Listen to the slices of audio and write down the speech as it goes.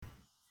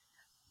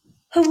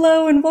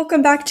Hello and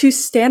welcome back to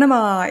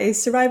Stanama, a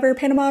Survivor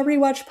Panama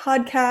rewatch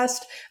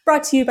podcast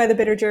brought to you by the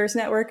Bitter Jurors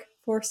Network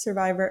for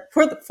Survivor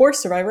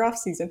off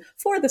season.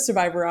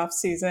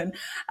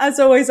 As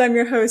always, I'm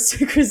your host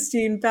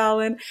Christine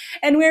Fallon,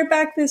 and we're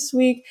back this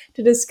week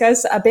to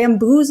discuss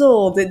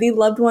Bamboozled, the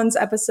loved ones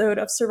episode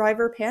of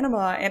Survivor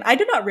Panama. And I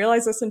did not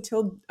realize this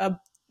until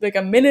like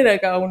a minute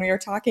ago when we were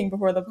talking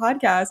before the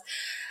podcast.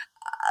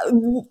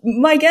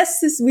 My guests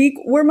this week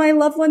were my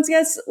loved ones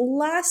guests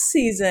last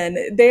season.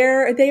 They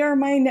are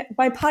my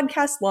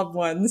podcast loved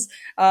ones,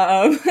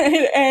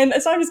 and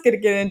so I'm just gonna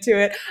get into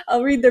it.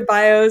 I'll read their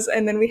bios,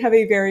 and then we have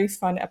a very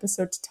fun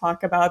episode to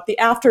talk about the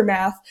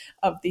aftermath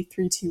of the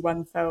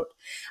 3-2-1 vote.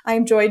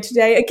 I'm joined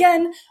today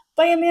again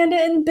by Amanda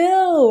and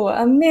Bill.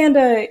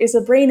 Amanda is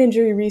a brain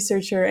injury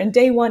researcher and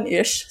day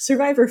one-ish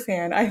Survivor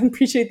fan. I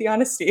appreciate the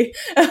honesty.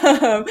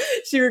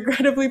 She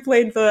regrettably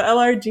played the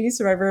LRG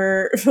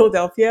Survivor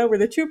Philadelphia, where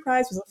the true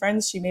prize was the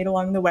friends she made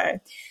along the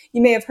way.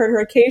 You may have heard her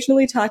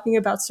occasionally talking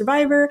about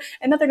Survivor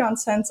and other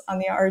nonsense on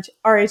the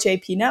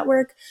RHAP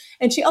network,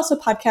 and she also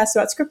podcasts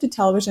about scripted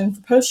television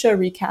for post-show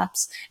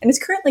recaps and is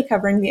currently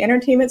covering the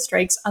entertainment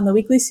strikes on the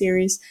weekly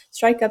series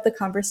Strike Up the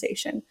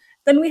Conversation.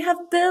 Then we have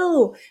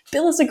Bill.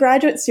 Bill is a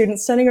graduate student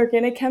studying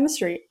organic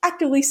chemistry,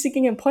 actively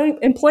seeking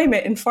employment in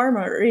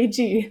pharma or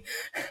AG,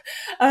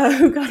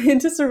 who got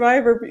into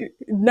Survivor,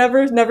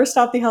 never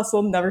stopped the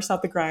hustle, never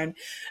stopped the grind,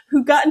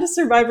 who got into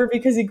Survivor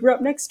because he grew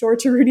up next door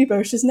to Rudy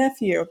Bosch's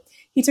nephew.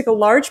 He took a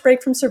large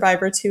break from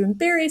Survivor to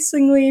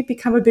embarrassingly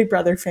become a Big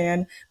Brother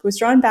fan, but was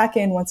drawn back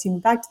in once he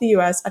moved back to the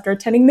US after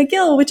attending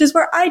McGill, which is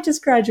where I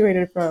just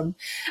graduated from.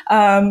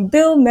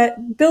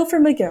 Bill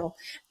from McGill.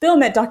 Bill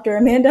met Dr.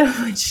 Amanda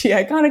when she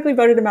iconically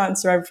voted him out in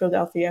Survivor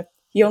Philadelphia.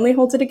 He only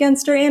holds it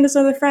against her and his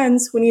other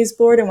friends when he is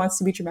bored and wants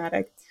to be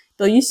dramatic.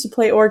 Bill used to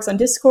play orgs on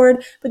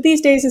Discord, but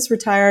these days is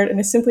retired and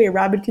is simply a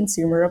rabid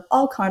consumer of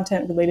all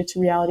content related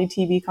to reality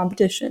TV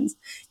competitions.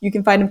 You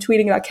can find him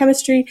tweeting about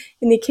chemistry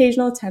and the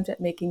occasional attempt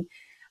at making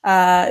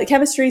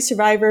chemistry,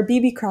 Survivor,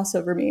 BB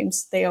crossover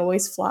memes. They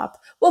always flop.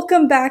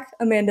 Welcome back,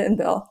 Amanda and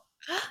Bill.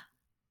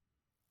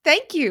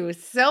 Thank you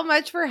so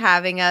much for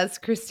having us,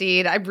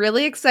 Christine. I'm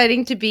really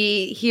excited to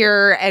be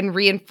here and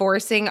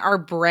reinforcing our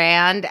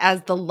brand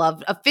as the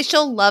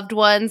official loved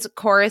ones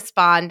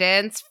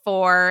correspondents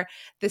for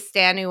the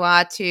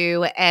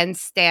Stanama and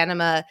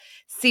Stanama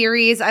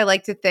series. I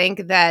like to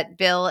think that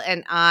Bill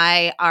and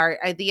I are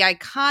the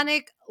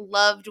iconic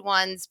loved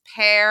ones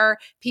pair,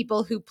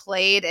 people who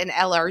played an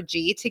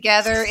LRG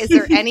together. Is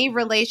there any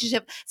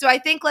relationship? So I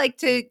think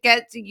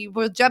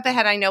we'll jump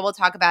ahead. I know we'll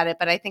talk about it,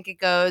 but I think it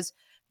goes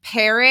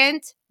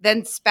parent,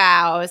 then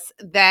spouse,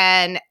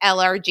 then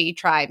LRG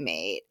tribe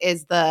mate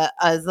is the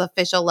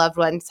official loved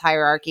ones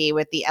hierarchy,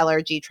 with the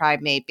LRG tribe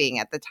mate being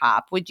at the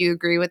top. Would you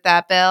agree with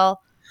that,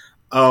 Bill?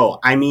 Oh,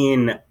 I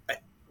mean,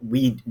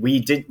 we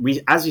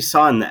as you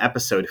saw in the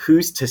episode,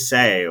 who's to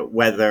say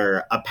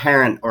whether a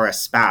parent or a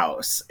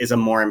spouse is a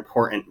more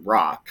important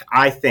rock?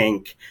 I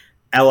think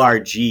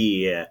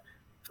LRG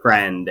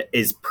friend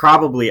is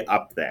probably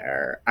up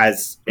there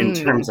as in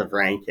terms of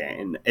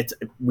ranking.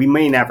 We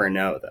may never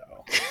know though.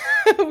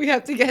 We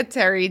have to get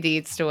Terry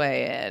Dietz to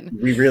weigh in.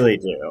 We really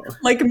do.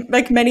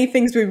 Like many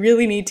things, we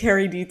really need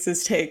Terry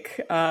Dietz's take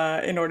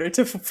in order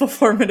to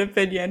form an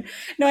opinion.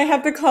 Now, I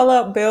have to call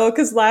out Bill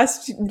because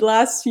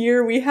last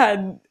year we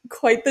had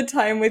quite the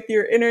time with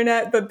your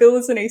internet, but Bill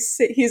is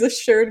he's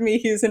assured me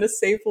he's in a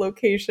safe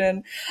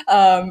location.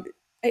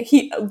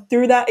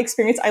 Through that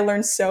experience, I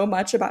learned so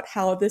much about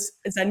how this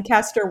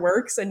Zencaster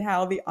works and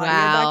how the audio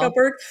backup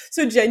works.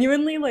 So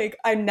genuinely, like,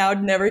 I now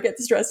never get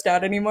stressed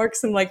out anymore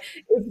because I'm like,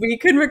 if we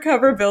can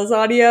recover Bill's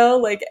audio,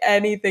 like,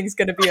 anything's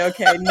gonna be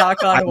okay.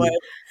 Knock on wood.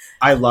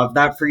 I love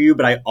that for you,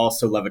 but I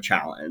also love a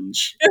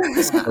challenge.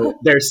 So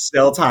there's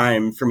still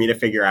time for me to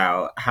figure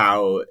out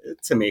how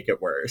to make it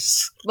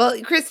worse.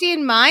 Well,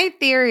 Christine, my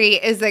theory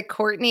is that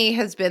Courtney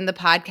has been the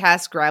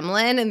podcast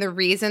gremlin, and the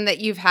reason that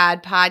you've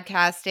had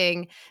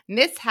podcasting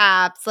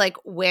mishaps, like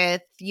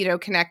with,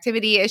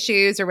 connectivity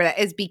issues or whatever,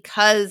 is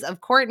because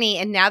of Courtney.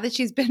 And now that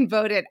she's been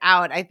voted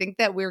out, I think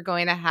that we're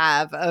going to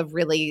have a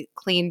really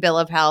clean bill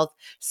of health,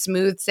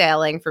 smooth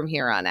sailing from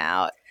here on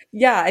out.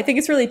 Yeah, I think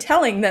it's really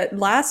telling that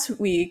last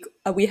week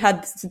we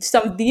had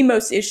some of the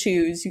most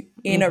issues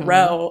in a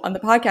row on the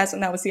podcast,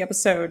 and that was the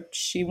episode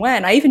she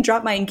went. I even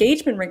dropped my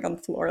engagement ring on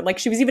the floor. Like,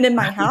 she was even in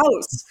my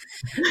house.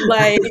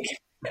 Like,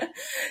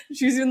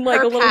 she was in like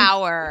her a little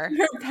power.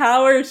 Her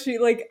power. She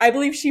I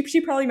believe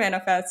she probably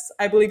manifests.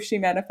 I believe she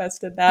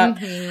manifested that.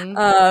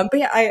 But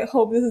yeah, I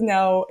hope this is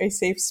now a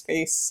safe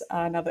space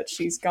now that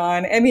she's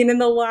gone. I mean, in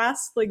the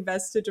last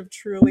vestige of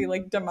truly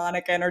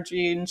demonic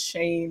energy and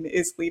shame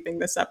is leaving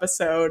this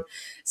episode.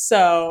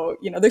 So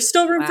there's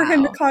still room for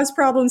him to cause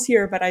problems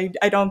here, but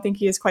I don't think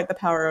he has quite the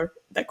power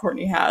that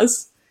Courtney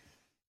has.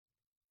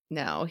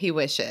 No, he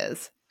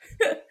wishes.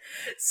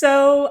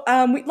 So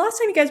last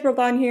time you guys were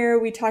on here,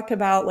 we talked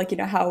about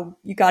how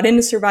you got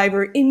into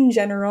Survivor in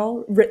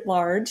general, writ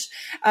large.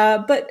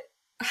 But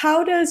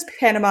how does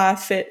Panama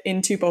fit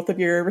into both of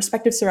your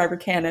respective Survivor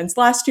canons?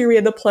 Last year, we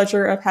had the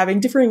pleasure of having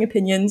differing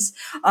opinions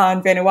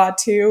on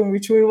Vanuatu,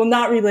 which we will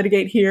not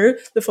relitigate here.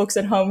 The folks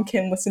at home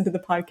can listen to the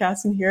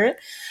podcast and hear it.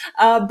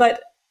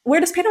 But where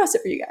does Panama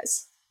sit for you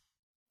guys?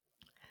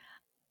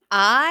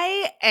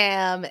 I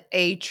am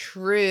a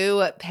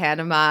true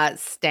Panama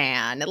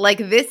stan. Like,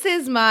 this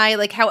is my,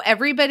 like, how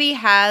everybody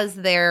has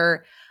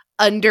their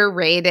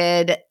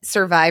underrated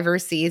Survivor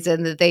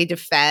season that they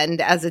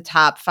defend as a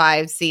top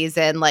 5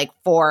 season, like,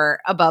 for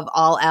above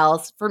all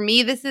else. For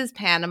me, this is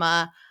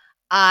Panama.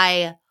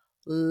 I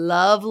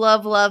love,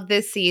 love, love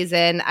this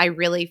season. I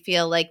really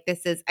feel like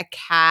this is a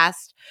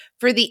cast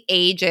for the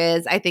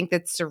ages. I think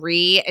that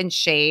Sari and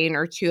Shane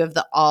are two of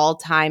the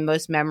all-time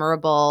most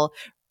memorable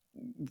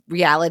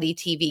reality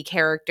TV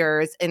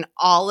characters in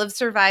all of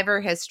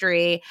Survivor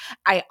history.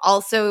 I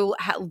also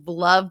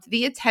loved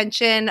the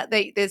attention that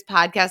this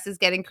podcast is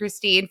getting,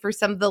 Christine, for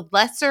some of the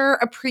lesser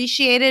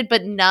appreciated,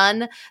 but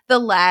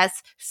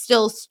nonetheless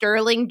still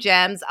sterling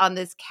gems on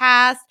this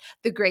cast.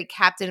 The great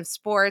captain of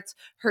sports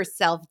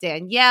herself,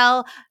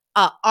 Danielle.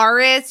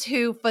 Aris,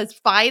 who was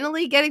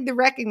finally getting the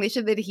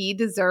recognition that he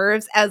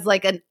deserves as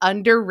like an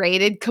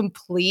underrated,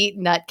 complete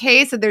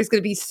nutcase. And there's going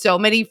to be so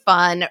many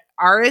fun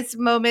Aris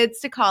moments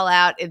to call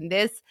out in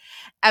this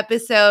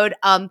episode.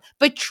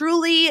 But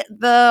truly,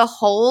 the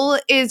whole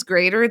is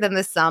greater than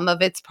the sum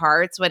of its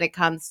parts when it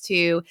comes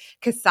to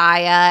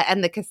Kasaya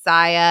and the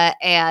Kasaya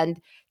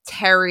and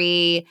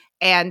Terry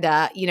and,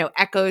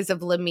 echoes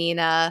of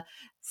Lamina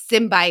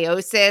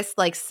symbiosis.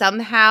 Like,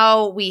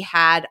 somehow we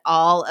had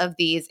all of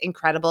these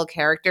incredible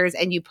characters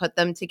and you put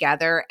them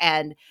together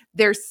and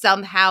they're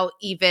somehow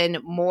even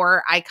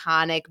more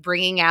iconic,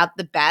 bringing out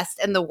the best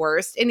and the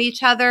worst in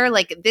each other.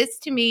 Like, this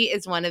to me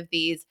is one of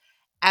these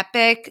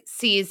epic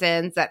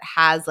seasons that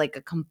has like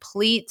a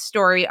complete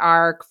story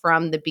arc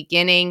from the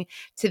beginning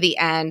to the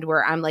end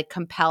where I'm like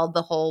compelled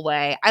the whole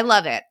way. I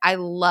love it. I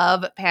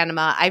love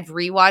Panama. I've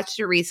rewatched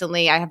it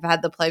recently. I have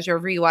had the pleasure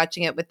of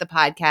rewatching it with the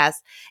podcast,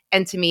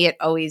 and to me it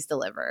always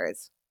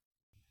delivers.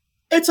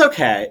 It's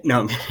okay.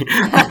 No.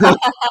 That's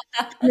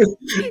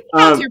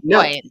your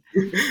point.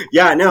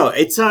 Yeah, no,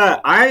 it's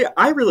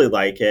I really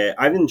like it.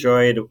 I've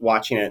enjoyed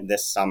watching it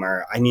this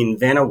summer. I mean,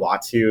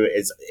 Vanuatu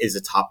is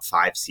a top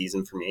 5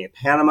 season for me.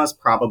 Panama's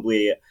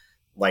probably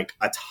like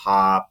a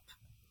top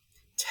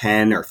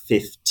 10 or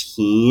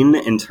 15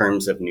 in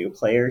terms of new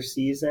player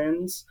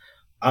seasons.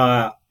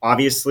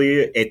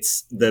 Obviously,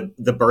 it's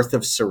the birth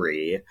of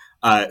Sari,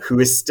 who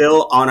is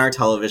still on our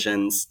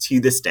televisions to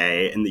this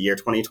day in the year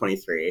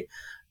 2023.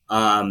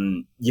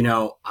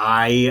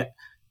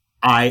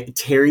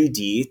 Terry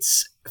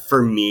Dietz,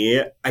 for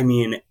me, I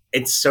mean,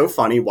 it's so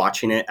funny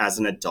watching it as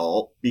an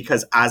adult,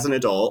 because as an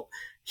adult,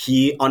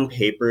 he on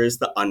paper is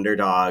the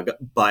underdog,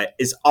 but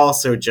is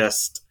also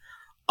just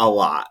a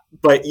lot.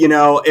 But,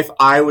 if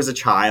I was a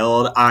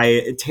child,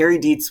 Terry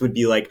Dietz would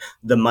be like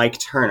the Mike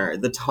Turner,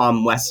 the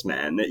Tom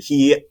Westman.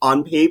 He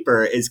on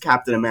paper is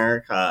Captain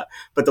America,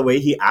 but the way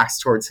he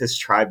acts towards his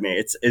tribe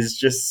mates is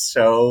just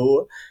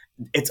so,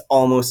 it's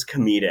almost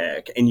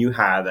comedic. And you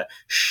have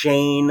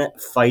Shane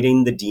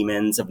fighting the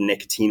demons of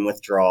nicotine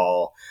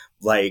withdrawal,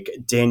 like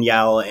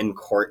Danielle and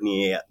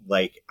Courtney.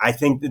 Like, I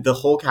think that the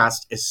whole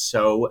cast is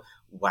so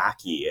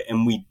wacky,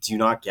 and we do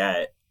not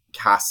get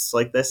casts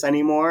like this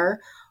anymore.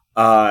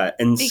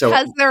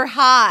 Because they're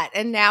hot,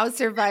 and now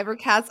Survivor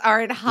casts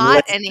aren't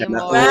hot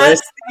anymore.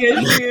 That's the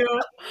issue.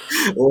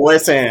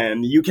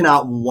 Listen, you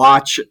cannot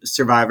watch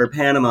Survivor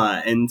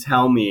Panama and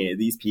tell me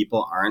these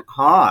people aren't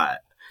hot.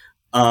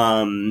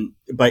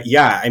 But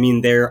yeah, I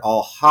mean, they're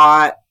all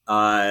hot.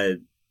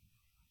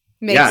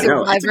 Make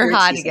Survivor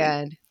hot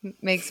again.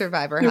 Make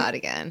Survivor hot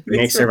again.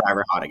 Make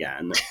Survivor hot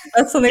again.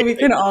 That's something we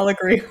can all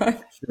agree on.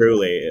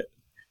 Truly.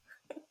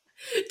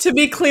 To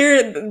be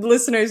clear,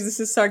 listeners, this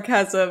is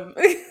sarcasm.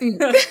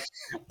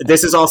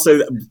 This is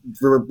also,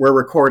 we're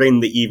recording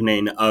the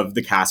evening of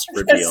the cast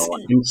reveal. Yes.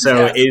 And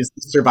so is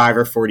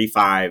Survivor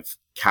 45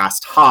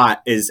 cast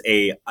hot is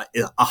a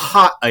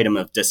hot item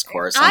of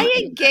discourse. I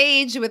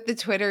engage with the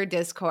Twitter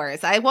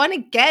discourse. I want to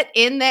get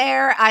in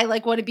there. I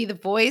want to be the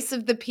voice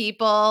of the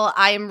people.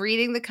 I am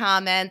reading the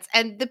comments,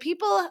 and the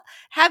people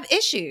have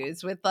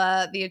issues with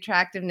the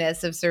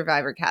attractiveness of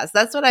Survivor cast.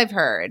 That's what I've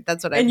heard.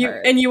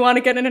 And you want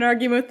to get in an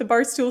argument with the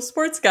Barstool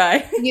Sports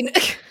guy.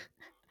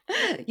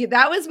 Yeah,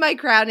 that was my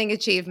crowning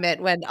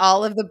achievement when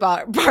all of the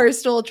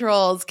Barstool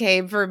trolls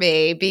came for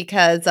me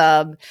because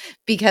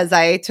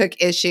I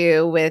took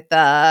issue with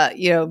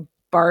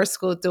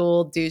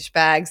Barstool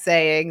douchebag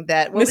saying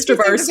that Mr.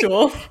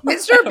 Barstool.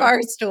 Mr.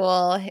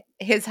 Barstool,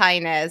 His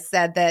Highness,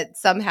 said that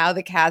somehow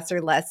the casts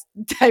are less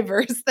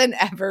diverse than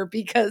ever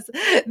because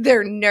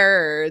they're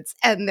nerds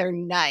and they're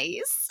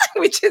nice,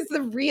 which is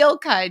the real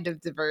kind of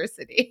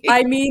diversity.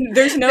 I mean,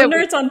 there's no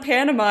nerds on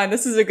Panama, and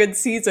this is a good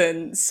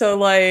season. So,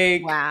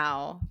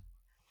 wow.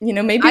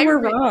 Maybe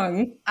we're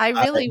wrong.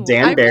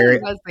 Dan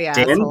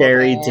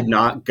Barry did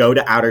not go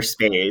to outer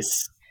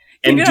space.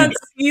 You cannot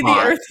see the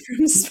Earth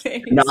from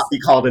space. Not be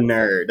called a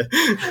nerd.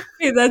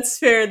 Okay, that's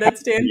fair.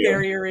 That's Dan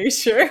Barry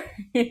erasure.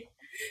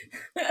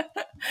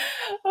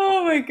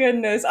 Oh my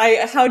goodness.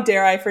 How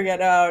dare I forget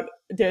about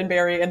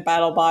Danbury and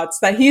BattleBots,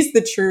 that he's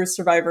the true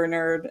Survivor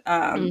nerd.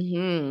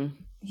 Mm-hmm.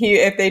 He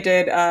if they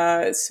did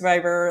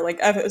Survivor,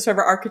 like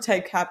Survivor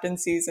Archetype Captain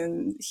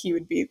season, he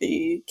would be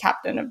the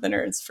captain of the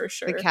nerds for The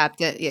sure.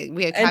 captain, yeah,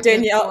 we had And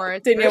Captain of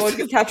Sports Danielle would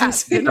be versus captain.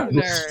 Captain of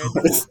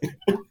Nerds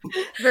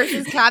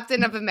versus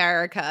Captain of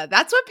America.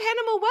 That's what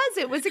Panama was.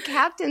 It was a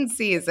captain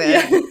season.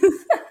 Yeah.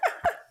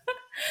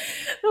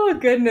 Oh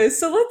goodness.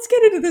 So let's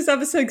get into this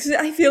episode because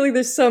I feel like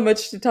there's so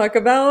much to talk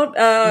about.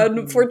 Mm-hmm.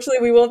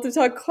 Unfortunately, we will have to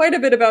talk quite a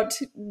bit about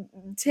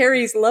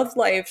Terry's love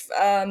life.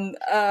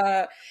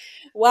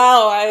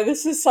 Wow,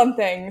 this is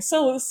something.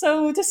 So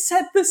to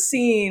set the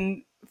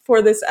scene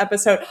for this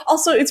episode.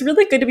 Also, it's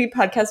really good to be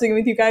podcasting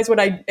with you guys when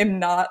I am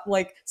not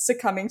like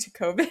succumbing to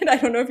COVID. I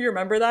don't know if you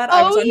remember that.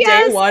 I was Oh on day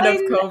yes, one I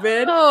of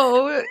COVID.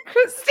 know,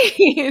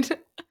 Christine.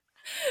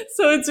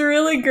 So it's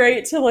really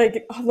great to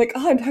like, I'm like,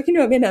 oh, I'm talking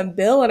to Amanda and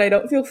Bill and I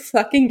don't feel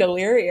fucking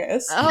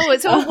delirious. Oh,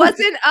 so it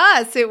wasn't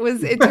us.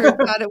 It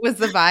turns out it was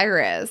the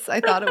virus. I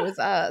thought it was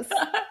us.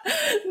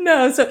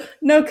 No, so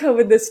no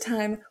COVID this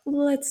time.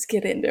 Let's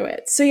get into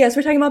it. So yes,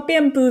 we're talking about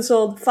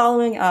Bamboozled,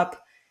 following up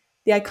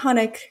the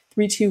iconic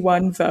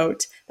 3-2-1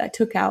 vote that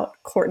took out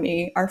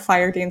Courtney, our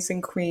fire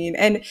dancing queen.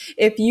 And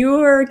if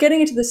you're getting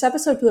into this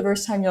episode for the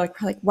first time, you're like,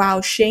 probably like, wow,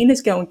 Shane is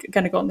going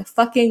to go on the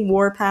fucking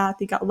warpath.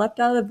 He got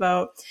left out of the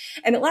vote.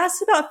 And it lasts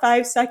about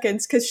 5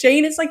 seconds because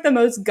Shane is like the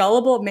most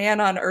gullible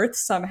man on earth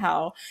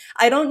somehow.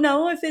 I don't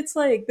know if it's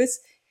like this.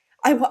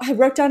 I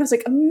wrote down, it was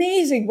like,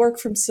 amazing work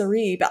from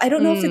Sari, but I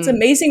don't know if it's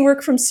amazing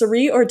work from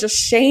Sari or just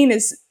Shane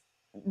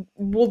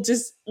will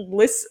just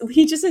listen.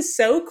 He just is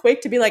so quick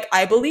to be like,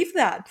 I believe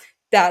that.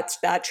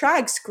 That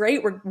tracks.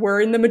 Great.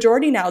 We're in the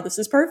majority now. This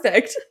is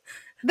perfect.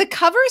 The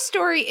cover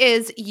story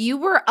is you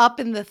were up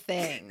in the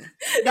thing.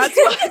 That's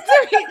what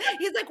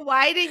he's like,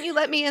 why didn't you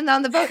let me in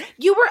on the vote?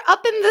 You were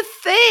up in the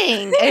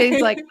thing. And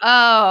he's like,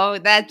 oh,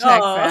 that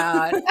checks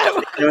out.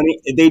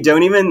 They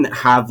don't even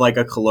have like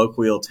a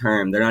colloquial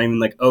term. They're not even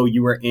like, oh,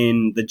 you were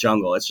in the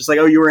jungle. It's just like,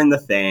 oh, you were in the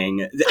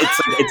thing.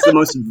 It's the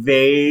most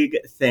vague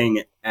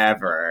thing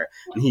ever.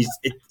 And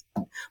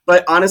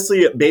but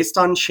honestly, based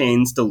on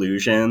Shane's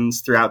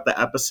delusions throughout the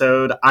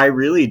episode, I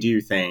really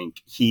do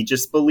think he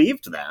just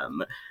believed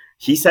them.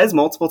 He says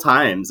multiple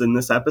times in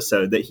this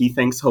episode that he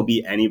thinks he'll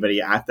beat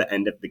anybody at the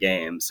end of the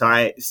game.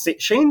 So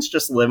Shane's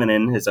just living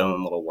in his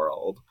own little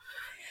world.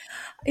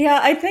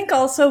 Yeah, I think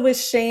also with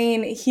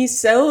Shane, he's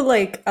so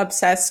like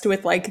obsessed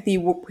with like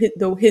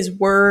his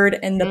word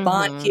and the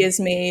bond he has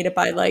made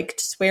by like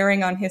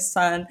swearing on his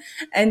son.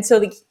 And so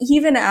like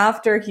even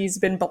after he's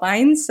been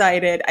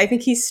blindsided, I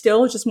think he's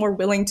still just more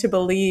willing to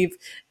believe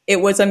it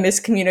was a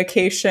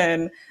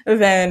miscommunication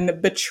than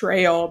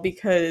betrayal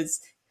because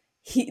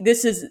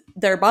this is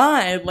their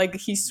bond. Like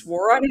he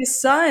swore on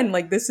his son,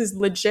 like this is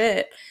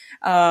legit.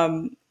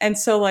 And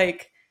so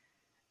like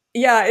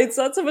yeah, it's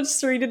not so much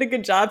Suri did a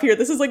good job here.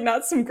 This is like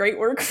not some great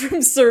work from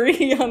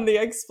Suri on the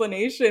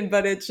explanation,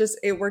 but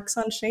it works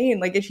on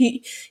Shane. Like if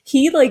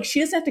he like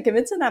she doesn't have to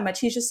convince him that much.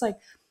 He's just like,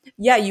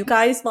 yeah, you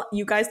guys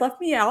left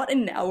me out,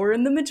 and now we're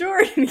in the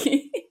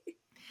majority.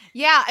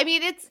 Yeah, I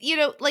mean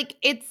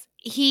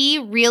he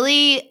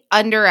really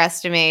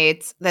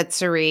underestimates that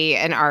Suri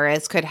and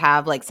Aris could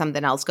have like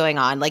something else going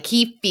on. Like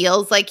he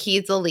feels like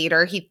he's a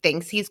leader. He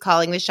thinks he's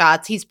calling the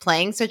shots. He's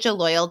playing such a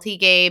loyalty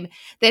game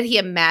that he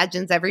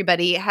imagines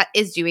everybody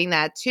is doing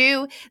that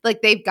too.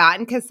 Like they've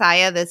gotten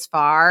Kasaya this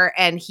far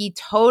and he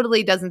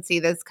totally doesn't see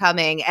this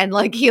coming. And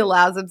like he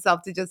allows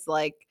himself to just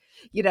like,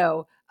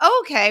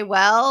 okay,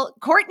 well,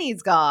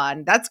 Courtney's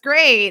gone. That's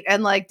great.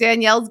 And like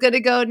Danielle's going to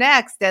go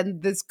next.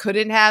 And this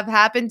couldn't have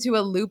happened to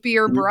a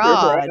loopier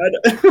broad.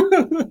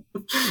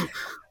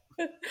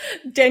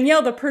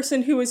 Danielle, the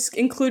person who was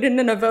included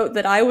in a vote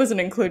that I wasn't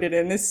included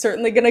in, is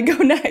certainly going to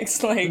go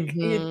next. Like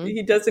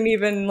he doesn't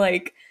even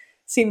like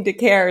seem to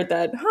care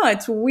that,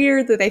 it's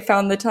weird that they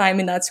found the time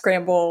in that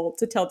scramble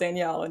to tell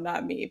Danielle and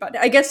not me. But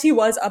I guess he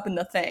was up in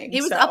the thing.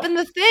 He was up in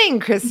the thing,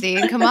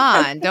 Christine. Come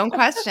on. Don't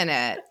question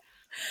it.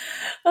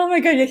 Oh my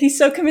god, yeah, he's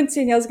so convinced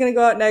Danielle's gonna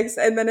go out next,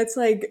 and then it's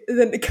like,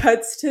 then it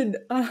cuts to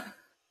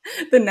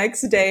the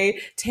next day,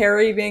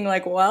 Terry being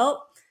like,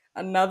 well,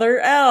 another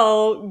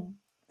L.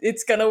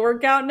 It's gonna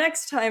work out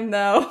next time,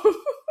 though.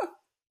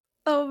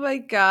 Oh my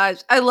gosh.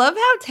 I love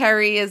how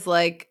Terry is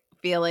like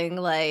feeling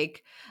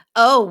like,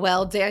 oh,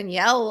 well,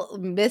 Danielle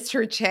missed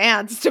her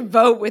chance to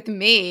vote with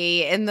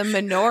me in the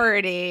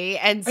minority.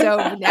 And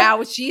so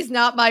now she's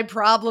not my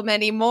problem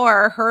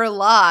anymore. Her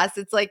loss.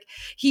 It's like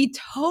he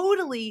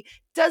totally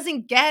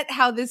doesn't get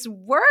how this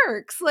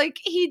works. Like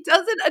he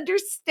doesn't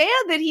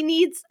understand that he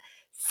needs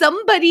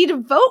somebody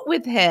to vote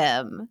with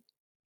him.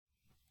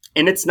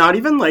 And it's not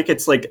even like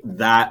it's like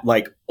that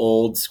like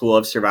old school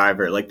of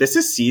Survivor. Like this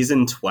is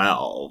season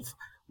 12.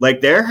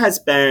 Like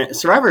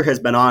Survivor has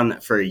been on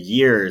for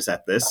years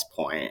at this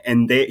point,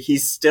 and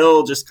he's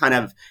still just kind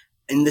of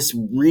in this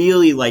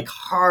really like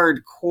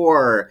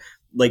hardcore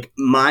like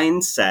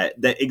mindset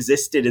that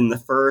existed in the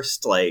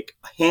first like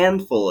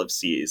handful of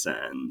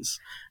seasons.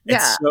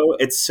 Yeah.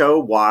 It's so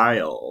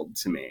wild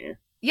to me.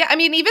 Yeah, I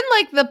mean, even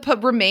like the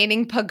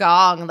remaining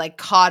Pagong like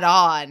caught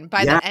on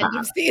by Yeah. the end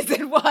of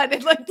season 1,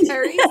 and like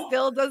Terry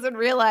still doesn't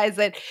realize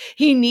that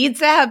he needs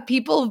to have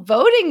people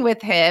voting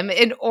with him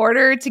in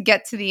order to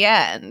get to the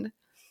end.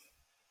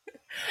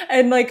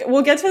 And like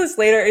we'll get to this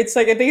later. It's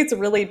like I think it's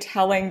really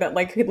telling that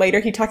like later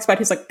he talks about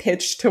his like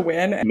pitch to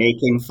win.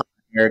 Making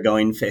fire,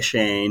 going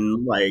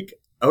fishing, like,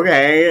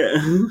 okay.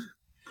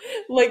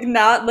 Like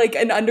not like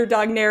an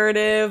underdog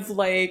narrative,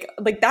 like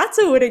that's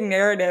a winning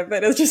narrative.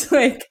 And it's just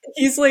like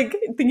he's like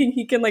thinking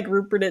he can like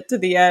Rupert it to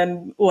the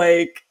end,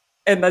 like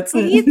and that's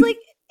And he's like,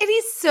 and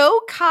he's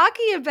so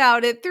cocky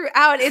about it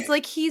throughout. It's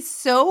like he's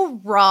so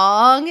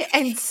wrong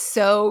and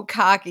so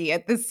cocky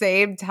at the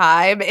same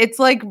time. It's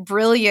like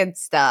brilliant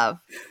stuff.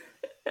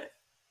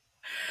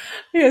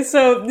 Yeah,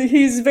 so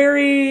he's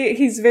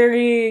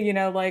very, you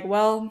know, like,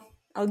 well,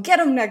 I'll get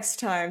him next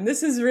time.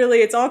 This is really,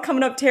 it's all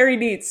coming up Terry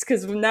Dietz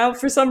because now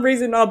for some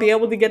reason I'll be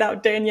able to get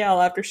out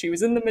Danielle after she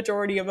was in the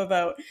majority of a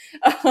vote.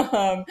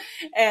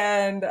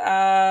 And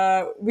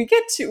we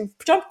get to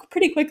jump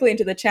pretty quickly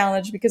into the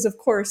challenge because, of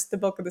course, the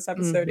bulk of this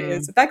episode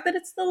is the fact that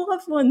it's the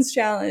loved ones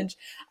challenge.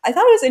 I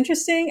thought it was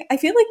interesting. I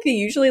feel like they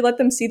usually let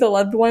them see the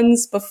loved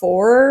ones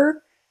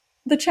before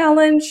the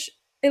challenge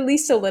at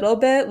least a little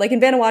bit. Like in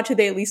Vanuatu,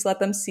 they at least let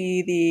them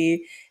see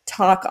the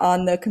talk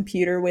on the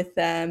computer with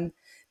them.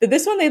 But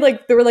this one, they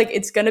were like,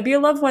 it's gonna be a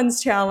loved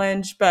ones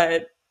challenge,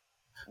 but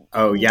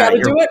Oh yeah,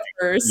 gotta do it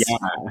first. Yeah.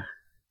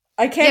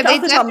 I can't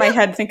off the top of my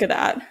head think of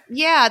that.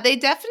 Yeah, they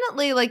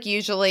definitely like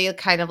usually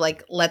kind of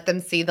like let them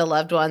see the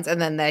loved ones,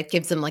 and then that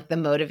gives them like the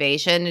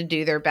motivation to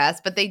do their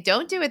best, but they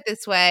don't do it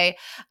this way.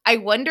 I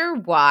wonder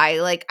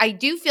why. Like I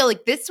do feel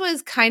like this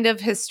was kind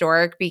of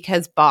historic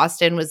because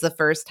Boston was the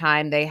first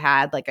time they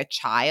had like a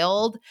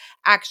child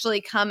actually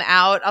come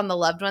out on the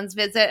loved ones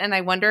visit, and I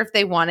wonder if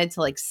they wanted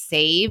to like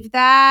save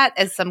that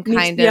as some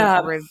kind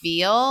of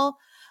reveal.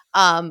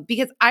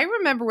 Because I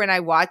remember when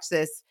I watched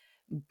this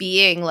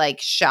being like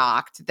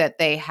shocked that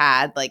they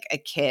had like a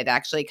kid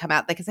actually come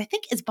out, because I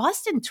think is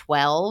Boston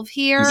 12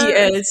 here? He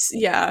is,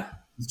 yeah.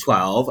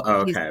 12? Oh,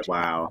 okay,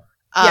 wow.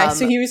 Yeah,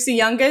 so he was the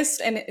youngest,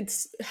 and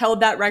it's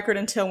held that record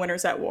until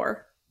Winners at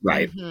War.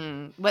 Right.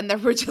 When there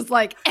were just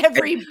like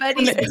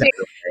everybody.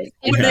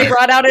 They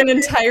brought out an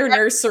entire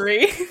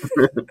nursery.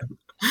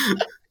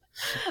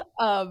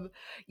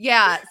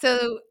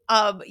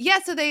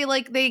 So they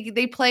like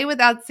they play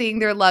without seeing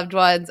their loved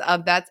ones.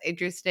 That's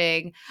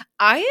interesting.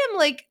 I am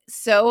like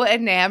so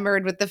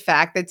enamored with the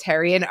fact that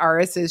Terry and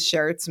Aris's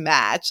shirts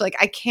match. Like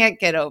I can't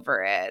get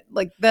over it.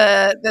 Like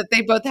that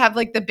they both have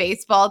like the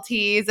baseball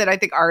tees, and I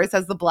think Aris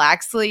has the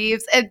black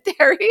sleeves and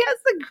Terry has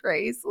the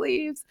gray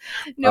sleeves.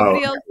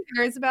 Nobody else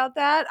cares about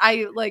that.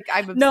 I'm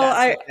obsessed with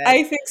it.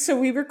 I think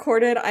so.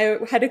 I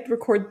had to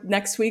record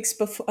next week's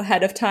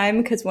ahead of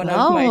time because one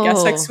of my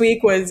guests next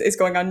week is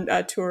going on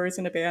tours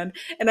in a band,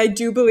 and I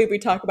do believe we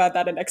talk about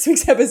that in next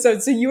week's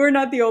episode. So you are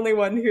not the only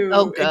one who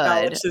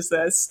acknowledges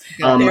this.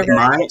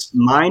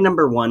 My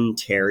number one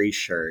Terry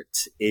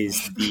shirt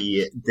is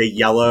the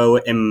yellow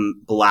and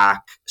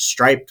black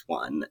striped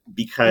one,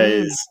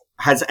 because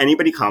has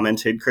anybody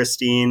commented,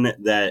 Christine,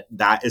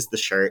 that is the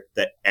shirt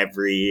that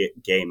every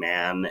gay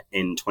man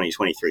in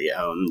 2023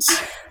 owns?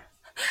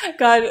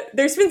 God,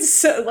 there's been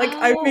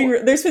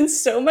there's been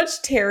so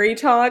much Terry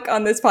talk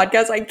on this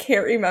podcast. I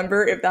can't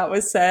remember if that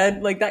was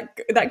said. Like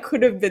that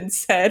could have been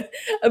said,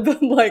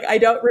 but like I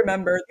don't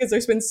remember because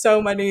there's been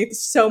so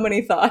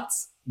many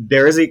thoughts.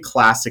 There is a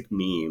classic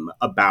meme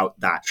about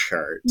that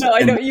shirt. No, I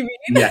know what you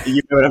mean. Yeah,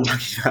 you know what I'm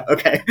talking about.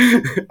 Okay.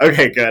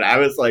 Okay, good. I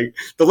was like,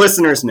 the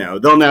listeners know.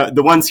 They'll know.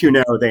 The ones who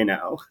know, they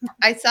know.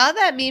 I saw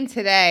that meme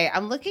today.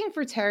 I'm looking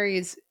for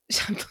Terry's.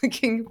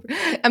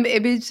 I'm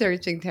image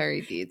searching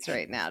Terry Dietz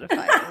right now to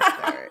find this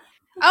shirt.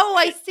 Oh,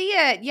 I see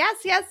it.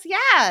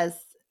 Yes.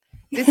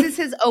 This is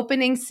his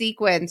opening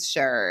sequence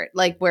shirt,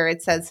 like where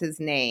it says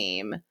his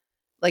name,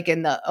 like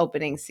in the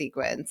opening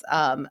sequence.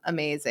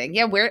 Amazing.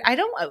 Yeah,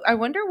 I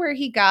wonder where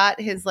he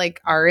got his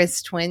like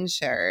Aris twin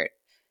shirt.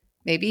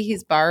 Maybe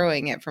he's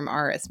borrowing it from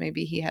Aris.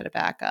 Maybe he had a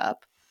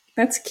backup.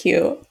 That's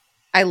cute.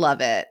 I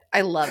love it.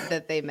 I love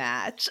that they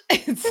match.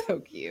 It's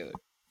so cute.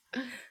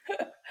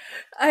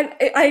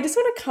 I just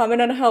want to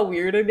comment on how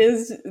weird it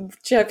is,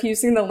 Jeff,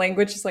 using the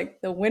language is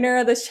like the winner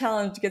of this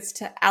challenge gets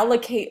to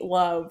allocate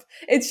love.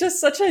 It's just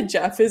such a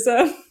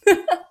Jeffism.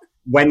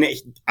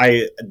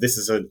 This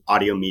is an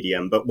audio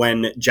medium, but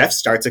when Jeff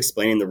starts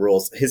explaining the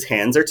rules, his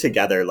hands are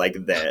together like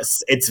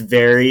this. It's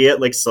very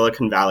like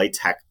Silicon Valley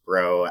tech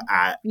bro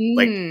at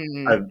like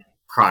a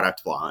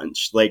product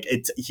launch. Like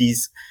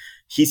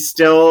he's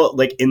still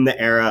like in the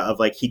era of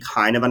like he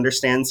kind of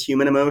understands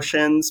human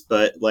emotions,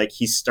 but like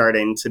he's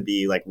starting to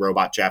be like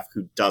robot Jeff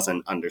who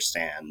doesn't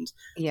understand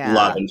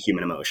love and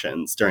human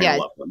emotions during a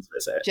loved one's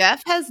visit.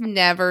 Jeff has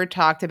never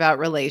talked about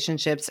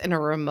relationships in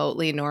a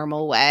remotely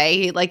normal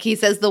way. Like he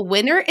says the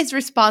winner is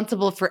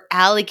responsible for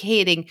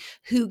allocating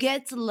who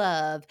gets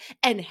love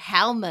and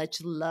how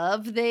much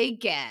love they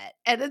get.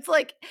 And it's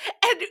like,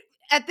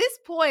 at this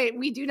point,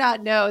 we do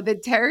not know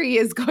that Terry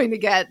is going to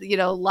get,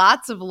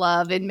 lots of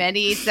love in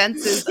many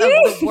senses of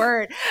the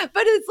word.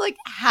 But it's like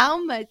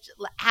how much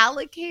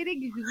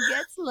allocating who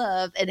gets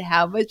love and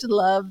how much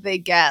love they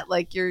get.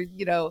 Like you're,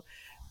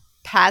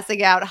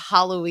 passing out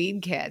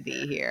Halloween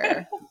candy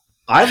here.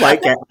 I like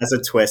it as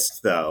a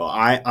twist, though.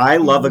 I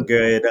love a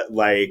good,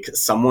 like,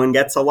 someone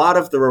gets a lot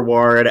of the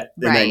reward, and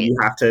then you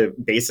have to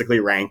basically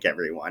rank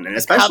everyone. And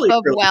especially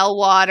cup of well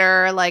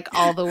water, like,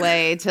 all the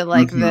way to,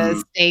 like,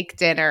 the steak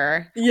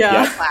dinner.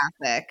 Yeah.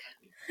 Classic.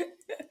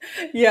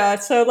 Yeah,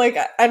 so, like,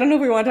 I don't know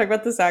if we want to talk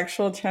about this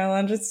actual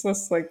challenge. It's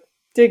just, like,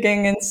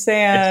 digging in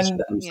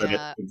sand.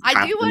 Yeah.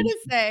 I do want to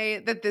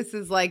say that this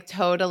is, like,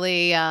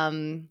 totally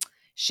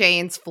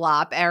Shane's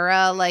flop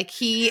era. Like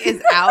he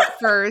is out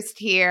first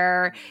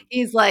here.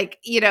 He's like,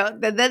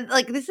 then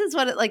like this is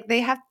what it like they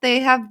have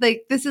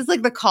like this is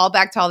like the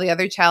callback to all the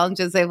other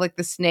challenges. They have like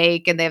the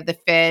snake and they have the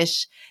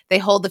fish. They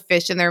hold the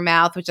fish in their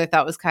mouth, which I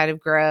thought was kind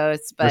of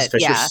gross. But those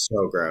fish are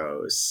so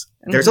gross.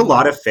 There's a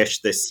lot of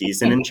fish this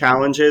season in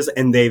challenges,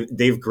 and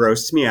they've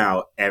grossed me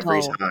out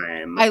every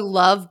time. I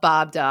love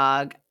Bob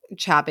Dog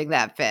chopping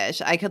that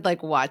fish. I could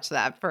like watch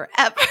that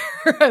forever.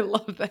 I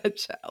love that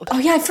challenge. Oh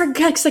yeah, I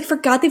forgot because I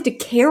forgot they have to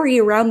carry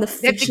around the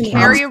fish. They have to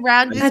carry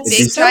around this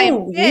big so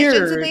giant weird.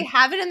 fish, and so they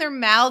have it in their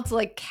mouths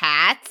like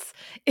cats.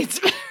 It's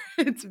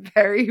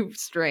very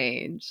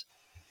strange.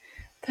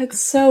 That's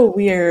so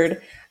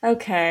weird.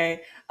 Okay.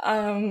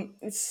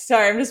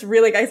 Sorry, I'm just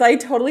really, guys, I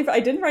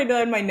didn't write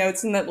down in my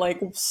notes and that like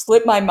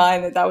slipped my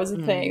mind that was a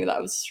thing.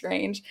 That was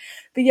strange.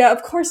 But yeah,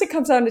 of course it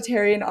comes down to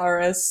Terry and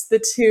Aris,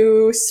 the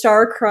two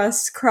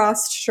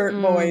crossed shirt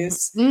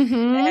boys.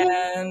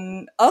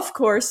 And of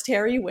course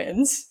Terry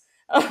wins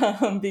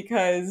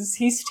because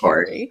he's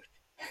Terry.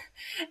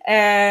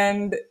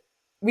 And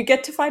we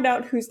get to find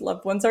out whose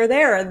loved ones are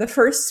there. And the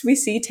first we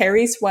see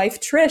Terry's wife,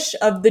 Trish,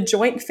 of the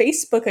joint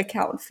Facebook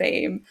account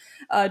fame.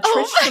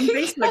 Trish from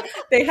Facebook.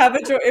 They have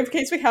in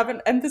case we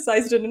haven't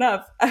emphasized it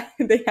enough,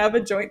 they have a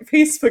joint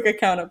Facebook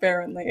account,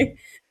 apparently.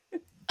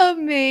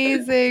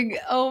 Amazing.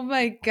 Oh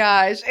my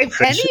gosh.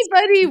 If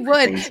anybody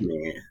would.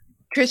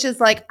 Trish is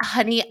like,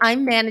 honey,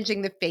 I'm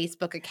managing the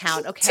Facebook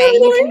account, okay?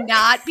 You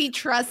cannot be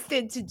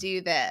trusted to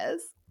do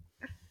this.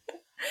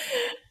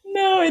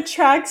 No, it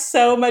tracks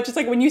so much. It's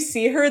like when you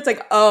see her, it's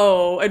like,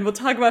 oh, and we'll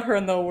talk about her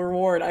in the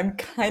reward. I'm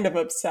kind of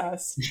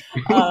obsessed.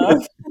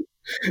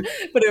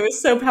 But it was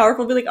so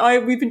powerful. Be like, oh,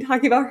 we've been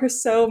talking about her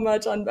so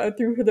much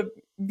through her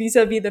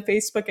vis-a-vis the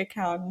Facebook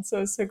account, and so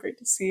it's so great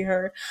to see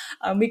her.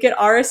 We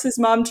get Aris's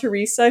mom,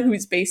 Teresa,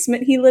 whose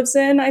basement he lives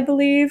in, I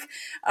believe.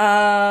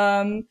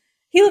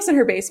 He lives in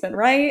her basement,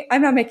 right?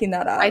 I'm not making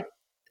that up.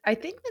 I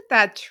think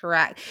that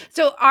track.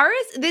 So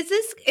Aris,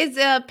 is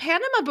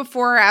Panama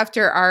before or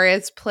after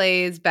Aris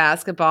plays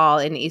basketball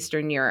in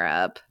Eastern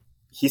Europe?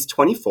 He's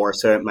 24,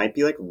 so it might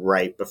be like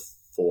right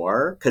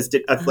before, because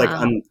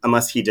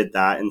unless he did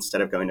that instead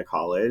of going to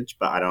college,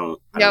 but I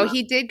don't know.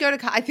 He did go to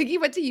college. I think he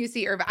went to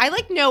UC Irvine. I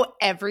like know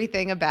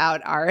everything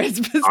about Aris.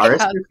 I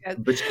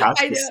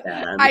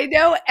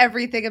know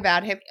everything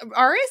about him.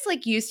 Aris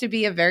like used to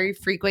be a very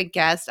frequent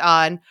guest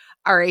on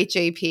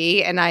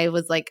RHAP, and I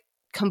was like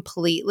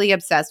completely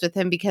obsessed with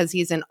him because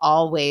he's in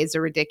all ways a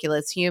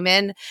ridiculous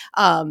human.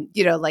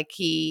 Like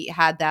he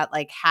had that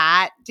like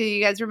hat. Do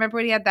you guys remember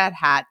when he had that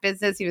hat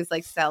business? He was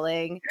like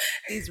selling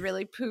these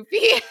really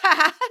poofy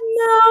hats.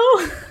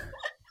 No.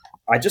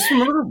 I just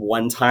remember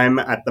one time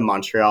at the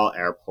Montreal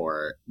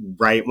airport,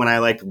 right when I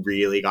like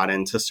really got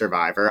into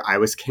Survivor, I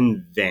was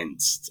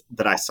convinced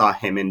that I saw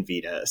him and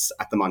Vetus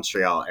at the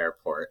Montreal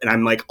airport. And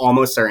I'm like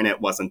almost certain it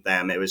wasn't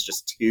them. It was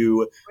just two.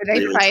 Were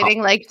they really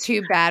fighting like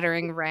two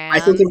battering rams? I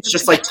think it was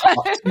just like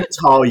two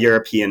tall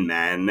European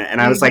men.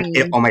 And I was like,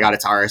 oh my God,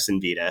 it's Aris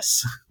and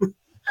Vetus.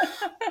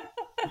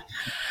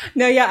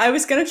 No, yeah, I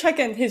was going to check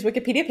in his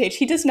Wikipedia page.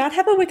 He does not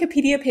have a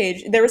Wikipedia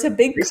page. There was a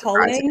big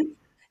culling.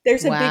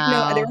 There's a big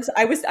note.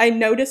 I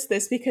noticed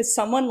this because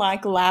someone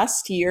like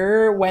last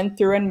year went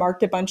through and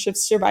marked a bunch of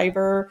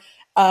Survivor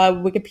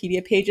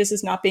Wikipedia pages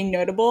as not being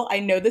notable. I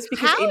know this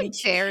because Amy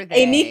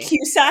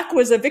Cusack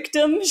was a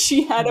victim.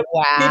 She had a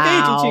Wikipedia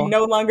page and she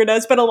no longer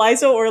does. But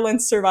Eliza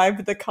Orland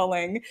survived the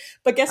culling.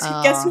 But guess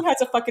who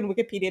has a fucking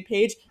Wikipedia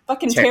page?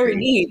 Fucking Terry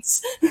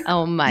Needs.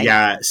 Oh my!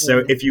 Yeah.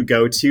 So if you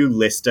go to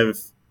list of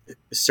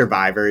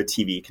Survivor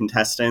TV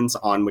contestants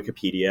on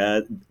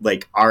Wikipedia,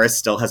 like Aris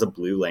still has a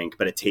blue link,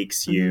 but it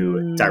takes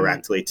you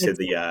directly to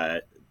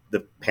the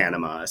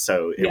Panama.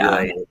 So it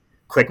really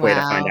quick way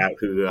to find out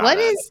who.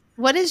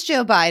 What is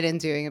Joe Biden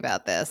doing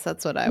about this?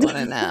 That's what I want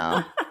to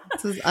know.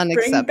 This is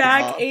unacceptable. Bring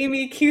back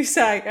Amy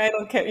Cusack. I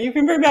don't care. You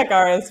can bring back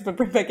Aris, but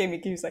bring back Amy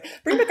Cusack.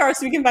 Bring back Aris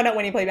so we can find out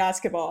when he played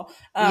basketball.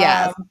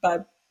 Yes.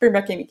 But bring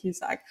back Amy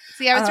Cusack.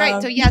 See, I was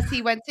right. So yes,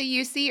 he went to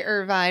UC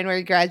Irvine where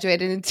he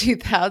graduated in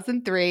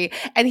 2003,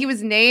 and he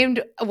was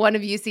named one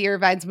of UC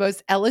Irvine's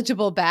most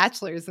eligible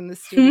bachelors in the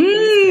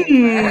student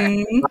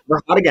newspaper. We're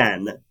hot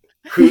again.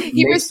 Who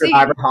He made received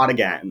Survivor hot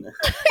again?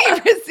 he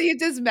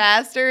received his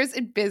master's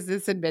in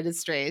business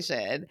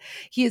administration.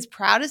 He is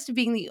proudest of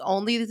being the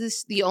only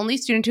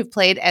student to have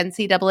played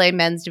NCAA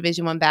men's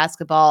Division I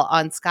basketball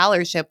on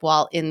scholarship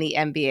while in the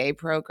MBA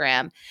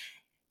program.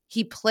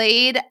 He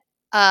played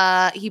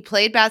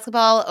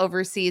basketball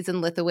overseas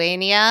in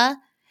Lithuania,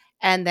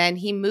 and then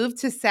he moved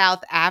to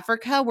South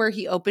Africa where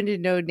he opened a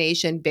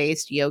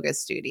donation-based yoga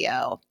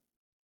studio.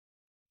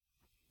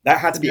 That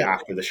had to be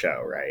after the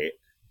show, right?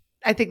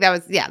 I think that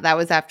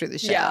was after the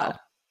show. Yeah.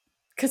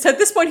 Because at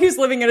this point, he was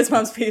living in his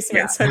mom's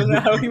basement, so I don't know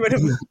how he would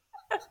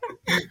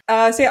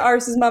have. So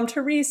ours is Mom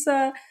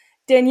Teresa.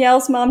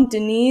 Danielle's mom,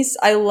 Denise.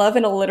 I love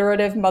an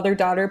alliterative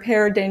mother-daughter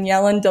pair,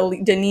 Danielle and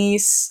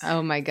Denise.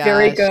 Oh my gosh.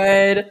 Very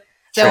good.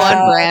 So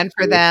on brand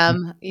for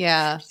them.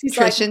 Yeah. She's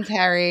Trish like, and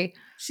Terry.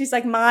 She's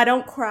like, Ma,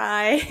 don't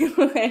cry.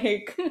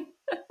 Like,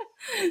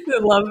 I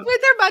love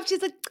with her mom.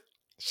 She's like,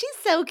 she's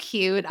so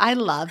cute. I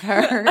love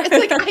her. It's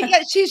like,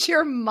 yeah, she's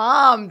your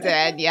mom,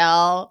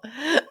 Danielle.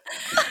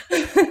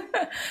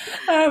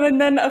 And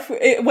then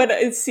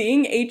when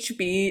seeing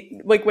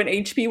HB, like when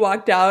HB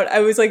walked out, I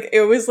was like,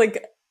 it was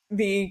like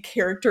the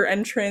character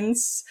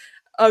entrance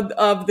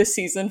of the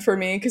season for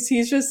me, because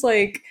he's just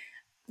like,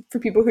 for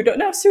people who don't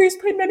know, Suri's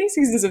played many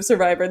seasons of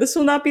Survivor. This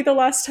will not be the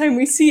last time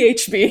we see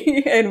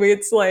HB, and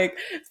it's like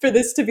for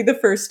this to be the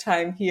first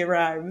time he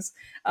arrives.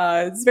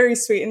 It's very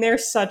sweet, and they're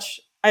such.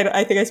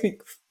 I think I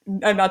speak.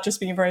 I'm not just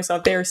speaking for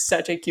myself. They're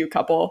such a cute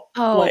couple.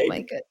 Oh like,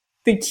 my god,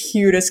 the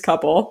cutest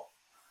couple.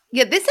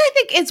 Yeah, this I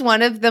think is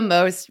one of the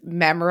most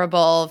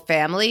memorable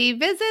family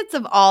visits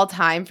of all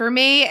time for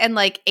me. And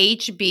like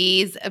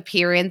HB's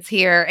appearance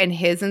here and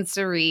his and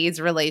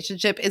Cerie's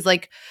relationship is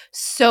like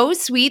so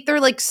sweet. They're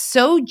like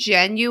so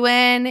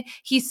genuine.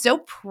 He's so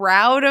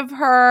proud of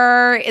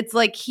her. It's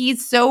like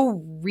he's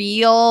so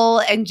real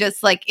and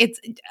just like it's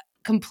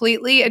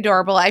completely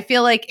adorable. I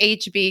feel like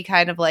HB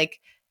kind of like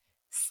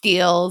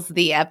steals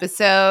the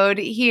episode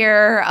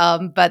here.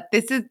 But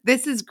this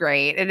is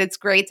great. And it's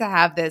great to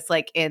have this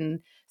like in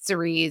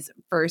Cerie's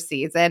first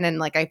season, and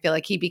like I feel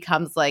like he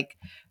becomes like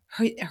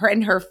her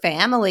and her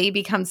family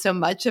becomes so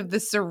much of the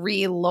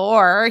Cerie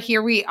lore.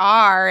 Here we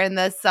are in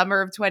the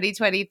summer of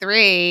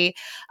 2023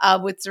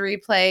 with Cerie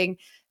playing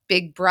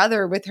Big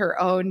Brother with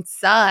her own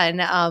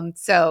son.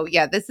 So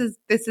yeah, this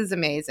is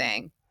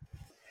amazing.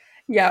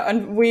 Yeah,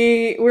 and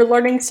we're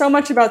learning so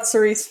much about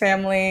Cerie's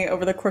family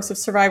over the course of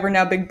Survivor,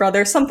 now Big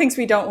Brother. Some things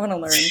we don't want to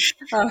learn.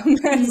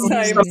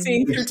 As I'm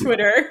seeing through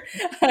Twitter,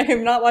 I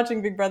am not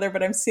watching Big Brother,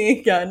 but I'm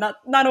seeing not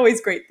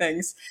always great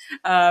things,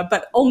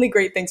 but only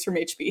great things from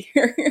HB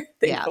here,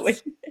 thankfully.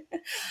 Yes.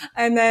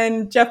 And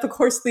then Jeff, of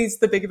course, leaves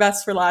the big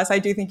best for last. I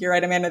do think you're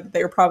right, Amanda, that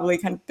they were probably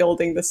kind of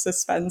building the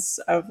suspense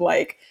of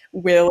like,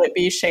 will it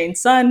be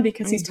Shane's son?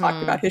 Because he's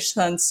talked about his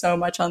son so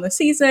much on the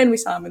season. We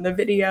saw him in the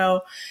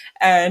video.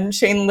 And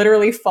Shane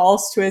literally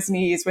falls to his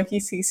knees when he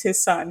sees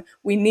his son.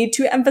 We need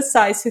to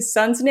emphasize his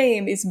son's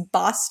name is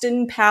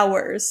Boston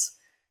Powers.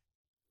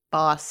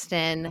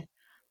 Boston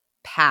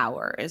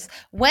Powers.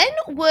 When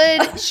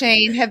would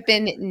Shane have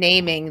been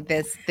naming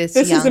this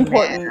young is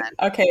important. Man?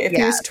 Okay, if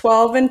he was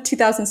 12 in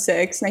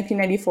 2006,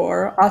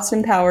 1994,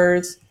 Austin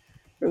Powers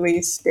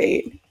release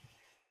date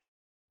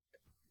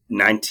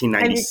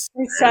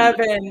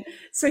 1997.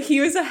 So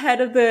he was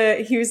ahead of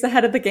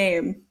the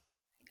game.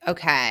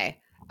 Okay.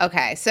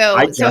 So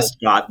I just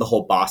got the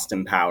whole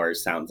Boston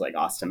Powers sounds like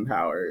Austin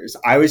Powers.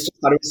 I was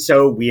just thought it was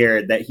so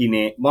weird that he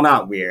named, well,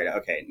 not weird.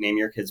 Okay, name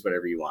your kids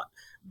whatever you want,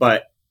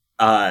 but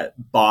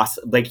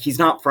like he's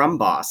not from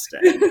Boston.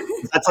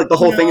 That's like the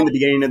whole thing in the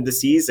beginning of the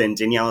season.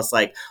 Danielle's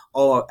like,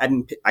 oh,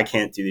 I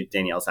can't do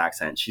Danielle's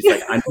accent. She's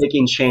like, I'm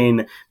picking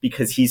Shane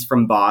because he's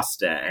from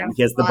Boston.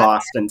 He has the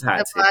Boston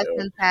tattoo. The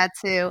Boston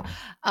tattoo.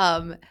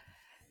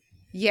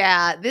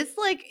 Yeah,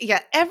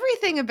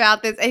 everything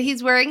about this. And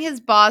he's wearing his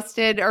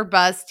Boston or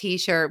Bus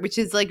t-shirt, which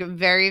is like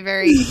very,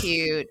 very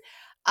cute.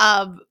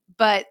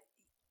 But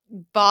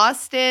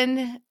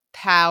Boston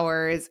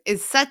Powers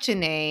is such a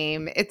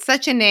name. It's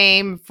such a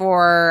name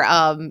for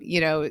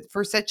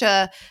for such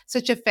a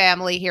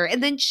family here.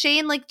 And then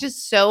Shane like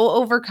just so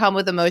overcome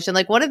with emotion.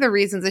 Like one of the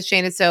reasons that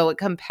Shane is so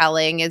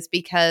compelling is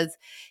because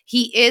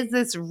he is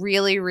this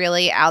really,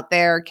 really out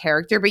there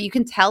character, but you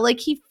can tell like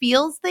he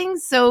feels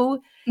things so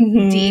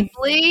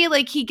deeply.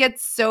 Like he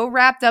gets so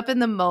wrapped up in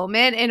the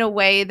moment in a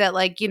way that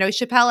like,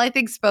 Chappelle, I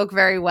think, spoke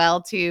very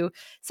well to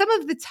some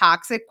of the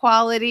toxic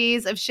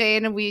qualities of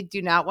Shane. And we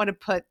do not want to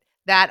put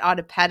that on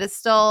a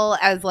pedestal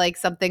as like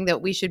something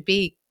that we should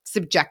be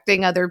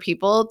subjecting other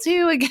people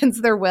to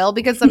against their will,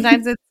 because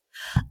sometimes it's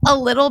a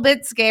little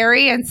bit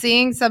scary. And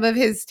seeing some of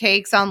his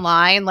takes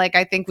online, like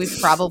I think we've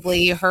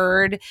probably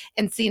heard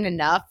and seen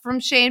enough from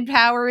Shane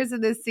Powers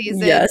in this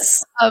season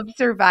of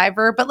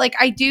Survivor. But like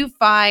I do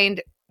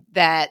find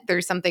that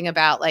there's something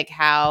about like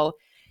how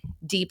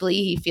deeply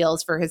he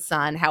feels for his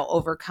son, how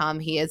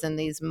overcome he is in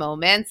these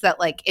moments, that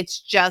like it's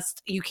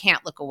just you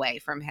can't look away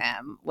from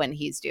him when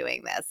he's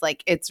doing this.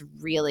 Like it's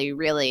really,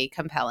 really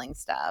compelling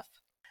stuff.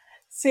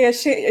 So yeah,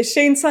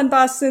 Shane's son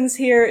Boston's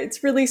here.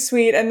 It's really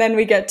sweet, and then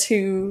we get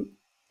to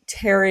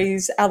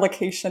Terry's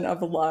allocation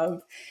of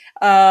love.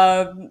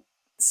 Um,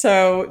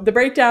 so the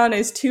breakdown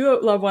is two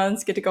loved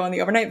ones get to go on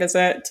the overnight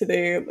visit to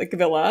the like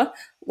villa.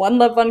 One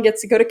loved one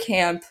gets to go to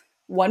camp.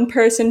 One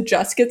person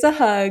just gets a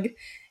hug,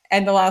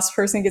 and the last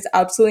person gets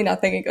absolutely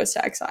nothing and goes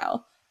to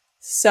exile.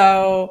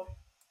 So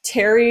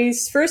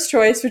Terry's first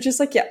choice, which is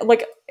like, yeah,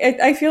 like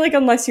I feel like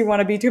unless you want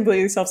to be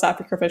completely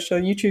self-sacrificial,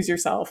 you choose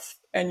yourself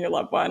and your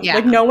loved one. Yeah.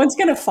 Like no one's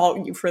gonna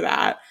fault you for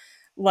that.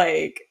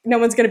 Like no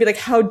one's gonna be like,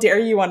 how dare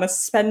you want to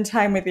spend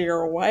time with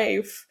your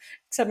wife?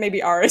 Except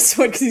maybe Aris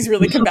would, because he's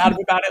really combative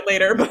about it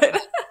later.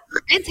 But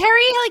And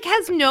Terry like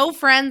has no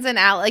friends and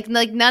out like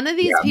none of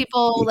these Yeah.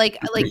 people like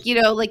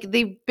like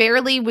they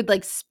barely would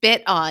like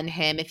spit on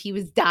him if he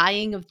was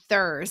dying of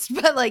thirst.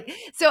 But like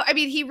so I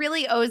mean he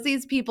really owes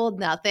these people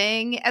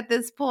nothing at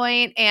this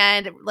point.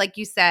 And like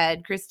you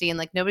said, Christine,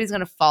 like nobody's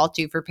gonna fault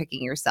you for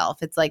picking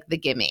yourself. It's like the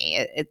gimme.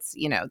 It's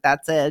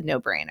that's a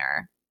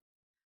no-brainer.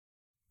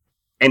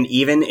 And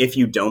even if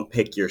you don't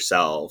pick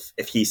yourself,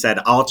 if he said,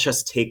 I'll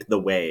just take the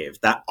wave,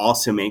 that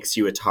also makes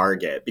you a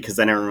target, because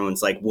then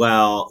everyone's like,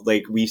 well,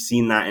 like we've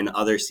seen that in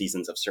other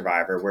seasons of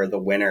Survivor where the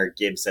winner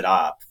gives it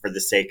up for the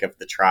sake of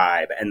the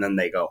tribe and then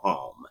they go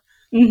home.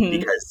 mm-hmm.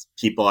 Because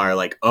people are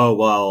like, oh,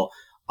 well,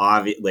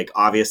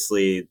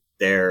 obviously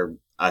they're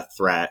a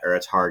threat or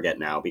a target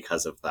now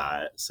because of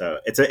that. So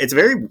it's a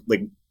very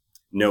like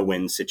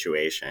no-win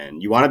situation.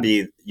 You want to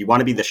be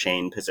the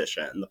Shane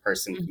position, the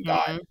person who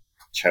got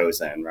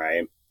chosen,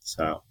 right?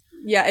 So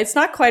Yeah, it's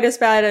not quite as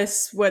bad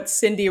as what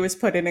Cindy was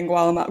put in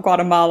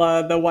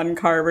Guatemala, the 1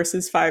 car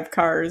versus 5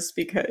 cars,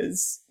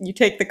 because you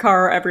take the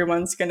car,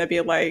 everyone's going to be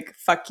like,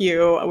 fuck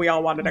you, we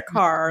all wanted a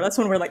car. That's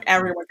when we're like,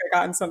 everyone could have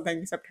gotten something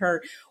except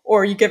her.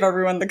 Or you give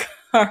everyone the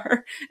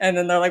car, and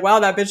then they're like, wow,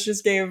 that bitch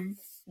just gave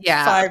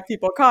 5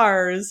 people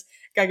cars,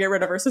 gotta get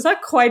rid of her. So it's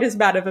not quite as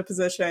bad of a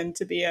position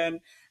to be in,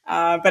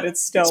 but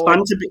it's still it's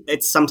fun to be.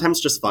 It's sometimes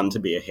just fun to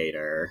be a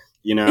hater,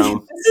 you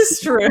know. This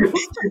is true.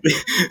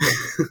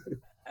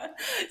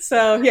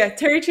 So yeah,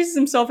 Terry chooses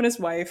himself and his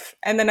wife,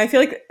 and then I feel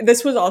like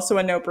this was also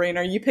a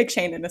no-brainer. You pick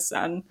Shane and his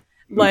son.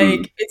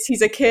 Like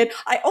he's a kid.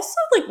 I also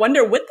like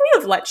wonder, would they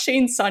have let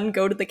Shane's son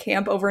go to the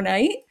camp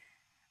overnight?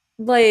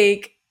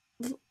 Like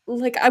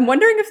I'm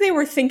wondering if they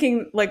were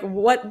thinking like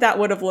what that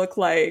would have looked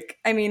like.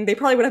 I mean, they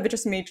probably would have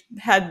just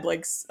had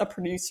like a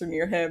producer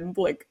near him,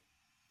 like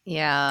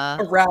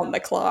around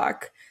the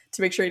clock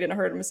to make sure he didn't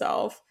hurt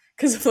himself.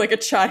 Because if like a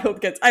child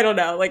gets, I don't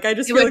know, like I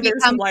just feel like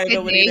there's some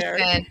liability there.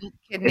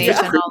 Kid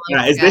Nation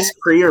is this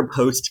pre or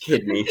post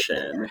Kid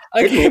Nation?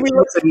 Okay,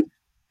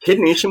 Kid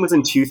Nation was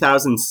in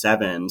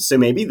 2007, so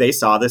maybe they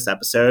saw this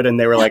episode and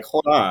they were like,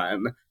 hold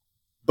on,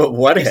 but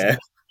what if?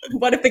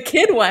 What if the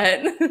kid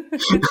went?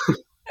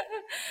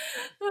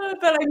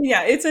 But I mean,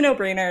 yeah, it's a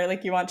no-brainer.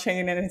 Like you want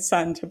Shane and his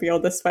son to be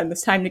able to spend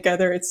this time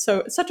together. It's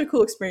such a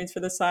cool experience for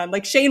the son.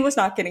 Like Shane was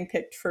not getting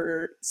picked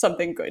for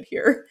something good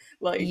here.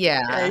 Like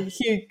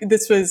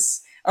this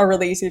was a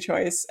really easy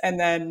choice. And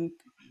then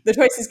the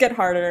choices get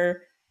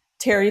harder.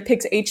 Terry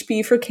picks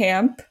HB for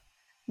camp,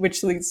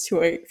 which leads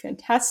to a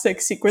fantastic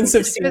sequence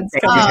of scenes.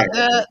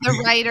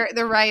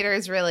 The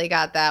writers really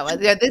got that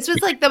one. Yeah, this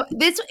was like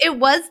it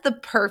was the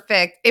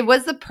perfect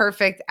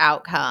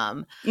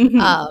outcome.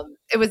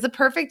 It was the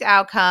perfect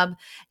outcome.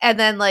 And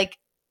then like,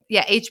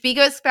 yeah, HB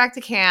goes back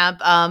to camp.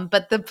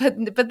 But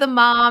the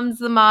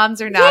moms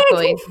are not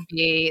going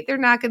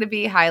to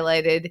be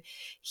highlighted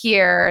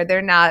here.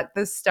 They're not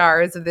the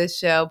stars of this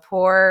show.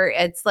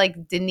 It's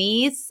like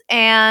Denise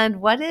and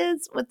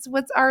what's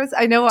ours?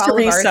 I know all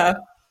Teresa. of ours.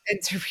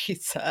 And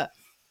Teresa.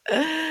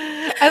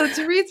 Oh,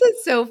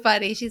 Teresa's so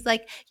funny. She's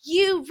like,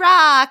 you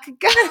rock.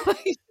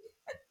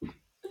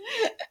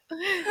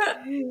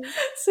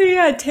 So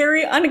yeah,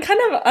 Terry, kind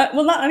of,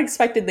 well, not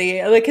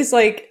unexpectedly, like, cause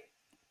like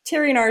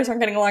Terry and Aris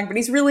aren't getting along, but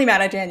he's really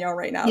mad at Danielle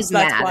right now. He's so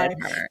that's mad why. at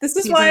her. This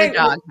is He's why in the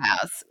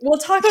doghouse. We'll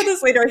talk about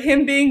this later.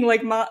 Him being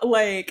like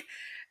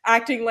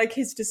acting like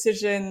his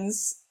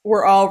decisions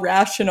were all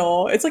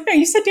rational. It's like, no,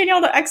 you said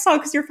Danielle to exile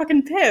because you're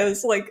fucking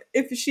pissed. Like,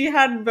 if she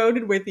had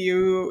voted with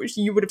you,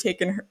 you would have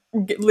taken her,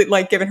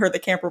 like, given her the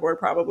camper board,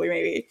 probably,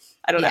 maybe.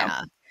 I don't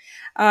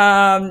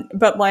know.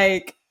 But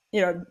like,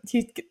 you know,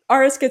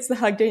 Aris gets the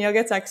hug, Danielle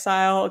gets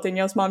exile.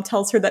 Danielle's mom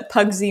tells her that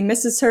Pugsy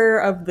misses her,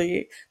 of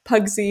the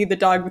Pugsy, the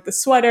dog with the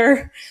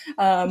sweater.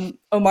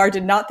 Omar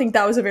did not think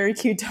that was a very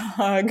cute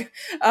dog.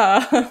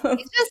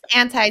 He's just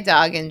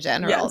anti-dog in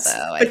general,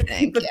 though, I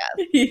think.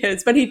 He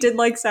is, but he did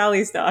like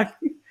Sally's dog.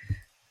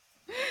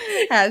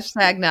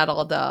 Hashtag not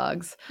all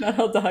dogs. Not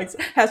all dogs.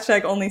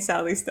 Hashtag only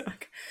Sally's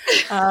dog.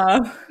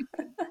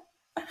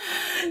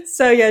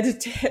 So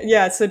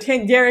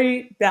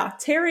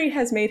Terry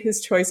has made his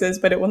choices,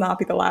 but it will not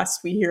be the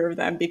last we hear of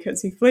them,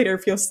 because he later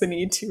feels the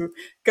need to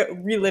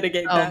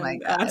relitigate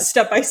them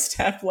step by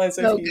step as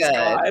if he's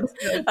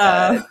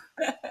God.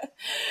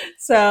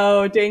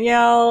 So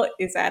Danielle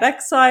is at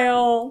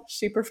exile.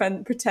 She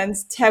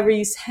pretends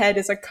Terry's head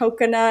is a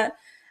coconut.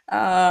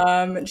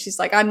 And she's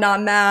like, I'm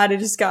not mad. I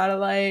just gotta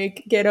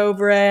like get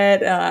over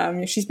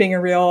it. She's being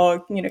a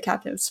real,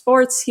 captain of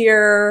sports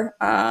here.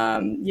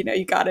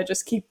 You gotta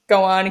just keep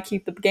go on and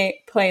keep the game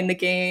playing the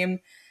game.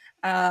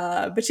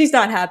 But she's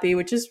not happy,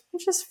 which is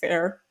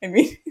fair. I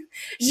mean,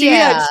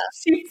 Yeah.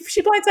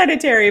 she blindsided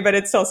Terry, but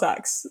it still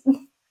sucks.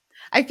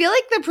 I feel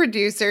like the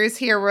producers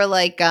here were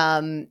like,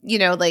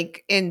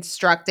 like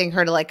instructing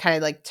her to like kind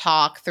of like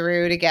talk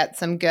through to get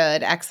some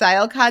good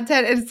exile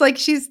content. And it's like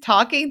she's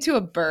talking to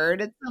a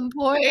bird at some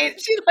point.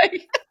 She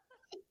like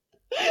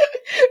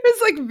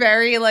it's like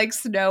very like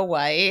Snow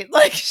White,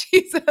 like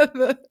she's talking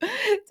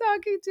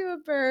to a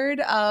bird.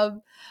 Yeah,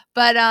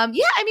 I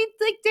mean,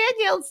 like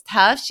Danielle's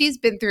tough. She's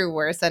been through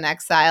worse on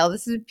Exile.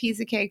 This is a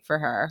piece of cake for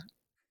her.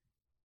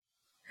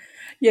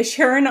 Yeah,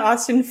 Sharon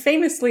Austin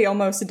famously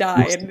almost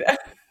died.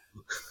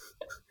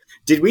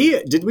 Did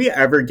we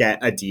ever get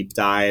a deep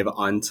dive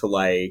onto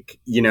like,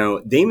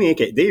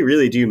 they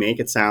really do make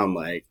it sound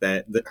like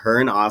that her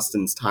and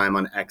Austin's time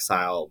on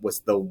Exile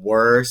was the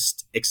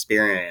worst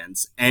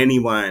experience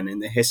anyone in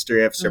the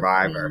history of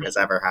Survivor has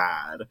ever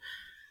had.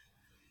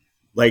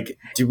 Like,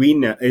 do we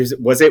know,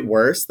 was it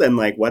worse than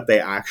like what they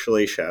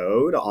actually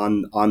showed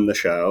on the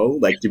show?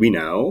 Like, do we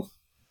know?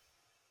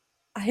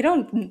 I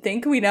don't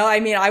think we know. I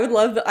mean, I would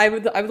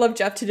love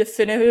Jeff to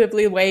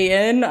definitively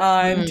weigh in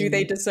on do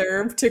they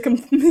deserve to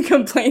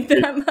complain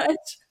that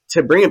much?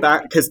 To bring it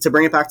back to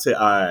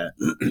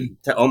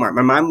to Omar,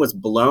 my mind was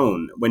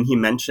blown when he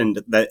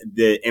mentioned that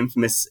the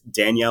infamous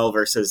Danielle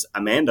versus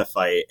Amanda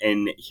fight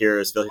in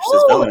Heroes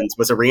versus Villains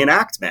was a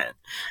reenactment.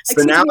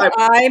 So now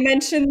I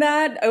mentioned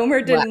that.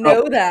 Omar didn't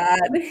know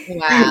that.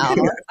 Wow.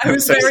 I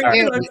was so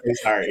very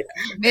sorry.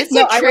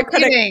 Mr.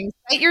 Tricketing.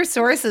 Cite your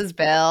sources,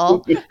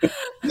 Bill.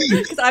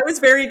 Because I was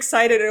very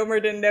excited.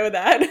 Omar didn't know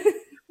that.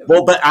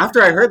 Well, but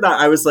after I heard that,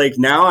 I was like,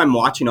 now I'm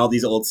watching all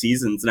these old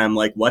seasons, and I'm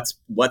like, what's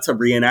a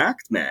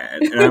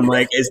reenactment? And I'm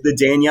like, is the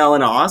Danielle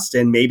and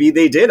Austin, maybe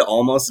they did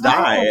almost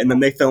die, and then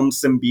they filmed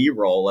some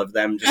B-roll of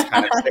them just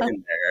kind of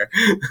sitting there.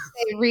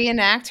 They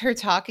reenact her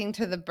talking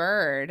to the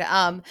bird.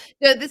 No,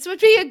 this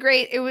would be a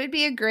great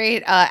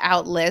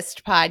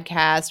outlist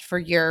podcast for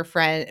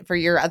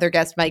your other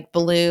guest, Mike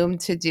Bloom,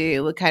 to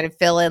do, kind of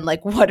fill in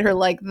like what are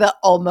like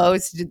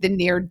the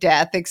near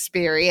death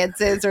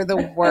experiences or the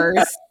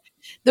worst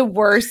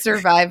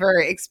Survivor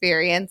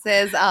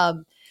experiences.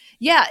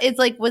 It's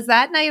like, was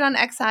that night on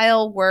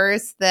Exile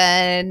worse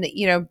than,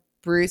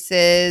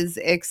 Bruce's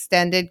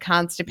extended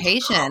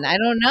constipation? I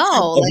don't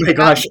know. Oh my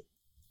gosh.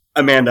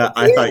 Amanda,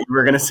 I thought you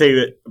were going to say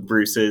that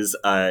Bruce's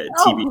TV.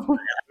 I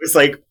was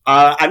like,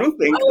 I don't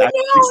think that's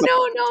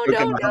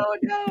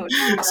no.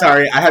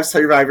 Sorry, I have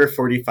Survivor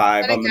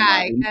 45 on the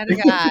mind. Not a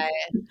guy.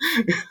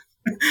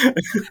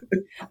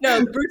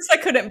 No, Bruce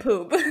that couldn't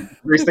poop.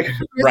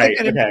 Right,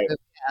 okay. Poop,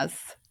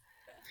 yes.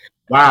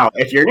 Wow,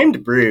 if you're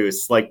named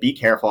Bruce, like, be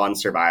careful on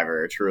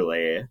Survivor,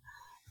 truly.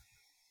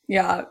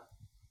 Yeah,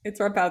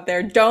 it's rough out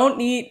there. Don't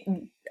eat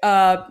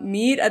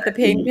meat at the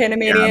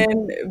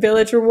Panamanian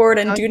Village Reward,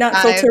 and do not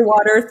filter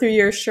water through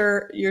your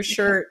shirt.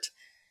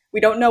 We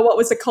don't know what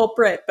was the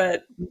culprit,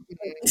 but...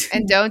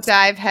 And don't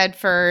dive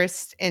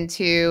headfirst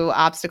into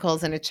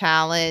obstacles in a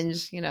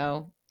challenge,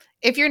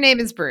 if your name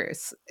is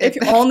Bruce.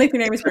 Only if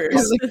your name is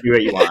Bruce. Do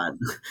what you want.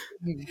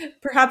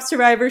 Perhaps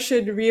survivors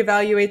should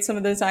reevaluate some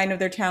of the design of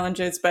their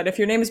challenges, but if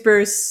your name is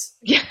Bruce...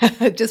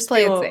 Yeah, just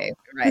play it safe.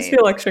 Right. Just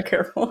feel extra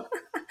careful.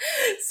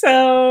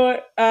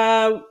 So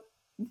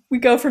we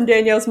go from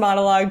Danielle's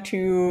monologue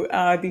to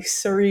the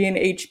Serene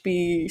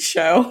HB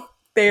show.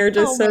 They are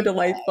just so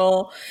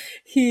delightful.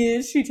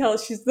 She's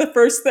the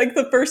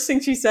first thing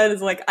she said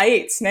is like, I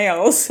ate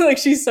snails. Like,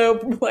 she's so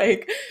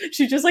like,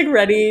 she's just like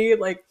ready.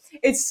 Like,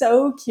 it's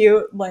so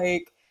cute.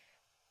 Like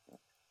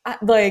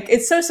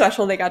it's so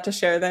special they got to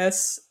share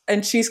this,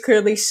 and she's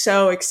clearly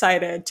so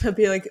excited to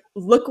be like,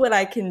 look what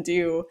I can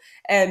do,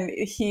 and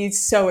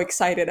he's so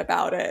excited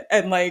about it,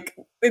 and like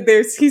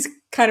he's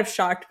kind of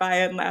shocked by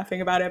it and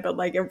laughing about it, but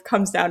like it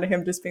comes down to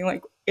him just being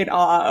like in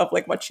awe of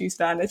like what she's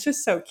done. It's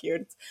just so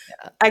cute.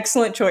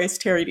 Excellent choice,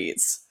 Terry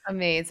Deeds.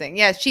 Amazing.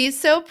 Yeah, she's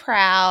so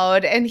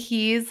proud, and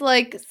he's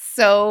like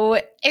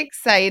so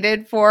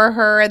excited for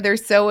her, and they're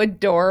so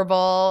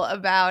adorable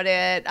about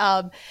it.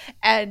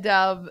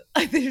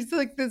 There's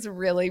like this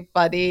really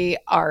funny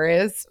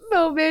Aris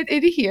moment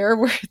in here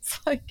where it's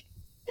like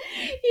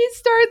he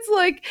starts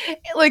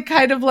like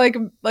kind of like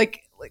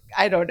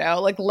I don't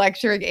know, like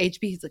lecturing HB.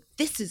 He's like,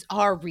 this is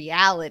our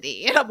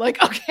reality. And I'm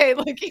like, okay,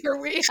 like here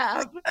we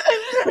have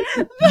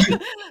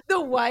the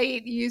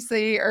white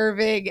UC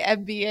Irving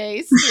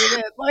MBA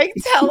student like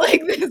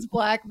telling this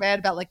black man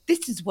about like,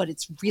 this is what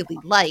it's really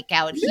like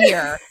out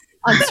here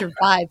on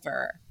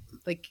Survivor.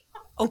 Like,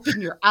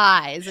 open your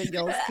eyes and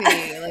you'll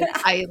see. Like,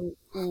 I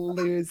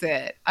lose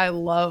it. I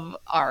love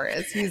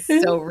Aris. He's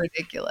so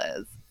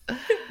ridiculous.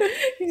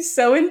 He's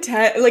so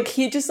intense. Like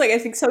he just like I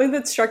think something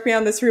that struck me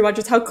on this rewatch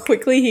is how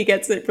quickly he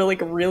gets it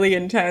like really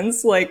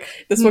intense. Like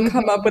this will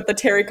come up Mhm. with the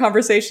Terry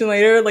conversation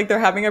later. Like they're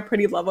having a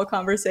pretty level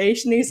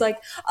conversation. He's like,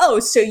 "Oh,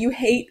 so you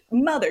hate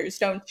mothers,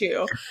 don't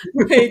you?"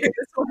 Like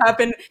this will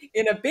happen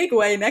in a big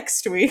way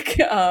next week,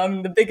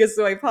 the biggest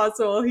way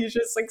possible. He's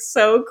just like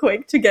so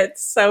quick to get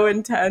so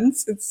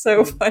intense. It's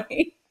so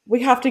funny.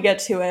 We have to get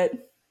to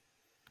it.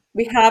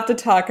 We have to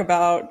talk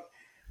about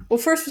well,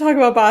 first we talk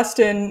about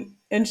Boston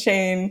and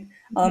Shane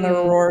on the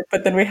Mhm. Roar,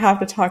 but then we have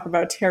to talk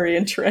about Terry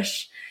and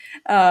Trish.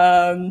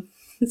 Um,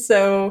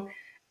 so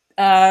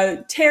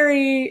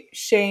Terry,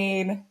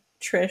 Shane,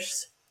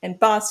 Trish, and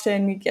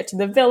Boston. You get to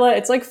the villa.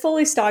 It's like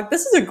fully stocked.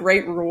 This is a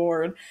great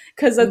reward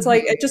because it's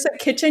like Mhm. it's just a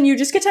kitchen. You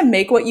just get to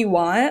make what you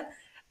want. And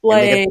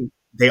Like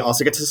they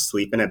also get to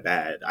sleep in a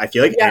bed. I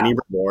feel like yeah, any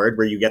reward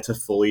where you get to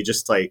fully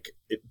just like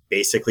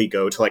basically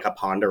go to like a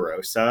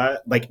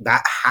Ponderosa, like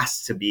that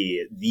has to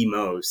be the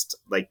most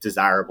like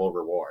desirable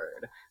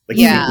reward. Like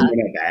Yeah. sleeping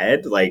in a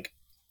bed, like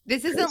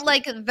This isn't crazy.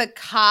 like the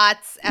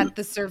cots at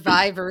the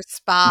Survivor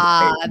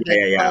Spa Right. Yeah, that's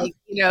yeah,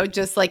 yeah. like,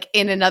 just like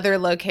in another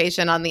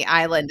location on the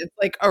island. It's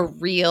like a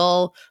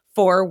real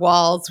four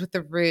walls with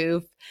a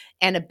roof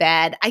and a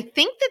bed. I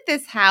think that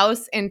this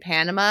house in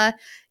Panama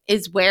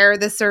is where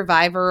the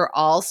Survivor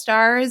All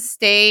Stars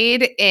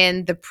stayed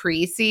in the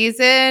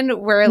preseason,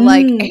 where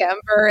like mm,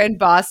 Amber and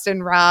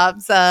Boston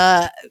Rob's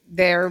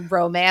their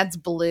romance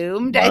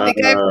bloomed. I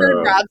think I've heard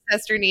Whoa. Rob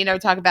Sesternino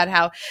talk about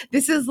how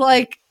this is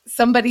like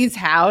somebody's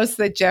house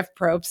that Jeff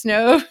Probst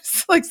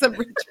knows, like some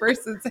rich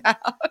person's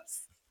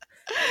house.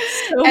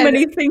 so And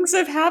many things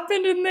have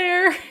happened in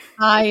there.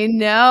 I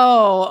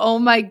know. Oh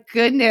my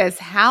goodness.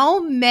 How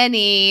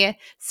many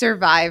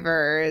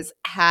survivors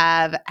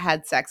have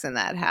had sex in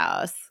that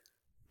house?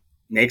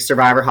 Make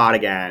Survivor hot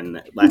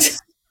again. Let's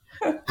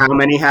how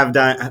many have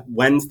done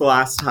when's the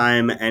last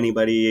time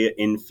anybody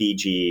in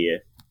Fiji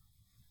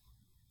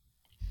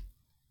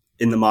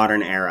in the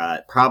modern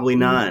era? Probably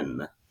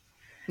none.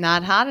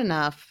 Not hot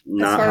enough. As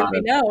Not far as hot.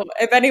 we know,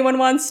 if anyone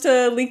wants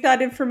to leak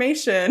that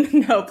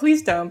information, no,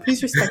 please don't.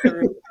 Please respect the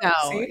room. No,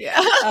 See,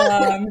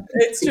 yeah.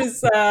 it's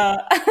just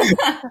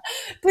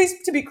please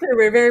to be clear,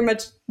 we're very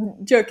much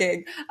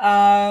joking.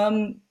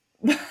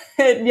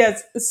 But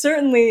yes,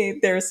 certainly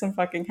there's some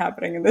fucking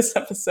happening in this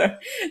episode.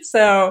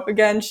 So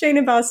again, Shane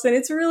and Boston,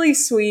 it's really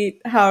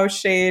sweet how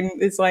Shane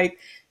is like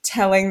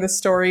telling the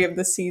story of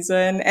the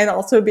season and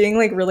also being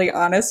like really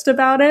honest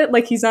about it.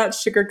 Like he's not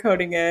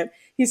sugarcoating it.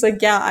 He's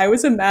like, yeah, I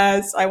was a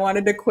mess. I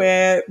wanted to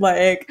quit.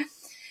 Like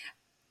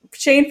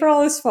Shane, for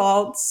all his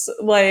faults,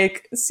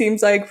 like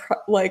seems like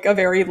a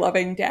very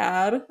loving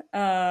dad.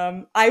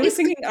 I was It's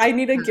thinking I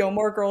need a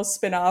Gilmore Girls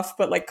spinoff,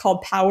 but like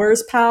called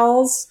Powers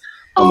Pals.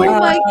 Oh my oh god.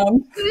 my Um,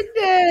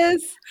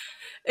 goodness.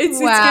 it's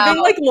Wow.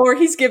 giving like Laura.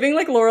 He's giving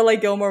like Lorelai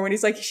Gilmore when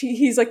he's like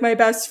he's like my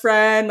best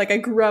friend. Like I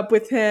grew up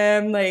with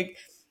him. Like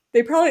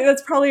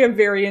that's probably a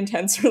very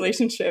intense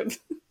relationship.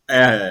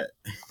 Uh,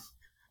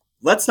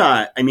 let's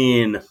not. I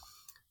mean,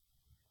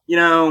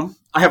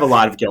 I have a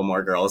lot of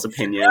Gilmore Girls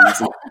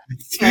opinions. Oh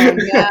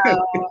no.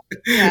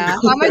 Yeah.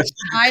 How much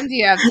time do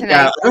you have Yeah,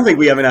 tonight? I don't think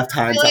we have enough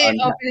time to Really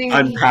opening a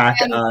unpack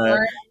can of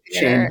worms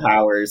Shane here.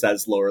 Powers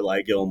as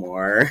Lorelai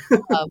Gilmore.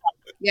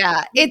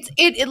 Yeah,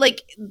 it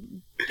like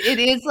it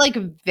is like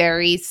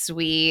very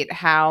sweet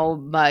how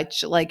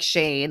much like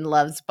Shane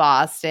loves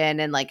Boston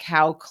and like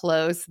how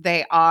close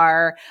they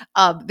are.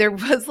 There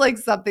was like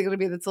something to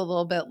me that's a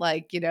little bit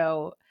like,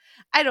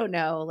 I don't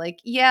know, like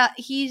yeah,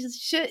 he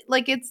should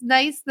like it's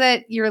nice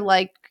that you're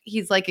like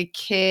he's like a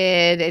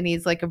kid and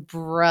he's like a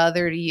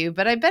brother to you,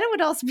 but I bet it would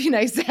also be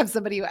nice to have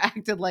somebody who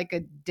acted like a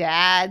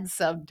dad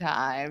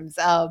sometimes.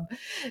 Well,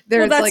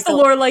 There's that's like the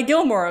Lorelai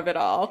Gilmore of it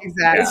all. It's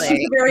Yeah. she's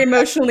exactly. very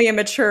emotionally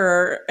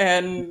immature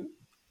and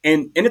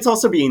And it's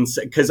also being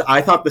said, because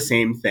I thought the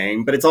same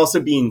thing, but it's also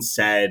being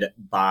said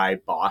by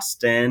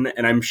Boston.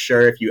 And I'm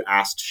sure if you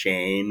asked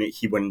Shane,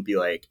 he wouldn't be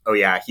like, oh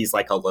yeah, he's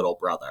like a little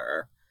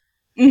brother.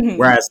 mhm.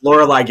 Whereas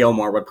Lorelai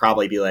Gilmore would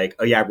probably be like,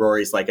 oh yeah,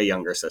 Rory's like a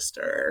younger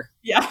sister.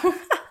 Yeah.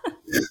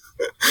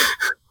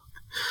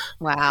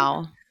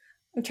 Wow.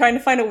 I'm trying to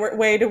find a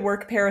way to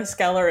work Paris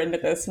Geller into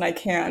this, and I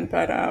can,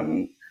 but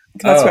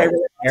that's what I Oh, really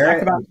want to talk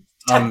Eric, about.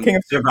 Talking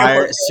about Gilmore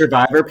Girls.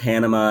 Survivor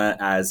Panama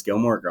as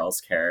Gilmore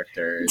Girls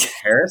characters.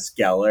 Paris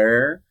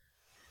Geller.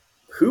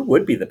 Who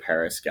would be the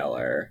Paris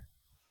Geller?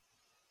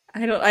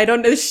 I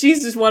don't know.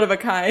 She's just one of a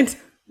kind.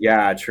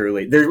 Yeah,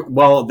 truly.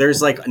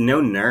 There's like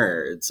no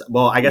nerds.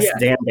 Well, I guess Yeah.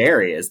 Dan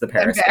Barry is the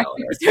Paris Barry.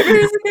 Geller.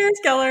 There's a Paris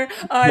Geller.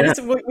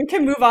 Yeah. We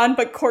can move on,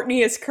 but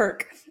Courtney is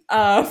Kirk.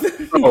 Oh,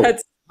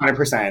 That's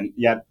 100%.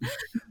 Yep.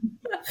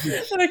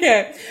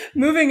 okay.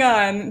 Moving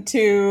on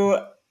to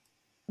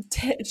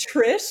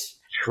Trish.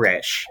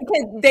 Trish.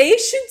 Okay,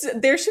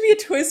 there should be a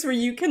twist where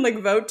you can like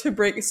vote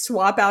to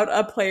swap out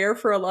a player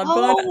for a loved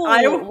one.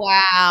 Oh,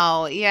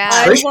 wow. I Yeah.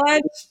 Trish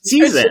want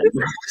season.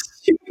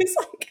 she was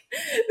like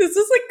this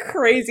is like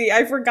crazy.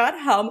 I forgot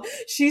how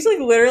she's like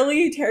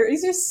literally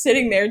Terry's just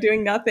sitting there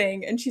doing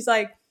nothing and she's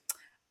like,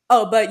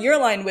 Oh, but you're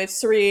aligned with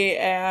Suri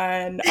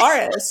and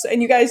Aris,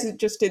 and you guys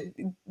just did,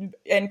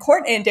 and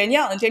Courtney and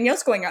Danielle, and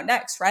Danielle's going out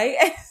next, right?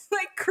 And it's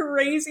like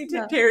crazy.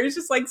 Yeah. Terry's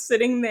just like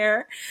sitting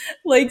there,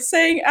 like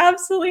saying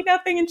absolutely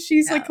nothing, and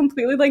she's like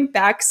completely like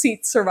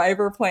backseat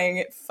Survivor playing.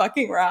 It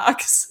fucking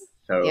rocks.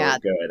 So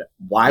good.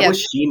 Why was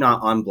she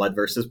not on Blood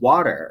versus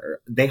Water?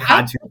 They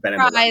had to have been in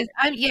the mix.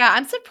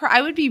 I'm surprised.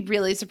 I would be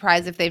really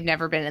surprised if they've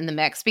never been in the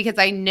mix, because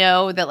I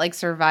know that like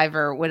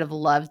Survivor would have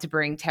loved to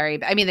bring Terry.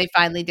 I mean, they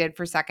finally did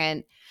for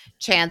second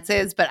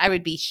chances, but I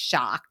would be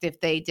shocked if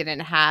they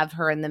didn't have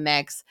her in the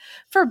mix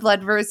for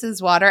Blood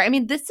versus Water. I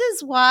mean, this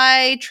is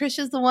why Trish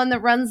is the one that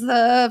runs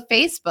the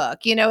Facebook.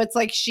 You know, it's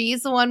like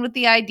she's the one with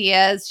the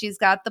ideas. She's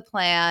got the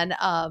plan.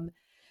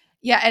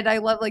 Yeah, and I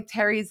love like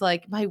Terry's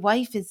like, my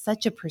wife is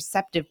such a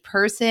perceptive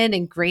person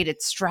and great at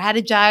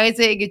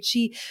strategizing, and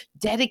she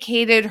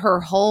dedicated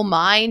her whole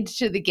mind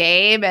to the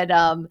game.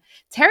 And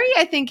Terry,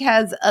 I think,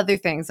 has other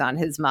things on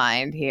his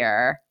mind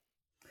here.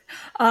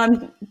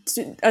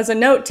 As a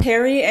note,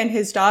 Terry and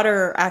his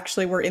daughter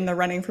actually were in the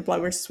running for Blood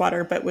versus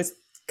Water, but was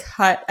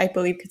cut, I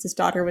believe, because his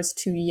daughter was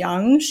too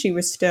young. She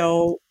was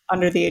still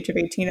under the age of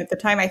 18 at the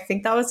time. I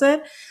think that was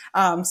it.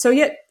 So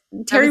yeah,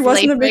 Terry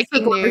was in the mix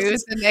for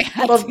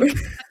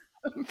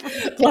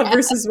Blood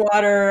versus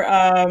Water,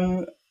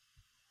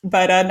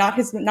 but not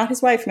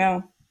his wife.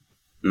 No.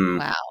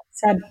 Wow.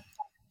 Sad.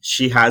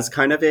 She has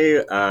kind of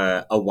a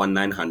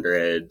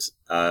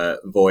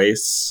 1-900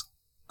 voice.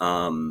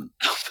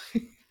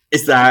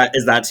 Is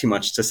that too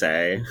much to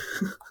say?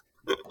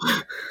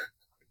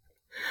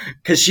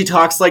 Because she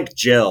talks like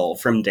Jill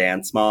from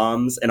Dance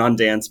Moms, and on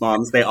Dance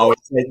Moms they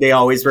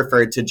always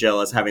referred to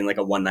Jill as having like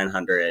a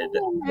 1-900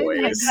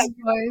 voice.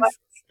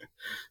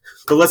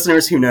 The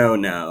listeners who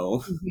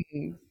know.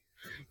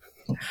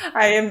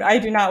 I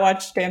do not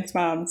watch Dance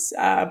Moms,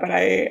 but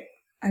I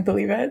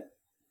believe it.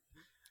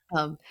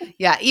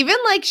 Yeah, even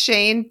like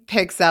Shane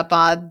picks up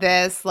on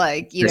this,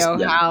 like, you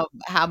know,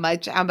 how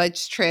much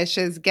Trish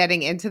is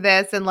getting into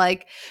this, and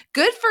like,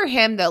 good for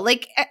him though.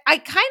 Like, I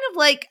kind of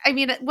like, I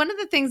mean, one of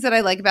the things that I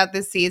like about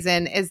this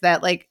season is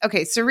that, like,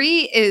 okay,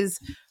 Suri is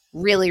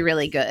really,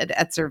 really good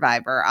at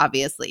Survivor.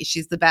 Obviously,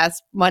 she's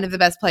one of the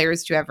best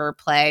players to ever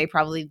play,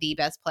 probably the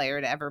best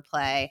player to ever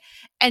play,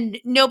 and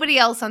nobody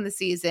else on the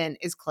season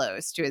is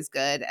close to as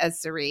good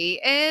as Suri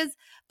is.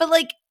 But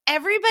like,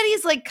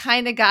 everybody's like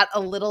kind of got a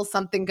little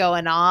something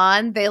going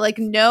on. They like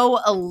know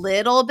a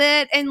little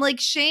bit, and like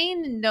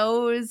Shane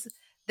knows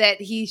that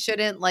he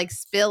shouldn't like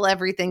spill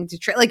everything to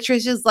Trish. Like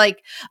Trish is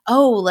like,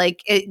 oh,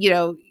 like it,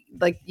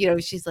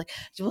 she's like,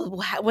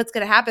 well, what's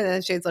gonna happen?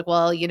 And Shane's like,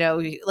 well,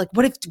 like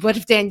what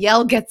if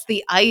Danielle gets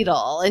the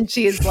idol? And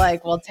she's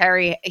like, well,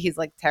 Terry. He's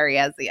like, Terry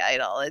has the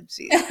idol, and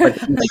she's but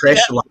Trish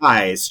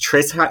lies.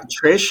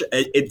 Trish.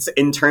 It's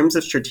in terms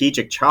of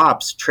strategic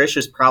chops. Trish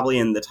is probably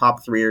in the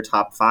top 3 or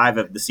top 5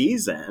 of the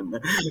season.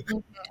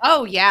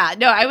 Oh yeah,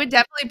 no, I would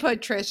definitely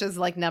put Trish as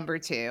like number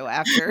 2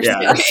 after.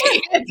 Yeah.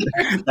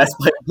 Best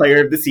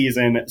player of the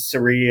season,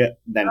 Suri,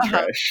 then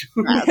Trish.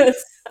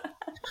 Yes.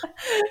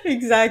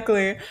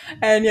 Exactly.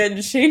 And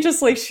yet Shane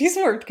just like, she's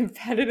more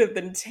competitive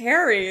than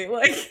Terry.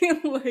 Like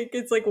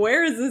it's like,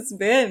 where has this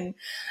been?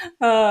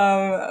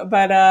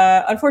 But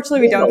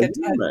unfortunately we don't get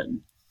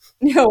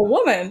to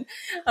woman.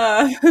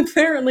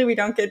 Apparently we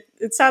don't get,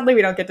 sadly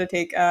we don't get to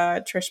take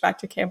Trish back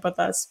to camp with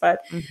us,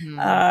 but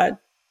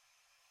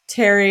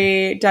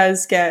Terry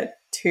does get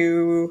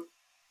to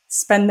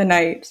spend the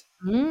night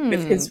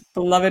with his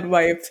beloved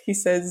wife. He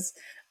says,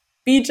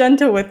 be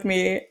gentle with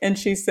me, and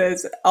she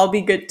says, I'll be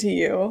good to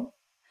you.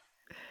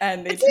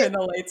 And they turn the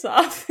lights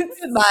off.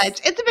 It's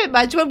a bit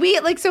much. When we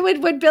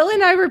when Bill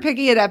and I were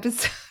picking an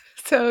episode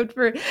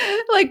for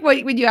like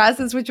when you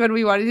asked us which one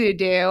we wanted to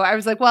do, I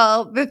was like,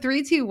 well, the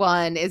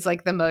 3-2-1 is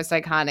like the most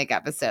iconic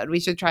episode. We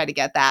should try to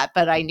get that.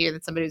 But I knew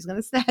that somebody was going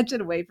to snatch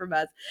it away from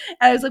us.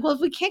 And I was like, well, if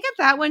we can't get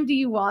that one, do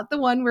you want the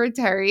one where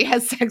Terry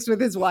has sex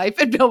with his wife?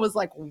 And Bill was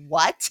like,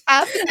 what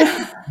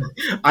happened?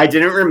 I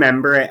didn't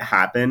remember it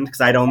happened because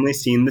I'd only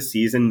seen the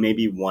season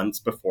maybe once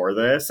before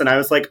this. And I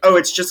was like, oh,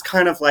 it's just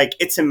kind of like,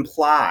 it's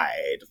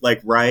implied, like,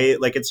 right?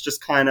 Like, it's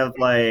just kind of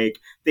like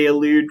they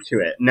allude to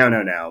it.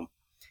 No.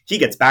 He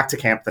gets back to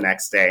camp the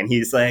next day and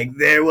he's like,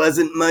 there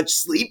wasn't much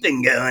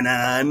sleeping going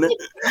on. Like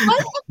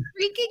a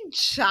freaking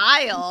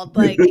child.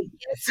 Like,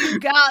 yes, you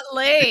got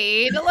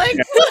laid. Like,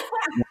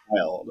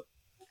 wild.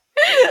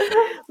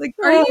 Like,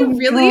 are you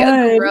really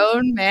a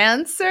grown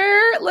man,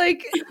 sir?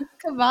 Like,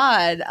 come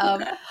on.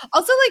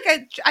 Also,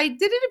 like, I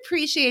didn't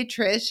appreciate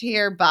Trish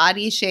here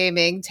body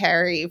shaming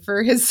Terry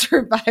for his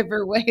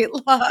Survivor weight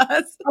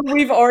loss.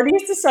 We've already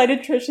decided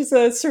Trish is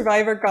a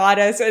Survivor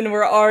goddess, and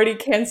we're already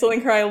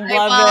canceling her. I love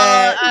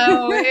it.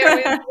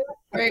 Oh,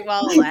 great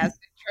while it lasted,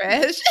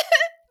 Trish.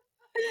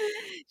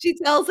 She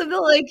tells him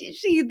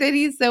that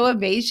he's so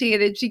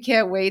emaciated, she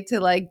can't wait to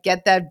like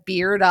get that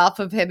beard off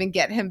of him and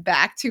get him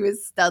back to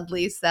his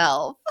studly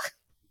self.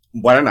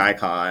 What an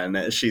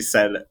icon. She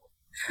said,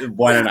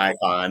 what an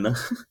icon.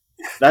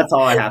 That's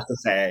all I have to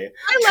say.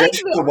 Trish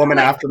is a woman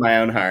after my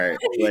own heart.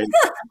 Like,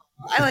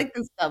 I like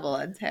this double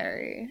on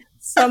Terry.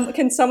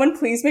 Can someone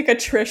please make a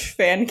Trish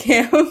fan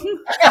cam?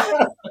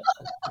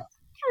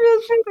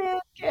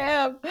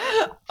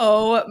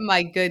 Oh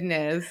my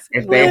goodness.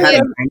 If they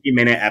had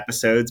 90-minute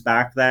episodes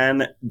back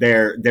then,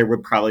 there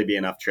would probably be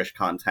enough Trish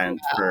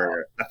content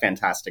for a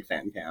fantastic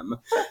fan cam.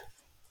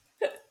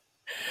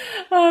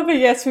 But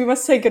yes, we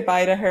must say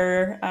goodbye to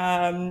her.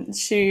 I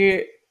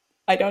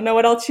don't know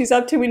what else she's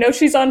up to. We know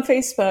she's on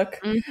Facebook.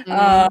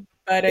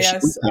 But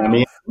yes,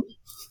 I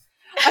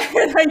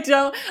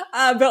don't.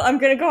 But I'm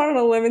gonna go out on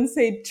a limb and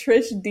say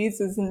Trish Deeds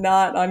is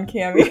not on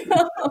Cameo.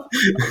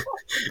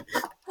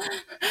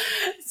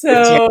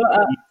 So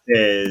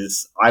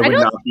I would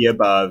not be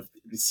above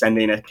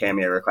sending a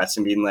Cameo request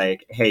and being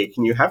like, "Hey,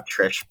 can you have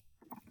Trish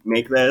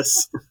make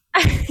this?"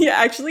 Yeah,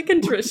 actually,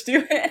 can Trish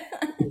do it?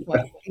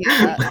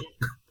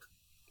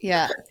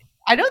 Yeah.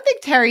 I don't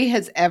think Terry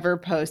has ever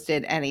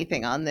posted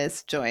anything on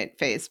this joint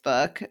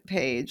Facebook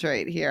page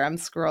right here. I'm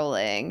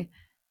scrolling.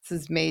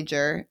 This is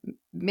major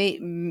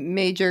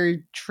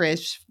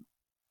Trish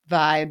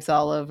vibes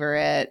all over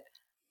it.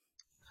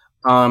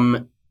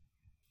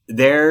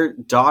 Their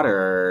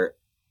daughter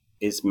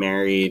is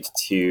married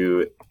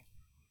to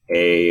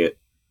a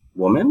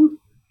woman.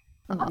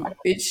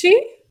 Is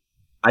she?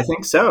 I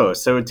think so.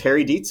 So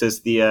Terry Dietz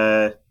is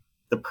the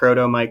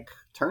proto Mike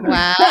Turner.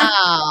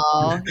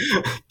 Wow.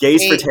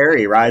 Gays for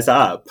Terry, rise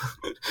up.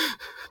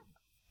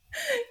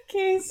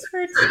 Gays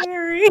for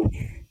Terry.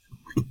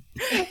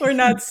 We're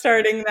not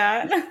starting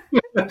that.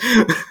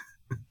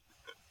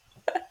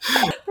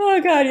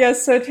 Oh God,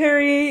 yes. So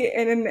Terry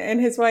and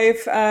his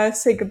wife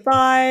say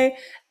goodbye,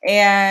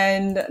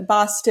 and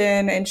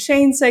Boston and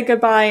Shane say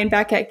goodbye, and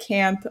back at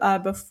camp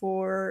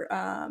before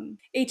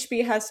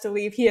HB has to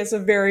leave, he has a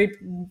very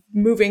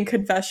moving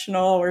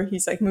confessional where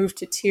he's like moved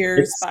to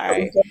tears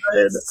by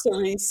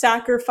Cerie's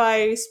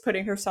sacrifice,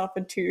 putting herself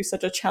into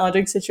such a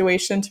challenging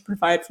situation to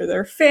provide for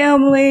their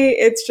family.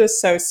 It's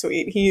just so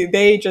sweet.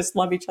 They just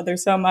love each other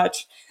so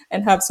much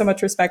and have so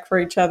much respect for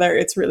each other.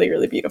 It's really,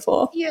 really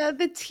beautiful. Yeah,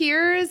 the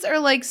tears are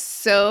like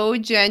so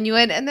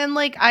genuine. And then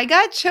like I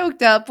got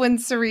choked up when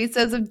Cerie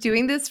says, "I'm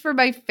doing this for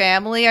my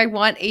family. I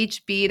want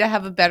HB to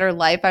have a better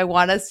life. I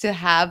want us to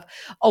have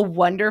a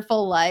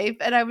wonderful life."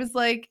 And I was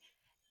like,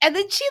 and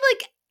then she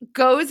like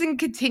goes and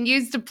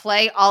continues to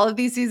play all of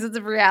these seasons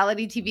of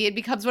reality TV and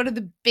becomes one of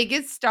the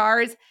biggest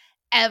stars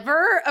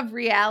ever of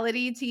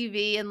reality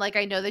TV. And like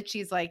I know that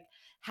she's like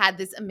had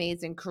this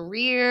amazing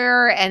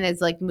career and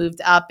has like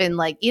moved up and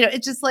like, you know,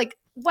 it's just like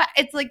what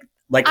it's like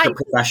her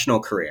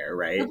professional career,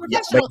 right?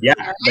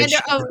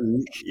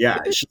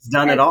 She's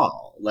done it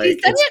all. Like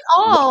she's done it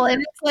all.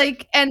 And it's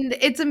like, and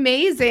it's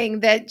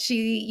amazing that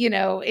she, you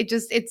know,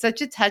 it's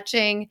such a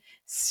touching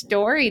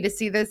story to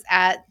see this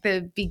at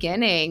the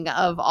beginning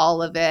of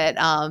all of it.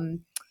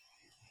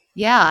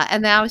 Yeah,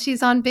 and now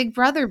she's on Big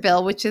Brother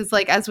Bill, which is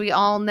like, as we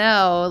all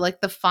know,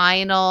 like the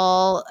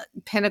final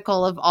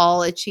pinnacle of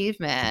all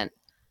achievement.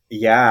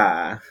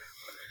 Yeah.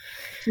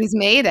 She's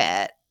made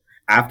it.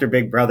 After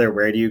Big Brother,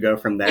 where do you go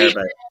from there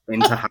but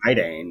into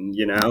hiding,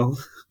 you know?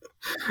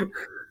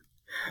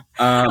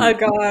 Oh,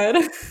 God.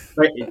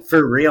 But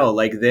for real,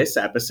 like this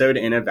episode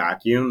in a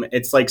vacuum,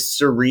 it's like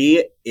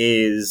Cerie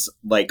is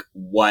like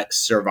what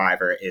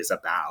Survivor is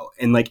about.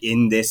 And like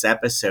in this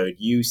episode,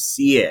 you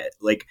see it.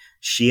 Like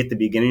she at the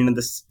beginning of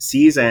the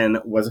season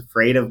was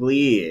afraid of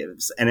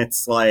leaves. And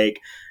it's like,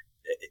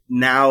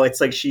 now it's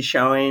like she's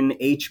showing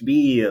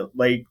HB,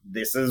 like,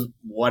 this is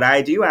what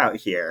I do out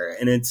here.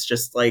 And it's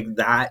just like,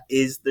 that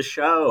is the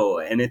show.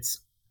 And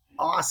it's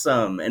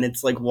awesome. And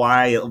it's like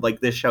why like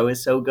this show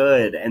is so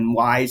good and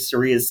why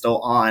Cerie is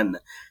still on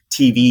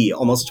TV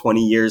almost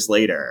 20 years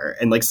later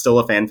and like still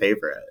a fan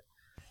favorite.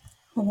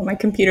 Oh, my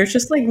computer's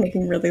just like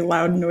making really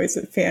loud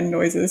fan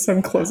noises. So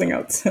I'm closing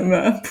out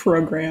some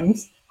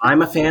programs.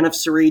 I'm a fan of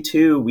Cerie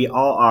too. We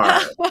all are.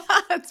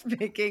 It's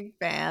making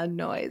fan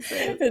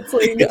noises. It's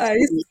like I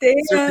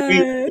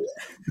stand.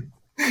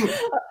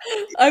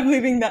 I'm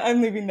leaving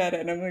that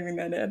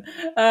in.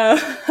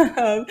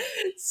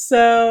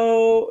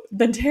 So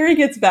then Terry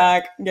gets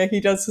back. Yeah, he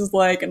just is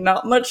like,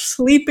 not much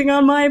sleeping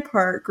on my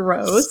part.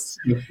 Gross.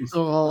 Have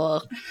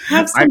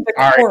some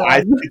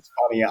decorum. It's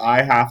funny.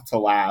 I have to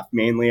laugh.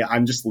 Mainly,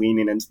 I'm just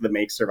leaning into the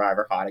make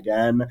Survivor hot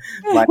again.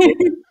 Like,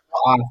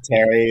 off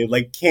Terry,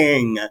 like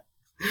king.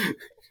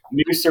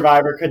 New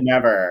Survivor could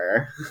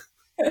never.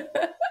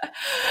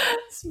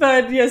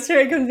 But yes,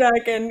 Terry comes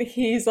back and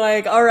he's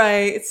like, all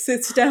right,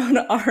 sits down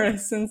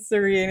Aris and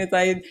Cerie, and it's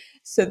like,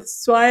 so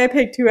that's why I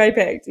picked who I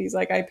picked. He's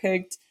like, I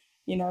picked,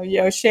 you know,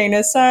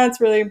 Shayna's son,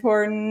 it's really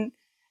important.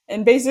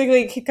 And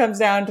basically it comes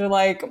down to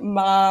like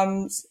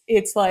moms,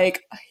 it's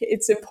like,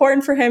 it's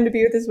important for him to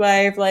be with his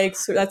wife, like,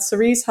 so that's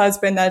Cerie's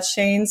husband, that's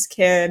Shane's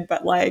kid,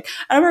 but like,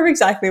 I don't remember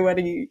exactly what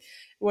he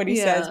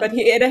says, but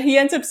he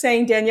ends up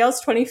saying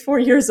Danielle's 24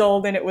 years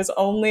old and it was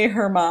only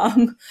her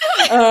mom.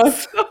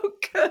 So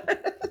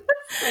good.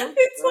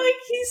 It's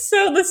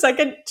like the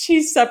second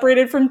she's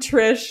separated from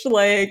Trish,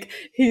 like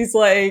he's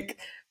like,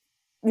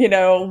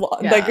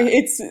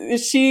 like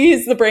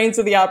she's the brains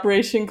of the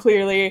operation,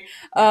 clearly.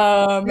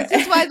 This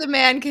is why the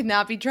man could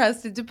not be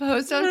trusted to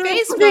post on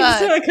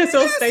Facebook. Because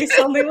he'll say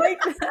something like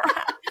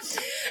that.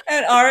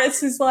 And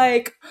Aris is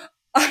like,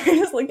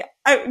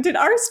 did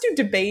Aris do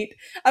debate?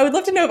 I would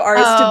love to know if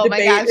Aris did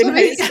debate in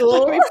high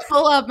school. Let me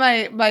pull up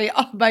my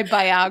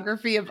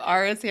biography of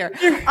Aris here.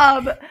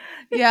 I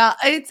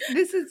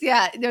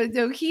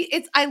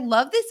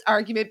love this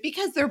argument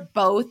because they're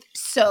both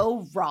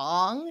so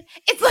wrong.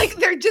 It's like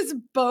they're just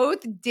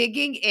both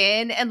digging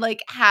in and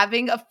like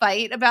having a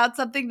fight about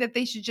something that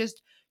they should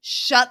just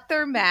shut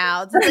their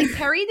mouths. It's like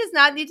Terry does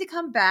not need to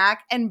come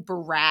back and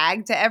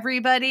brag to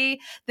everybody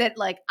that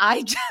like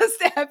I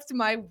just effed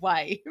my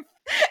wife.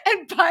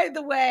 And by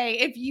the way,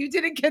 if you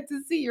didn't get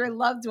to see your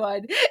loved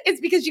one,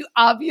 it's because you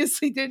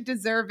obviously didn't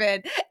deserve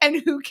it.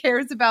 And who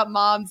cares about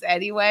moms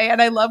anyway?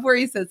 And I love where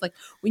he says, like,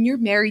 when you're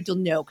married, you'll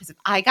know. Because if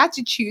I got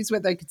to choose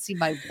whether I could see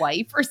my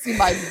wife or see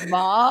my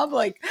mom,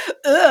 like,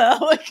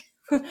 ugh, like,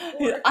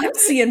 I'm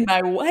seeing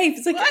my wife.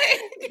 It's like,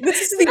 this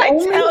is the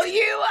only. I tell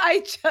you, I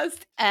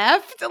just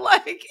effed.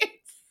 Like,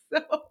 it's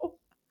so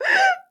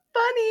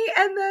funny.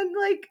 And then,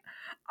 like,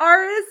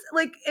 Aris,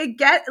 like, I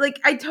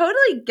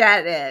totally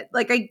get it.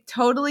 Like, I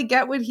totally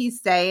get what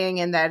he's saying,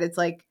 and that it's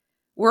like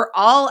we're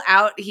all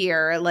out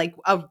here, like,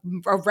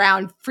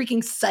 around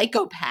freaking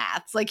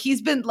psychopaths. Like,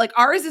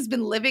 Aris has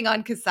been living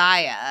on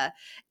Kasaya,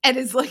 and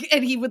is like,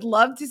 and he would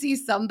love to see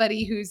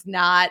somebody who's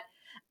not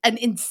an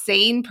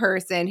insane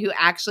person who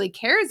actually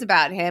cares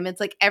about him.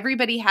 It's like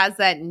everybody has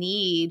that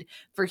need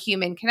for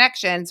human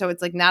connection, so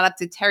it's like not up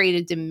to Terry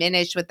to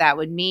diminish what that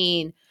would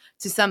mean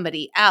to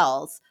somebody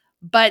else.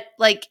 But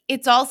like,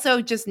 it's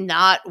also just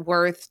not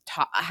worth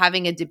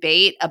having a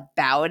debate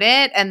about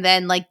it. And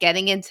then like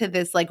getting into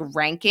this like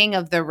ranking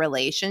of the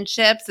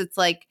relationships. It's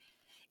like,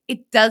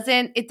 it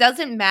doesn't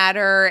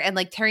matter. And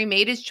like Terry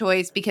made his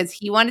choice because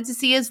he wanted to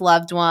see his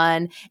loved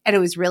one. And it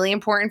was really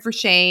important for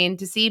Shane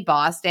to see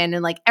Boston.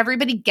 And like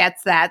everybody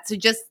gets that. So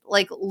just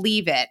like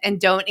leave it and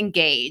don't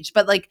engage.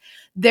 But like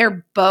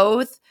they're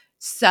both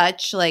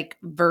such like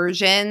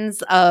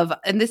versions of,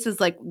 and this is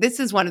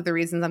one of the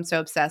reasons I'm so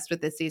obsessed with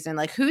this season.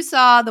 Like, who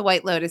saw the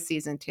White Lotus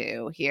season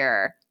 2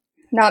 here?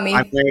 Not me.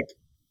 I'm like,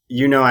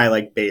 I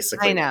like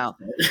basically. I know.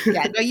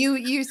 Yeah, no,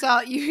 you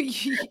saw you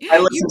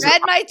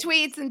read my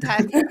tweets and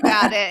texted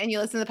about it, and you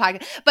listened to the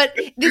podcast. But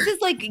this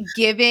is like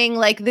giving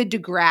like the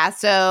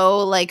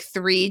DeGrasso like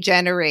 3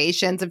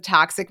 generations of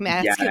toxic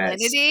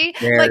masculinity,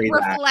 like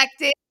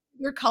reflecting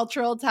your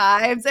cultural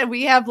times. And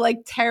we have like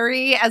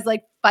Terry as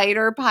like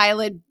fighter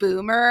pilot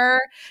boomer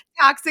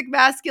toxic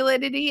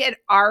masculinity, and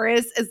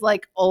Aris is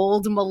like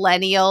old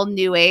millennial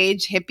new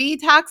age hippie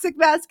toxic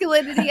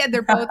masculinity. And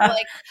they're both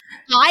like,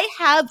 I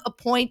have a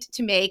point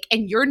to make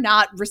and you're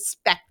not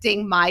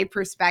respecting my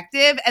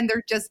perspective. And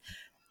they're just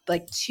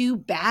like 2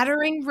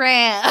 battering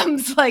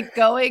rams like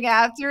going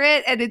after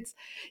it. And it's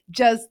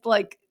just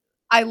like,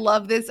 I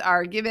love this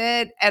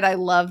argument and I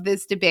love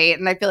this debate,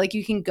 and I feel like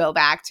you can go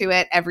back to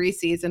it every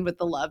season with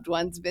the loved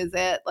ones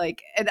visit.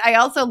 Like, and I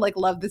also like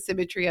love the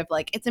symmetry of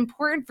like, it's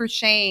important for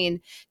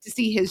Shane to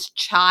see his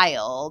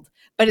child,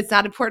 but it's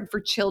not important for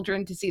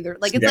children to see their,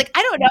 like, it's like,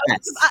 I don't know.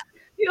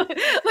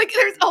 Like,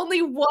 there's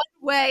only one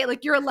way.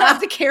 Like, you're allowed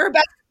to care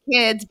about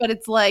kids, but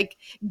it's like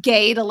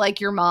gay to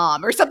like your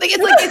mom or something.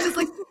 It's like, it's just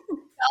like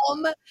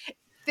dumb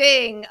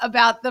thing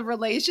about the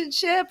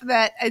relationship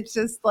that it's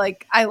just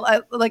like,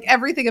 I like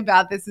everything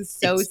about this is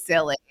so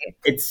silly.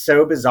 It's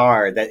so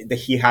bizarre that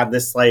he had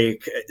this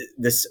like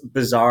this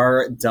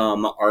bizarre,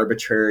 dumb,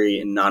 arbitrary,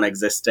 and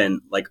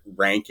non-existent like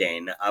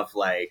ranking of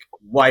like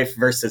wife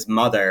versus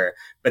mother,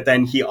 but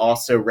then he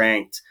also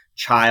ranked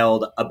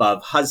child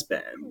above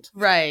husband,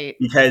 right?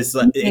 Because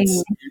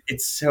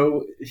it's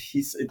so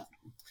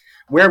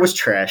where was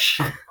Trish?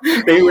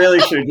 They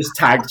really should have just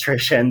tagged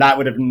Trish in. That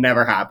would have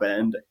never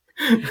happened.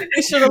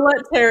 They should have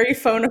let Terry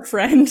phone a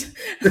friend.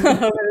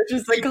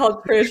 Just like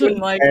called Trish and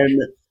like, and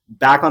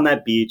back on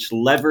that beach,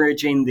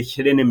 leveraging the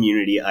hidden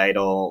immunity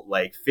idol,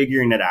 like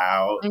figuring it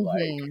out.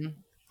 Mm-hmm.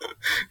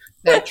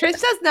 No, Trish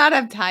does not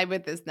have time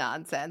with this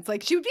nonsense.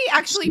 Like, she would be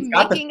actually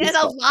making an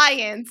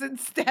alliance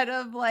instead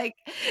of like,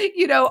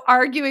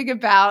 arguing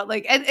about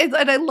like, and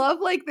I love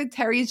like that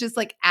Terry's just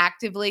like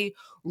actively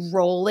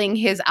rolling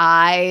his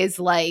eyes,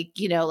 like,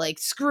 like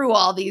screw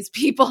all these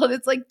people. And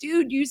it's like,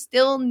 dude, you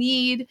still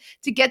need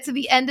to get to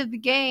the end of the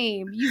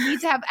game. You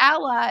need to have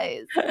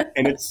allies.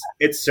 And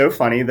it's so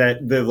funny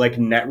that the like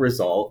net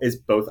result is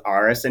both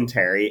Aris and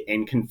Terry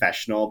in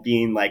confessional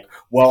being like,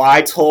 well,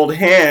 I told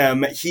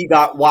him, he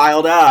got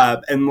wild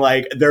up, and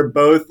like they're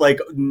both like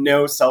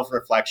no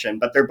self-reflection,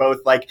 but they're both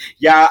like,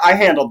 yeah, I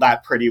handled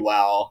that pretty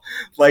well.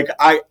 Like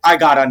I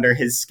got under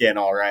his skin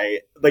all right.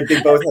 Like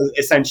they both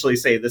essentially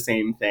say the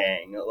same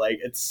thing. Like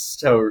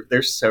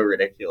they're so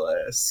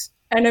ridiculous.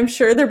 And I'm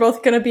sure they're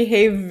both going to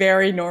behave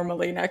very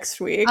normally next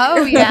week.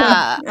 Oh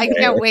yeah, I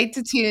can't wait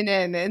to tune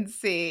in and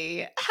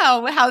see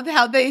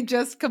how they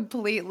just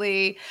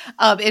completely,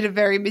 in a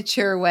very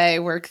mature way,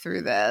 work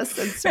through this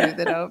and smooth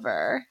it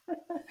over.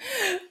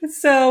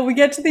 So we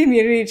get to the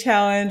immunity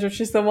challenge,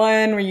 which is the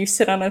one where you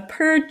sit on a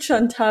perch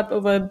on top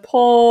of a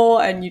pole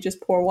and you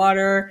just pour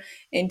water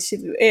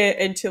into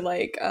it,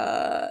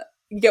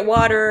 you get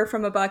water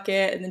from a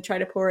bucket and then try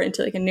to pour it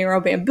into like a narrow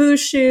bamboo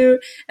shoot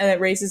and it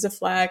raises a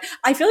flag.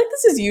 I feel like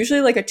this is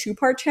usually like a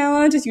 2-part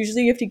challenge. It's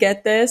usually you have to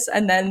get this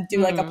and then do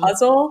like a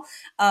puzzle.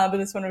 But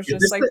this one was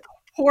just like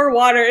pour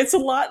water. It's a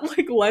lot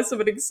like less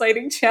of an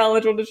exciting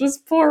challenge when it's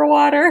just pour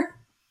water.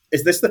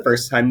 Is this the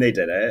first time they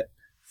did it?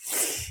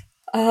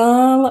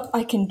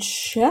 I can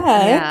check.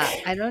 Yeah,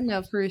 I don't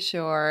know for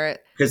sure.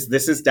 Because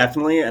this is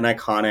definitely an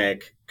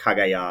iconic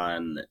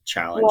Cagayan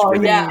challenge. Well,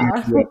 with yeah.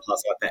 a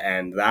puzzle at the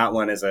end. That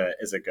one is a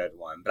good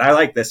one. But I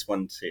like this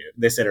one too.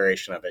 This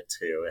iteration of it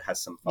too. It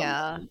has some fun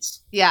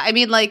ones. Yeah, I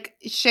mean, like,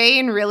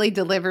 Shane really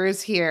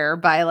delivers here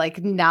by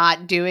like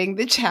not doing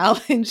the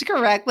challenge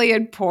correctly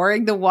and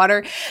pouring the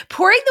water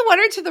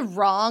to the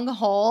wrong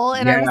hole.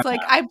 And I was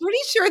like, I'm pretty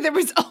sure there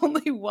was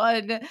only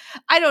one.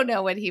 I don't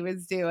know what he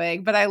was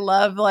doing, but I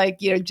love, like,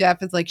 you know,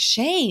 Jeff is like,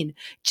 Shane,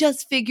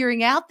 just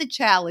figuring out the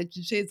challenge.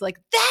 And Shane's like,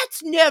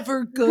 that's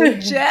never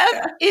good,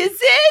 Jeff. Is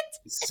it?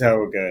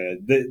 So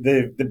good.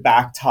 The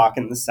back talk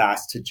and the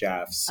sass to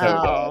Jeff.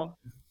 So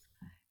good.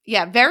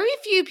 Yeah, very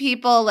few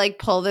people like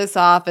pull this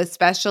off,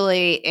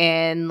 especially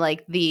in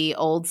like the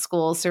old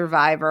school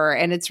Survivor.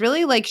 And it's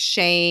really like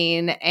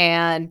Shane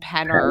and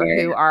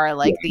Penner who are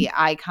like the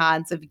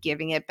icons of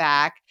giving it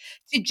back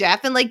to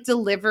Jeff and like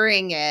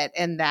delivering it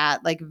in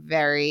that like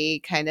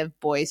very kind of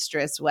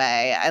boisterous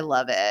way. I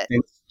love it.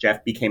 Since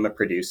Jeff became a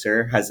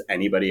producer, has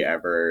anybody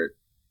ever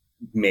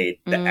made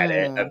the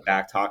edit of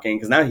back talking?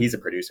 Because now he's a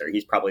producer.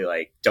 He's probably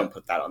like, don't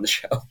put that on the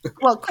show.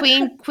 Well,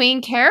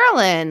 Queen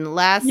Carolyn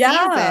last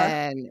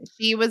season,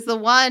 she was the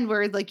one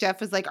where like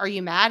Jeff was like, "Are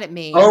you mad at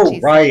me?" Oh,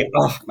 right.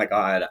 Oh my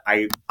God.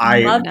 I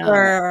love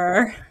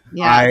her.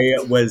 Yes.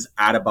 I was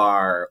at a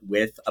bar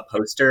with a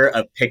poster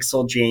of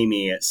Pixel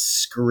Jamie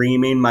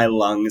screaming my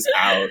lungs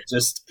out,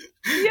 just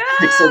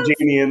Pixel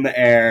Jamie in the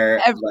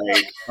air.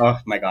 Like, oh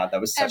my God, that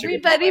was such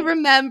Everybody a good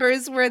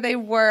remembers where they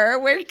were,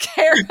 where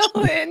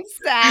Carolyn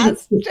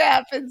sassed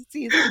Jeff in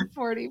season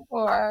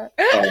 44.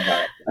 Oh my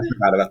God, I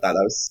forgot about that.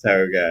 That was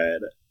so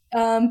good.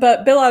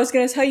 But Bill, I was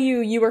going to tell you,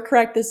 you were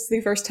correct. This is the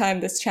first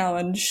time this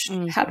challenge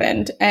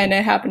happened. And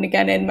it happened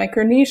again in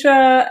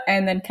Micronesia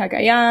and then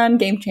Cagayan,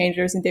 Game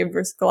Changers, and David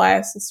vs.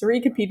 Goliath. So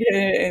Suri competed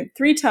in it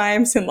 3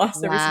 times and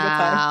lost every single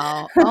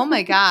time. Oh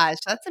my gosh,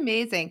 that's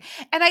amazing.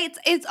 And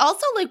it's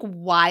also like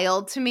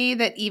wild to me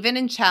that even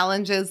in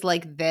challenges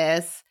like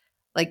this,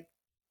 like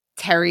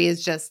Terry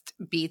is just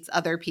beats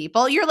other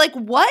people. You're like,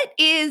 what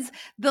is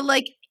the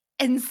like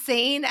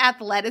insane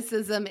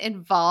athleticism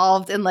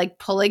involved in like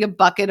pulling a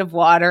bucket of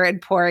water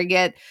and pouring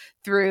it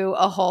through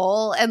a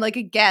hole? And like,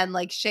 again,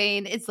 like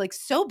Shane is like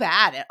so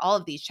bad at all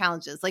of these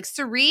challenges. Like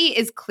Suri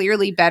is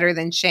clearly better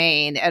than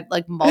Shane at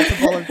like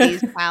multiple of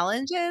these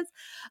challenges.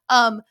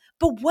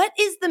 But what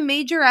is the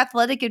major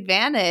athletic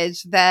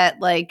advantage that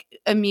like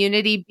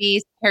immunity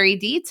beast Terry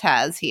Dietz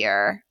has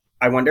here?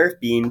 I wonder if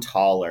being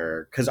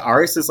taller, because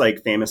ours is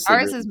like famously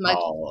ours is much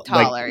tall.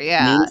 taller. Like,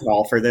 yeah, being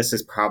tall for this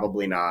is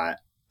probably not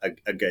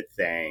a good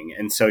thing,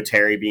 and so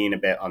Terry being a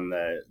bit on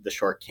the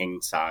short king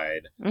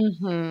side,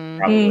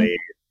 probably.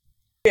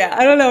 Yeah,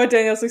 I don't know what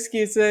Danielle's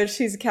excuse is.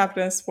 She's a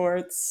captain of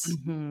sports,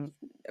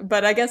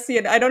 but I guess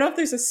I don't know if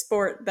there's a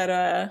sport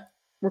that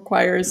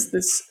requires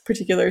this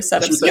particular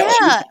set of skills.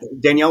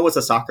 Danielle was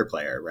a soccer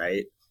player,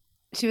 right?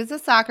 She was a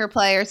soccer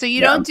player, so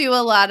you don't do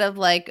a lot of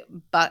like.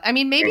 But I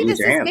mean, maybe maybe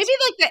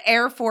like the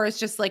Air Force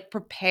just like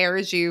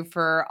prepares you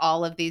for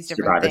all of these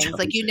different things.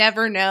 Like you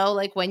never know,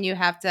 like when you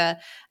have to.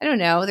 I don't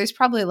know. There's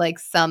probably like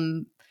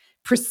some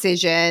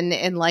precision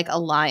in like a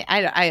line.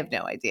 I have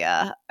no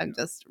idea. I'm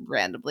just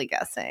randomly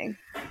guessing.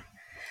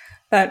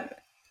 But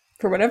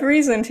for whatever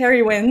reason,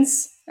 Terry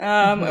wins.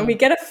 And we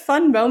get a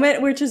fun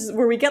moment, which is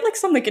where we get like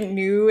some like a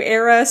new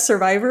era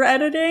Survivor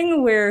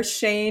editing where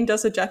Shane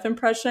does a Jeff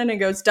impression and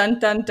goes dun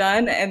dun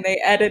dun, and they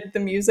edit the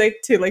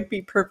music to like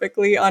be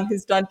perfectly on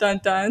his dun dun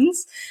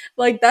duns.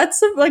 Like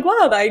that's like,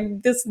 wow,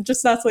 this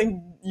just not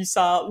something you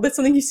saw. That's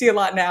something you see a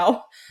lot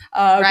now.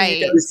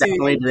 Right. He was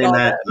definitely doing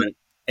that.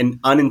 And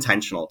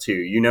unintentional too.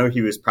 You know, he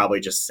was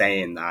probably just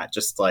saying that,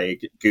 just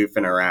like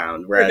goofing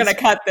around. Whereas, we're gonna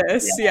cut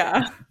this,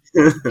 yeah.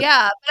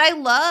 Yeah,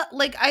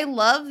 but I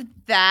love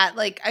that.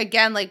 Like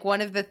again, like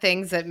one of the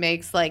things that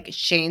makes like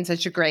Shane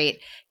such a great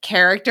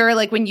character,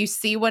 like when you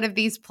see one of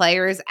these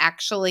players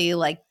actually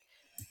like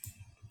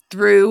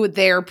through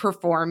their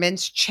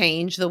performance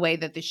change the way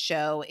that the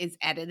show is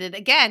edited.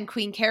 Again,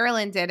 Queen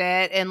Carolyn did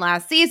it in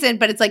last season,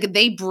 but it's like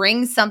they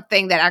bring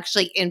something that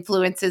actually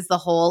influences the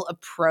whole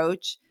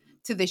approach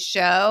to the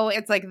show.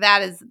 It's like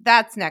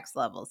that's next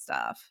level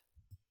stuff.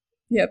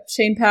 Yep,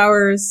 Shane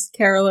Powers,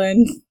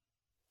 Carolyn.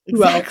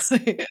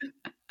 Exactly.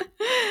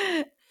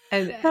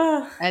 And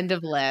end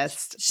of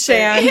list.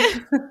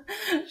 Shan.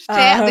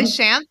 The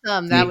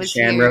Shantham, that was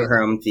Shan huge. wrote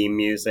her own theme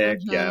music.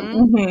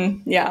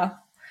 Yeah.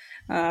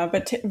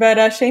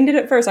 But Shane did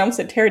it first. I almost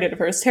said Terry did it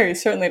first. Terry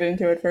certainly didn't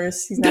do it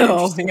first. He's not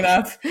interesting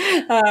enough.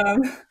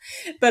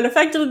 But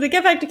effectively, to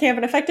get back to camp,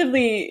 and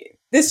effectively,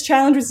 this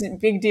challenge was a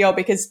big deal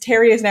because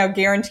Terry is now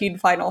guaranteed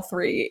Final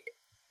 3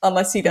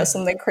 unless he does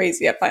something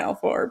crazy at Final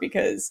 4,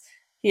 because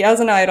he has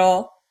an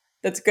idol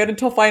that's good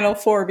until Final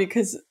 4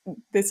 because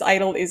this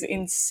idol is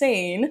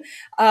insane.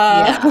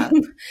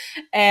 And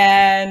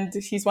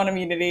he's won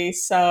immunity,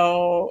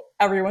 so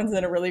everyone's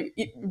in a really...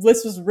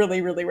 This was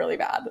really, really, really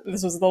bad.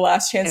 This was the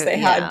last chance they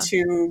had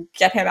to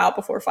get him out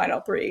before Final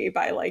 3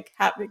 by like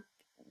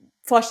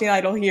flushing the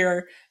idol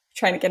here,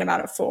 trying to get him out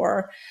at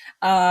 4.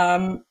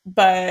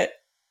 But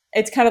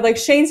it's kind of like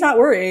Shane's not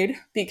worried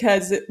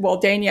because, well,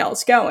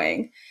 Danielle's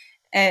going.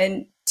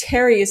 And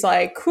Terry is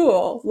like,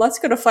 cool, let's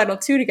go to Final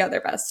 2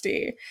 together,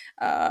 bestie.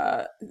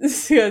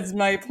 Because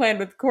my plan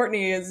with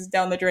Courtney is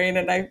down the drain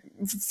and I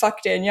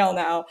fuck Danielle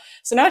now.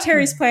 So now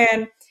Terry's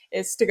plan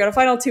is to go to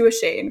Final 2 with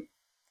Shane.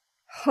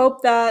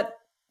 Hope that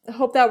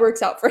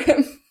works out for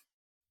him.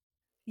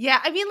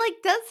 Yeah, I mean, like,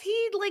 does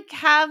he like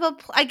have a?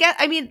 I guess.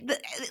 I mean,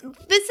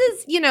 this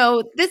is, you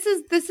know, this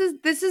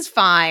is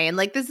fine.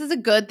 Like, this is a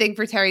good thing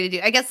for Terry to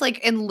do. I guess, like,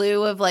 in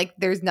lieu of like,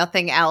 there's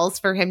nothing else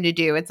for him to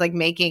do. It's like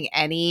making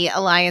any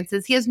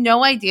alliances. He has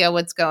no idea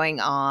what's going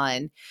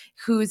on,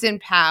 who's in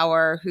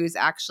power, who's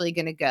actually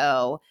going to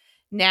go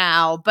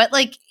now. But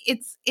like,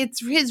 it's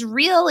his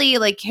really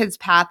like his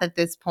path at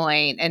this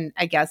point, and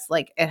I guess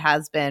like it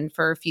has been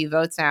for a few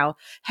votes now,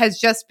 has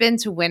just been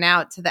to win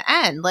out to the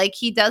end. Like,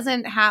 he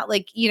doesn't have,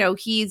 like, you know,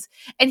 he's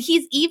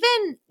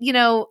even, you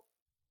know,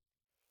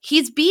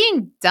 he's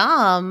being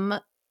dumb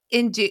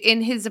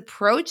in his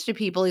approach to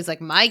people. He's like,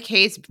 my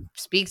case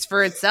speaks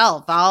for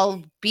itself,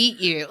 I'll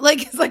beat you.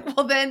 Like, it's like,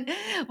 well then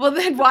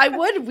why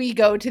would we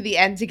go to the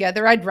end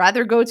together? I'd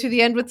rather go to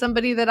the end with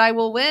somebody that I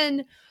will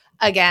win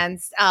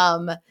against.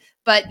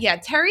 But yeah,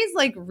 Terry's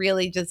like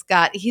really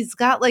he's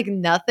got like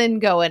nothing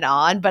going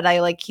on, but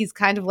he's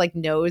kind of like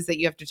knows that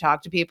you have to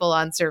talk to people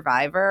on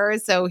Survivor.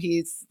 So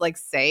he's like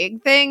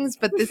saying things,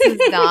 but this is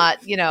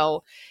not, you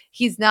know,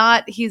 he's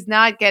not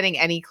getting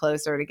any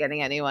closer to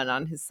getting anyone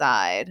on his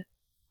side.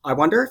 I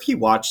wonder if he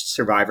watched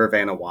Survivor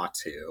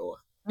Vanuatu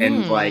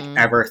and like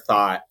ever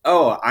thought,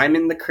 oh, I'm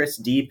in the Chris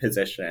D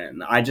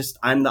position.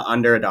 I'm the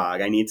underdog.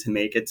 I need to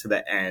make it to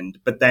the end.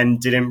 But then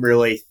didn't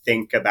really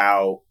think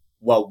about,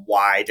 well,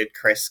 why did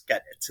Chris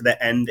get to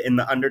the end in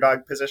the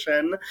underdog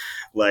position?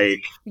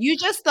 Like, you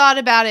just thought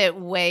about it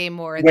way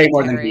more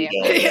than he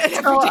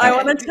did. So I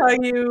want to tell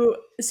you,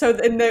 so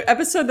in the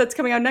episode that's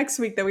coming out next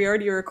week that we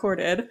already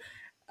recorded,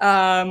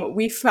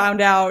 we found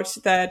out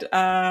that,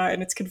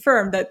 and it's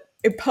confirmed that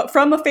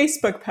from a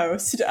Facebook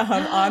post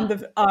on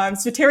the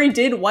so Terry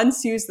did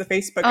once use the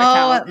Facebook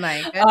account. Oh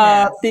my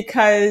goodness.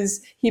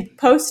 Because he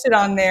posted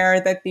on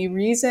there that the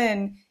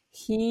reason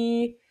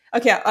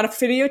on a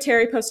video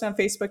Terry posted on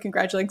Facebook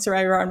congratulating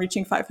Survivor on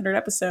reaching 500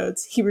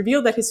 episodes, he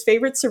revealed that his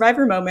favorite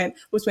Survivor moment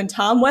was when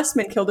Tom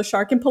Westman killed a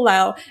shark in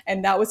Palau,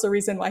 and that was the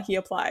reason why he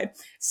applied.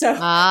 So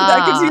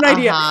that gives you an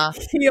idea.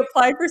 He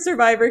applied for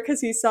Survivor because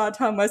he saw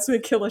Tom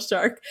Westman kill a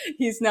shark.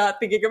 He's not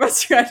thinking about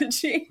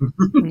strategy.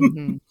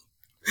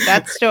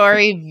 That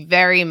story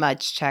very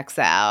much checks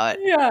out.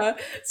 Yeah.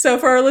 So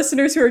for our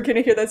listeners who are going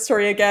to hear that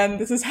story again,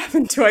 this has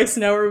happened twice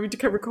now where we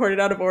recorded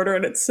out of order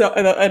and it's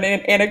an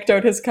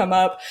anecdote has come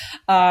up.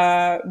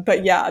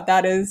 But yeah,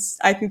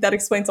 I think that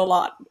explains a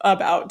lot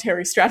about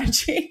Terry's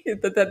strategy.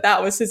 that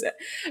was his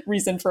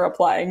reason for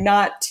applying,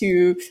 not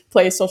to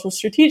play a social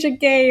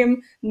strategic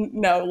game.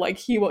 No, like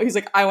he's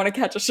like, I want to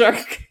catch a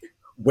shark.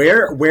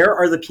 Where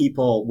are the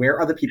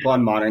people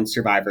on Modern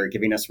Survivor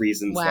giving us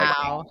reasons?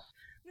 Wow. Like,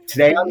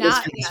 today on this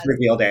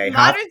reveal day,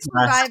 Modern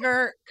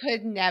Survivor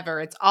could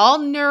never. It's all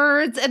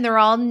nerds, and they're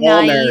all nice.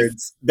 All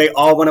nerds. They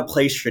all want to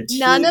play strategic.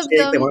 None of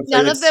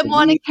them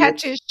want to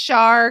catch a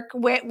shark.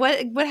 What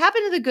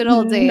happened to the good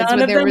old days?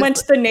 None of them went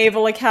to the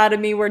Naval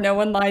Academy where no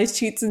one lies,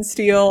 cheats, and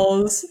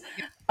steals.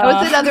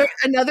 That was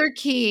another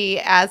key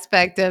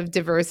aspect of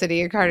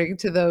diversity, according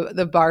to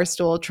the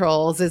Barstool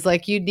trolls, is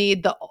like you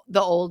need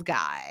the old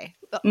guy.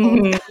 The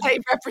old guy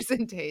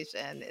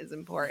representation is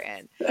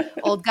important.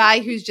 Old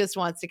guy who just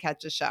wants to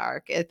catch a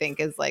shark, I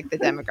think, is like the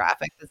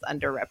demographic that's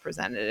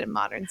underrepresented in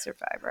Modern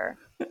Survivor.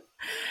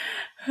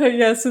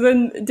 Yeah, so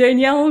then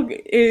Danielle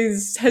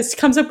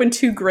comes up with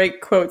two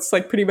great quotes,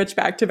 like pretty much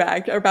back to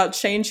back, about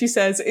Shane. She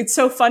says, "It's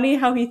so funny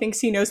how he thinks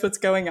he knows what's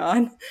going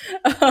on,"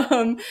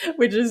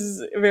 which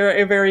is a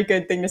very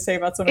good thing to say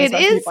about someone who's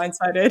not to be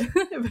blindsided.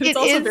 But it's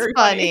also very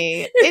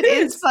funny. It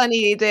is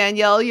funny,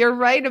 Danielle. You're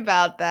right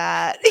about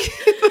that.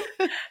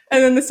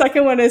 And then the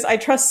second one is, "I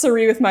trust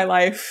Sari with my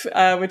life,"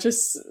 which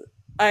is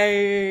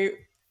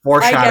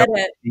Foreshadow I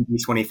get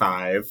it.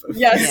 25.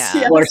 Yes.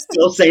 We're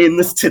still saying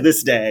this to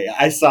this day.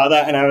 I saw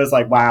that and I was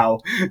like,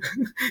 wow,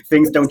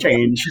 things don't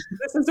change.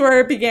 This is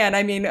where it began.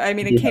 I mean,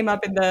 it came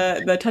up in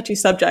the touchy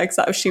subjects.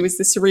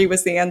 Sari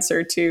was the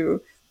answer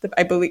to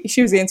I believe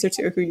she was the answer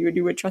to who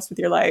you would trust with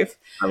your life.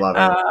 I love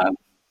it.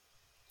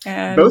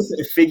 And Both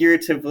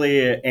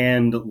figuratively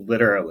and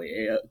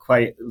literally,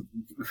 quite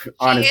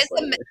honestly.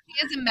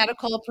 She is a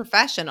medical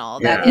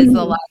professional. Yeah. That is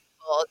the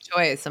logical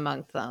choice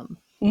amongst them.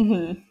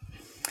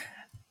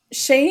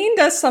 Shane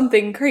does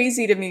something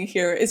crazy to me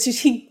here. It's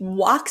just he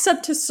walks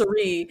up to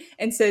Suri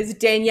and says,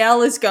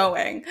 Danielle is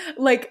going.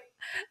 Like,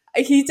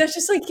 he's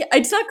just like,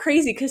 it's not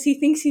crazy because he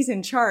thinks he's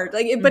in charge.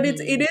 Like, but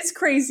it is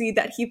crazy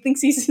that he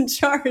thinks he's in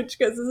charge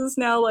because this is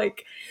now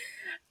like,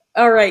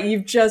 all right,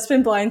 you've just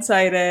been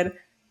blindsided.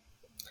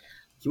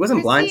 He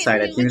wasn't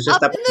blindsided. He was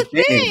just up in the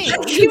thing.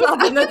 He was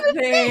up in the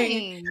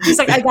thing. He's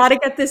like, I gotta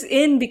get this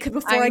in because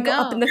before I go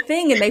up in the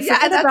thing and they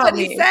forget that's about what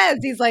me. He says.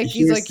 He's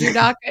like, you're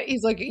not.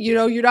 He's like,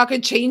 you're not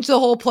going to change the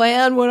whole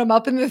plan when I'm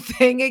up in the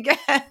thing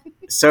again.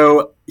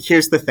 So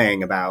here's the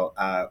thing about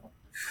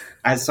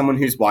as someone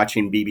who's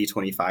watching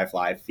BB25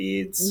 live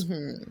feeds.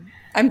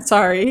 I'm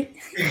sorry.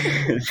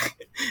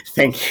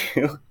 Thank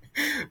you.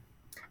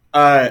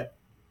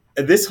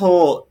 This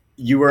whole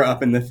you were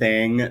up in the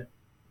thing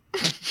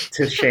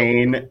to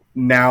Shane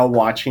now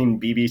watching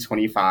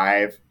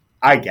BB25,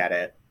 I get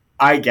it.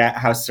 I get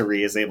how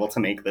Suri is able to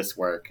make this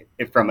work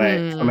from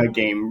a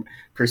game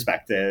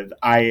perspective.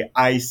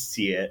 I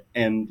see it,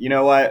 and you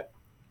know what?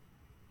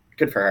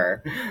 Good for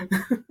her.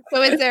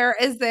 So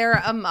is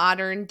there a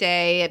modern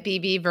day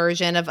BB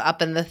version of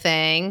Up in the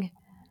Thing?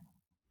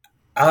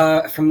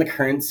 From the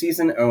current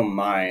season, oh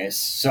my,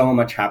 so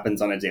much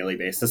happens on a daily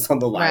basis on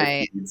the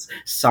live feeds.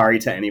 Sorry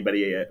to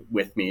anybody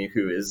with me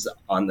who is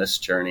on this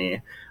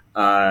journey.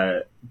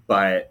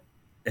 But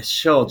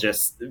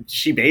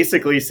she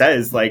basically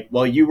says like,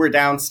 well, you were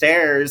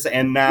downstairs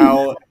and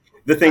now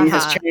the thing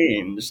has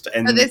changed.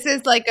 And so this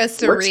is like a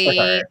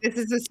Suri, this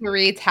is a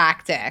Suri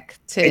tactic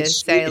to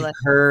say like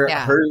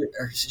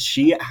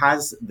she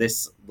has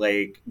this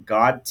like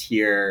God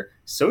tier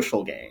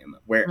social game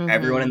where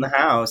everyone in the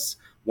house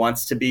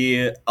wants to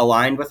be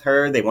aligned with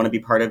her. They want to be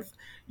part of,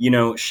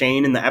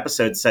 Shane in the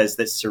episode says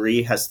that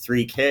Suri has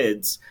 3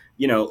 kids.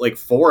 Like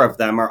 4 of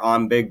them are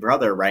on Big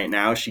Brother right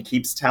now. She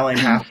keeps telling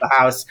half the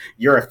house,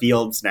 you're a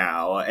Fields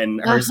now.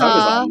 And her son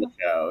is on the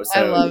show.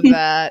 So I love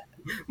that.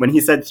 When he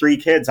said 3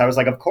 kids, I was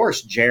like, of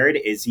course, Jared,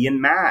 Izzy,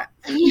 and Matt.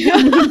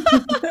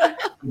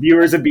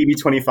 Viewers of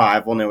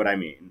BB25 will know what I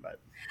mean. But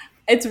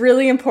it's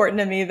really important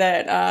to me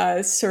that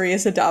Suri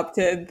has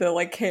adopted the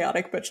like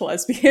chaotic butch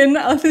lesbian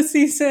of the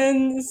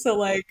season. So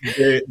like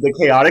the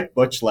chaotic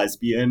butch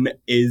lesbian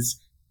is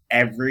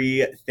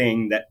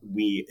everything that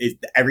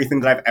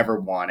I've ever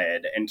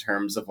wanted in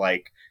terms of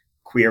like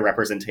queer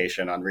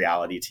representation on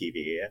reality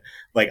TV.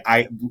 Like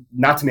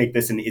not to make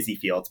this an Izzy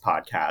Fields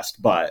podcast,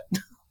 but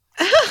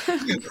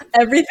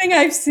everything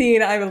I've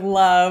seen, I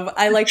love.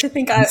 I like to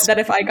think that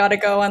if I got to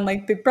go on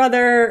like Big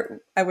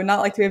Brother, I would not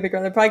like to be a Big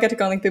Brother. If I got to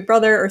go on like Big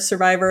Brother or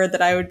Survivor,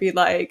 that I would be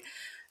like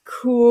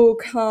cool,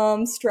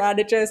 calm,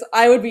 strategist.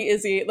 I would be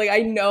Izzy. Like I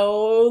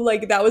know,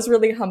 like that was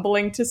really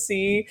humbling to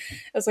see.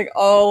 I was like,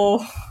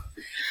 oh,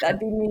 that'd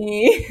be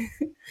me.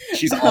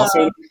 She's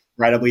also an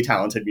incredibly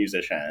talented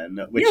musician.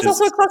 Which is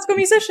also a classical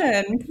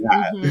musician.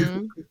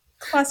 Yeah.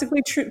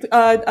 Classically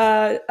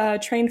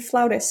trained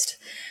flautist.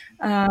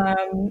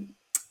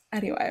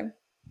 Anyway,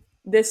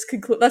 let's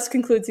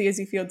conclude the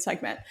Izzy Field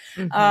segment.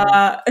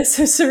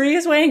 So Suri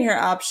is weighing her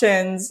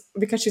options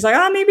because she's like,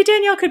 maybe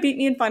Danielle could beat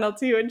me in final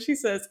 2. And she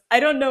says, I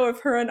don't know if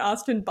her and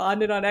Austin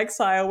bonded on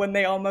Exile when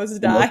they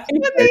almost died.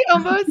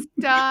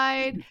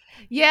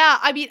 Yeah,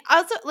 I mean,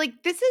 also,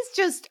 like, this is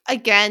just,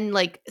 again,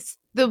 like,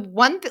 the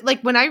one,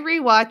 like, when I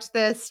rewatched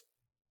this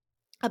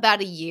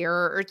about a year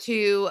or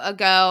 2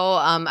 ago,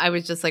 I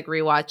was just, like,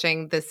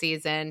 rewatching the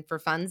season for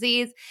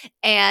funsies,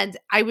 and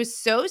I was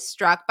so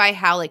struck by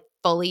how, like,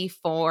 fully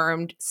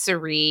formed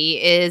Suri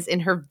is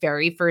in her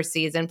very first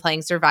season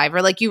playing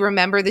Survivor. Like, you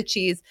remember that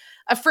she's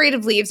afraid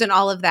of leaves and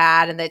all of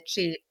that, and that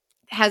she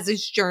has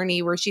this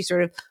journey where she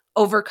sort of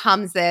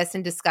overcomes this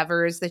and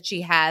discovers that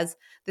she has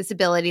this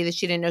ability that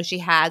she didn't know she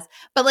has.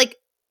 But like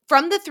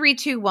from the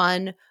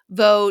 3-2-1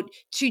 vote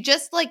to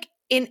just like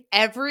in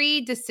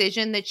every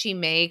decision that she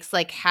makes,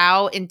 like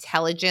how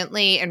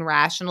intelligently and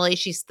rationally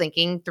she's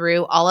thinking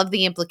through all of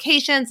the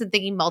implications and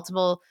thinking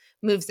multiple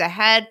moves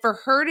ahead, for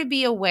her to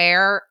be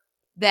aware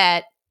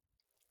that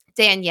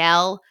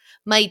Danielle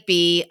might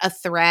be a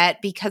threat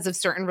because of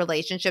certain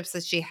relationships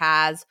that she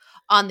has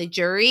on the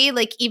jury.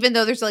 Like, even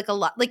though there's like a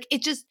lot, like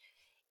it just,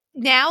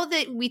 now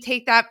that we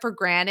take that for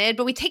granted,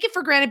 but we take it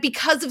for granted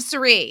because of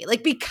Suri,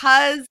 like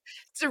because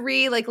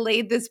Suri like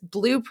laid this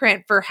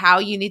blueprint for how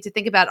you need to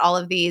think about all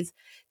of these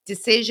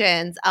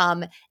decisions.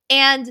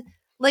 And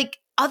like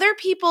other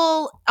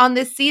people on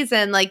this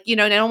season, like, and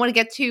I don't want to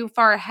get too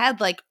far ahead,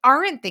 like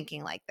aren't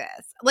thinking like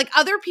this. Like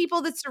other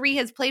people that Suri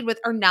has played with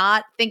are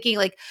not thinking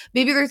like,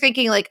 maybe they're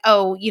thinking like,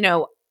 oh,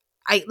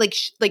 I like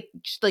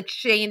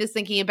Shane is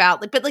thinking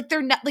about like, but like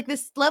they're not like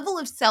this level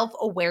of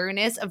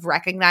self-awareness of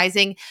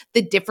recognizing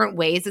the different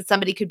ways that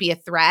somebody could be a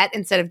threat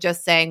instead of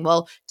just saying,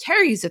 well,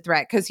 Terry's a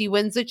threat because he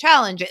wins the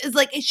challenge. It's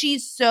like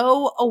she's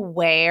so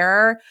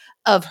aware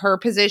of her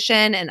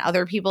position and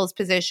other people's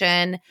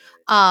position.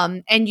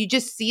 And you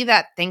just see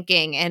that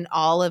thinking in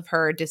all of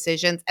her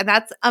decisions. And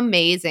that's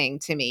amazing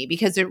to me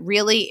because it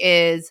really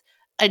is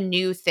a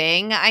new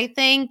thing, I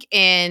think,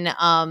 in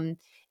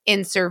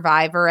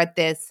Survivor at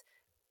this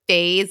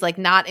phase, like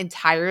not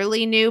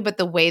entirely new, but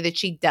the way that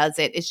she does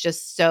it is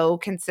just so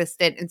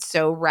consistent and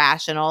so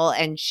rational,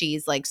 and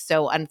she's like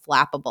so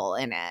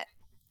unflappable in it.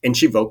 And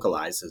she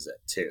vocalizes it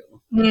too.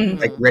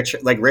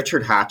 Mm.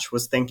 Richard Hatch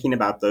was thinking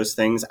about those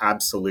things,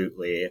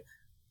 absolutely.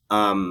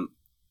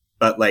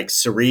 But like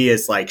Cirie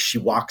is like, she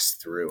walks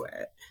through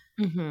it.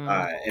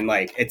 And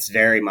like it's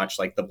very much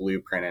like the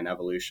blueprint and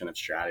evolution of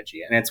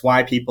strategy, and it's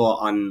why people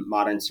on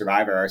Modern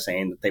Survivor are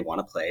saying that they want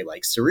to play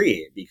like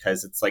Cirie,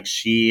 because it's like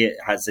she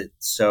has it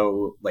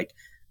so like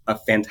a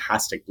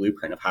fantastic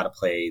blueprint of how to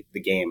play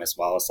the game as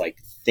well as like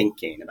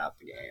thinking about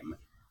the game.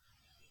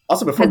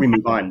 Also, before we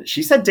move on,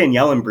 she said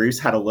Danielle and Bruce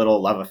had a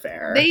little love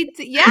affair.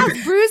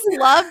 Yes, Bruce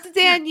loved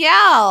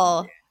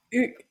Danielle.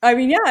 I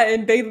mean, yeah,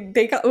 and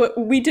they got,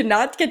 we did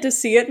not get to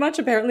see it much.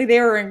 Apparently, they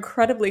were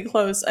incredibly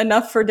close,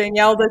 enough for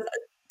Danielle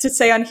to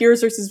say on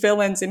Heroes versus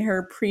Villains in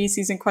her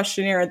preseason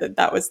questionnaire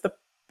that was the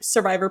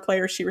Survivor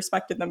player she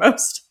respected the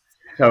most.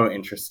 So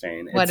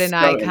interesting. What an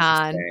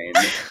icon.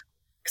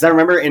 Because I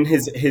remember in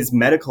his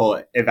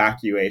medical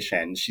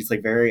evacuation, she's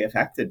like very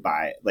affected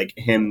by like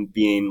him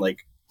being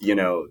like, you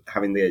know,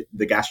 having the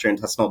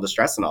gastrointestinal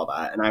distress and all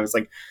that. And I was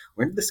like,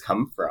 where did this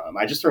come from?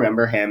 I just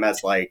remember him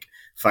as like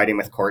fighting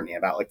with Courtney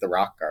about like the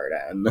rock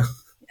garden.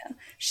 Yeah.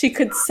 She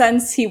could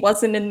sense he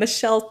wasn't in the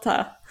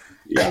shelter.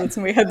 Yeah. That's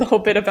when we had the whole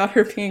bit about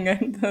her being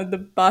in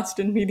the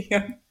Boston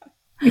media.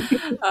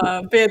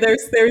 But yeah,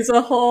 there's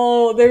a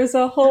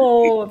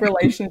whole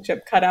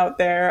relationship cut out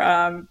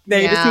there.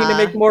 They just need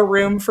to make more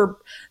room for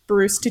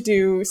Bruce to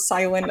do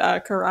silent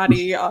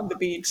karate on the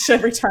beach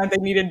every time they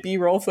needed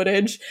B-roll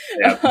footage.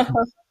 Yep.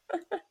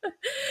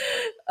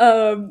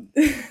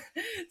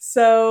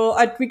 So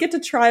we get to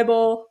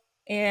Tribal,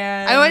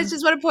 and I always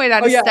just want to point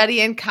out a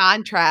study in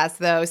contrast,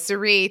 though.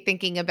 Cirie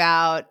thinking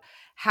about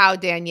how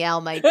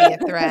Danielle might be a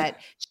threat.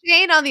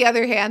 Shane, on the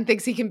other hand,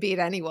 thinks he can beat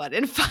anyone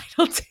in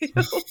Final Two.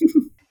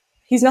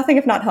 He's nothing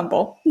if not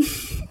humble.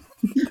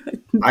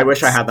 I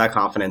wish I had that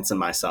confidence in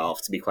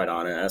myself, to be quite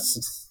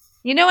honest.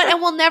 You know what?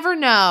 And we'll never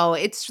know.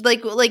 It's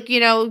like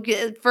you know,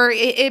 for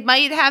it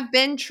might have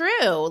been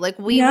true. Like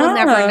we will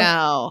never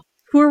know.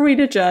 Who are we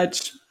to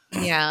judge?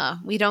 Yeah,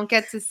 we don't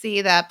get to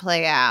see that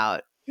play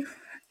out.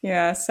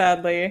 Yeah,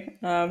 sadly.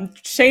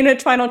 Shane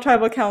at Final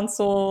Tribal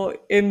Council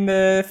in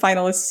the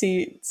finalist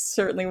seat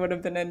certainly would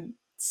have been a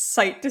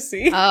sight to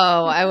see.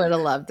 Oh, I would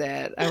have loved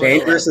it.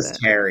 Shane versus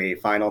Terry,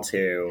 Final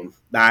Two.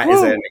 That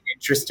is an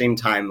interesting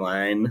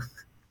timeline.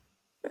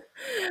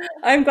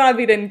 I'm glad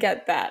we didn't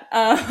get that.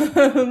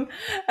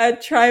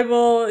 At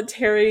Tribal,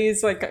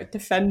 Terry's like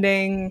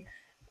defending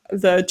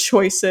the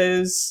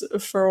choices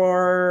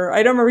for,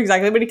 I don't remember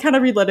exactly, but he kind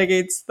of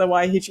relitigates the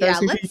why he chose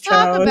who he chose. Let's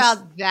talk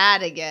about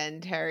that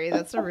again, Terry.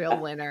 That's a real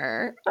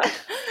winner.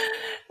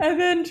 And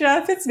then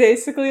Jeff, it's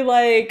basically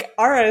like,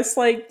 Aris,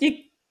 like,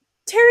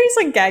 Terry's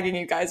like gagging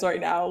you guys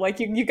right now. Like,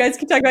 you guys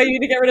can talk about you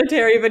need to get rid of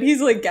Terry, but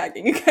he's like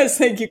gagging you guys.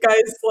 Like, you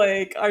guys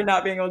like are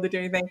not being able to do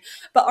anything.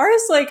 But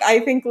Aris, like, I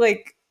think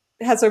like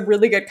has a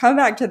really good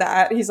comeback to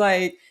that. He's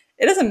like,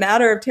 it doesn't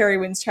matter if Terry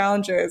wins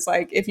challenges.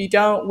 Like, if you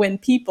don't win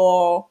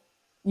people,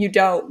 you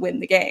don't win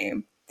the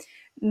game.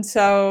 And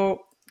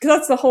so,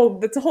 because that's the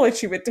whole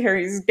issue with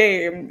Terry's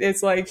game,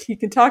 is like he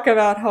can talk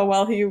about how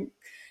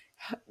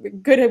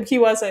good he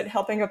was at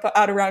helping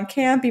out around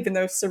camp, even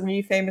though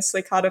Cirie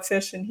famously caught a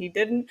fish and he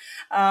didn't.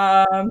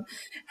 How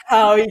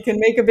he can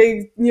make a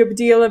big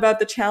deal about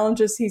the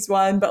challenges he's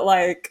won, but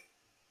like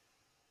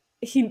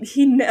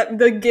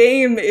the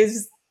game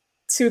is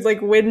to like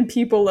win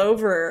people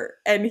over,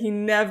 and he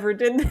never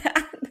did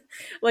that.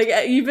 Like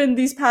even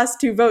these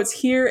past two votes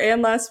here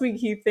and last week,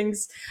 he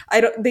thinks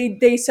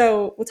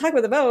so we'll talk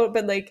about the vote,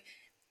 but like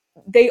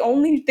they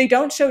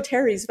don't show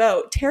Terry's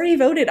vote. Terry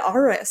voted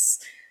Aris.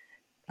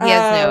 He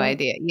has no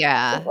idea.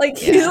 Yeah.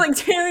 He's like,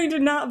 Terry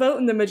did not vote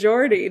in the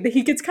majority.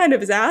 He gets kind of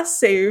his ass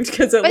saved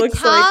because it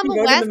looks like he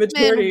voted in the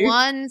majority. Tom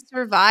won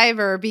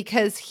Survivor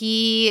because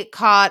he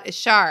caught a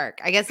shark.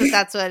 I guess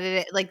that's what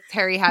it is. Like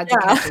Terry had to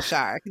catch a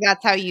shark.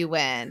 That's how you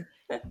win.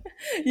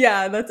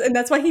 Yeah,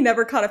 that's why he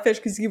never caught a fish,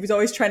 because he was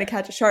always trying to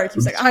catch a shark. He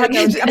was like,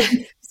 it's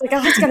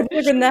got to be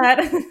bigger than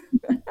that.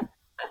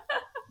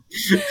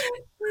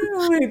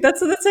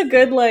 That's a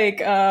good like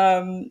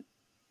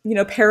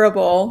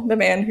parable, the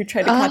man who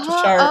tried to catch a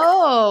shark.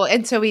 Oh,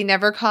 and so he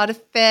never caught a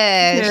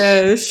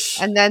fish.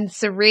 And then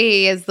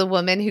Cirie is the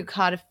woman who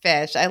caught a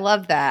fish. I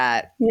love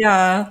that.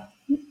 Yeah.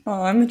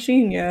 Oh, I'm a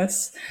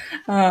genius.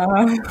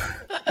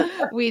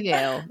 We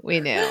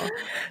knew.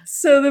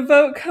 So the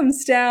vote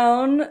comes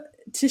down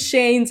to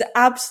Shane's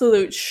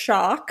absolute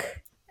shock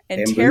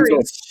and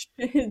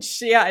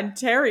Yeah, and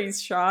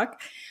Terry's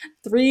shock.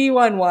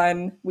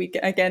 3-1-1.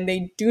 Again,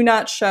 they do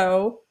not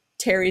show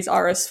Terry's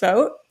Aris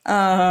vote,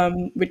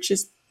 which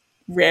is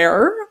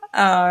rare.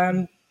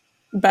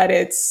 But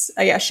it's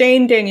yeah,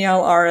 Shane,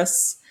 Danielle,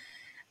 Aris.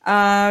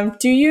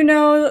 Do you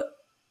know?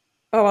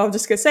 Oh, I'm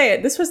just gonna say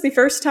it. This was the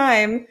first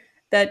time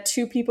that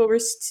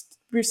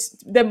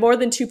that more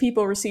than two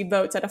people received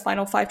votes at a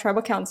final five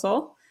tribal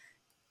council.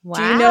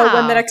 Do you know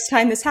when the Wow. next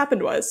time this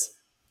happened was?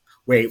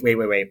 Wait.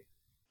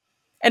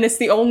 And it's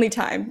the only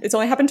time. It's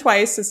only happened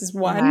twice. This is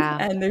one, Wow.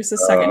 and there's a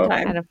second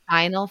At time. a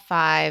final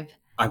five,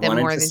 I then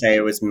wanted more to than say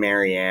it was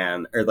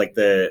Marianne, or like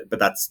but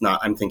that's not.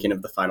 I'm thinking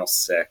of the final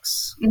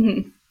six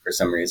for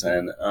some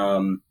reason.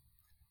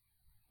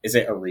 Is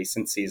it a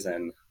recent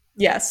season?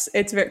 Yes,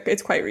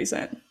 it's quite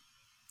recent.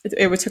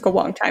 It took a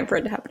long time for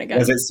it to happen again.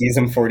 Was it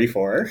season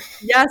 44?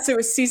 Yes, it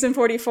was season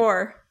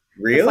 44.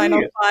 Really? The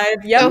final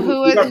five. Yep. So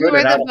Who got who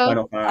voted are out the of votes?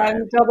 final five?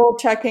 I'm double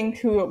checking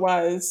who it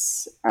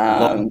was.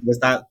 Was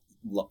that?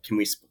 Can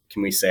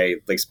we say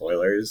like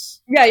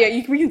spoilers? Yeah,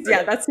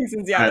 that's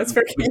seasons. Yeah, that's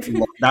fair.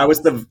 That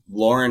was the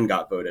Lauren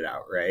got voted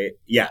out, right?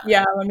 Yeah.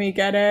 Yeah, let me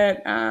get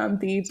it.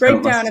 The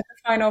breakdown of the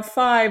final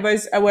five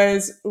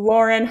was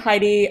Lauren,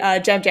 Heidi,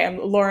 Jam Jam.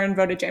 Lauren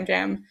voted Jam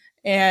Jam,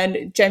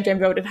 and Jam Jam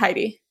voted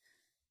Heidi.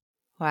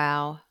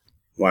 Wow.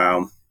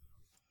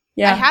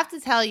 Yeah. I have to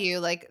tell you,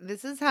 like,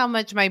 this is how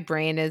much my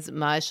brain is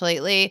mush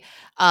lately.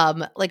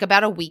 Like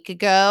about a week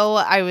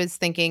ago, I was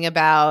thinking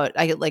about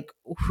I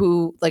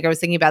was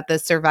thinking about the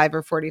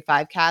Survivor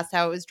 45 cast,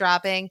 how it was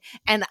dropping.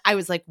 And I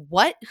was like,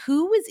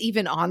 who was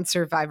even on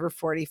Survivor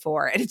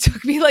 44? And it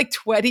took me like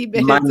 20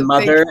 minutes. My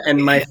mother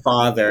and my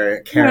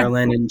father,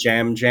 Carolyn and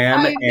Jam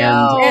Jam,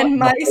 and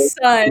my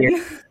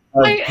son.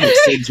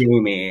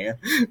 Jamie.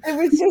 It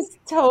was just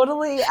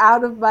totally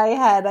out of my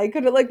head. I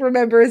couldn't like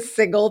remember a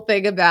single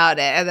thing about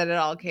it, and then it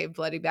all came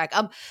flooding back.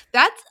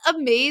 That's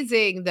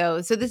amazing though.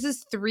 So this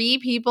is three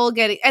people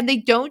getting, and they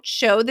don't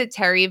show that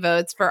Terry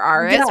votes for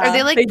Aris. Yeah, Are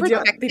they like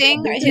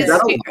protecting his?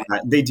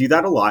 They do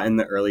that a lot in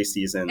the early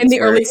seasons. In the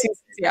early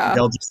seasons, yeah,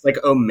 they'll just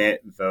like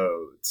omit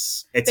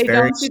votes. They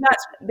don't do that.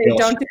 They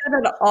don't do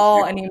that at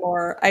all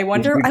anymore. I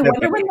wonder when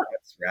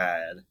it's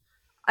red.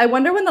 I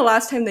wonder when the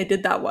last time they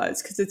did that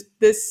was, because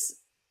this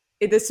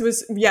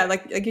was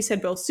like you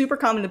said, Bill, super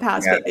common in the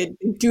past, but they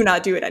do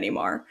not do it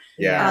anymore.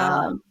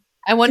 Yeah.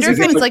 I wonder if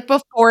it was like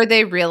before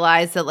they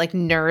realized that like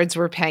nerds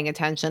were paying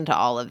attention to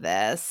all of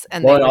this,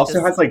 and it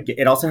also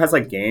has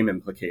like game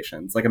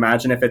implications. Like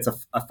imagine if it's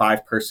a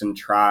 5-person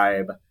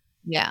tribe,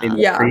 in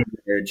the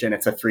pre-merge, and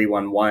it's a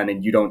 3-1-1,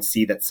 and you don't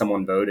see that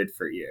someone voted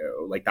for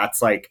you. Like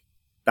that's like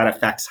that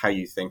affects how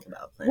you think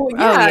about things.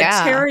 Well,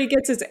 Terry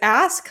gets his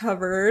ass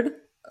covered.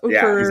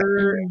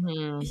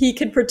 He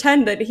could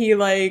pretend that he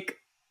like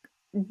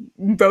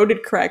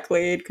voted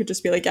correctly. It could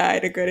just be like, I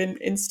had a good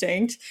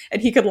instinct,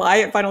 and he could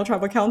lie at final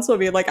tribal council and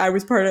be like, I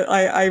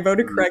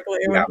voted correctly.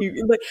 When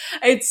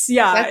it's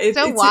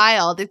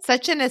wild. It's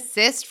such an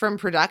assist from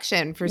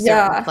production for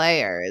certain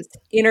players.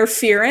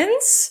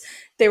 Interference.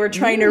 They were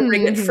trying to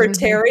rig it for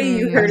Terry.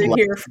 You heard it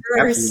here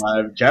first.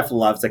 Jeff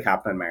loves a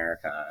Captain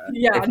America.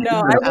 I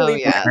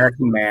believe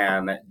American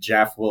man.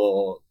 Jeff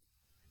will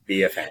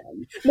be a fan.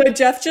 No,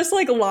 Jeff just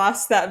like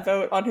lost that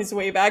vote on his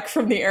way back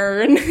from the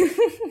urn.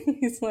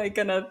 He's like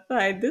gonna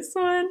hide this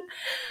one.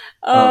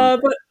 But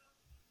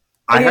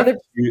I have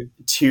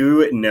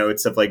two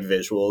notes of like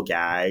visual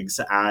gags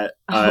at.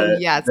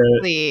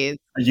 Please.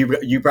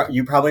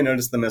 You probably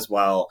noticed them as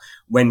well.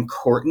 When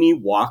Courtney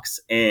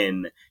walks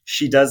in,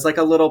 she does like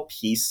a little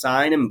peace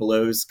sign and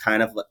blows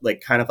kind of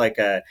like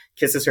a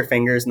kisses her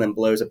fingers and then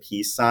blows a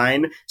peace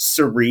sign.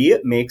 Suri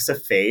makes a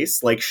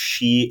face like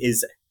she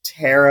is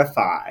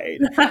terrified.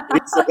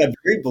 It's like a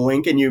very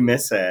blink and you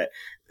miss it.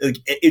 Like,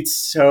 it's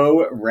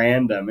so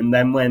random. And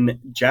then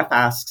when Jeff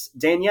asks,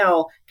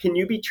 Danielle, can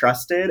you be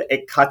trusted?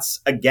 It cuts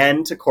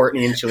again to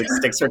Courtney and she like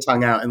sticks her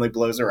tongue out and like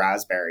blows a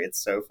raspberry.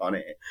 It's so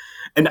funny.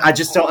 And I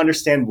just don't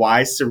understand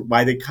why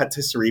they cut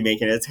to Suri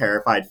making a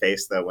terrified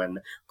face though when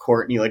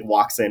Courtney like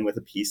walks in with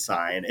a peace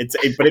sign.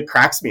 But it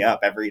cracks me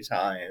up every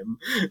time.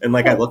 And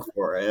like I look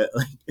for it.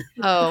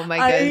 Oh my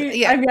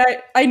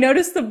goodness. I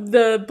noticed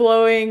the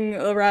blowing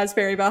the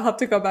raspberry, but I'll have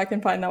to go back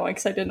and find that one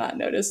because I did not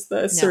notice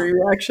the Suri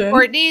reaction.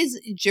 Courtney's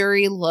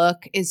jury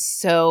look is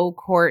so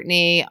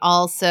Courtney.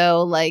 Also,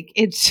 like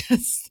it's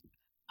just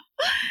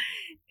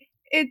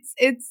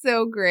it's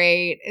so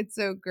great. It's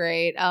so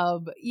great.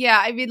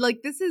 I mean,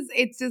 like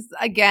it's just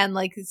again,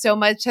 like so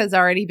much has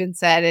already been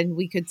said, and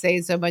we could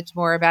say so much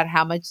more about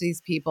how much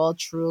these people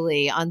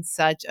truly on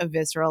such a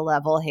visceral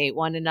level hate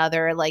one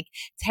another. Like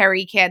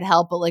Terry can't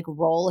help but like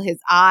roll his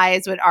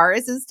eyes when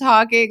Aris is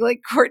talking,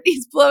 like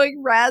Courtney's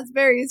blowing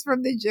raspberries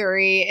from the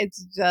jury.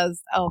 It's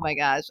just, oh my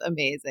gosh,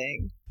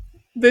 amazing.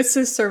 This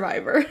is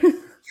Survivor.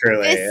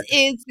 Truly. This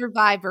is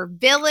Survivor.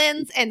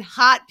 Villains and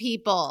hot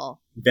people.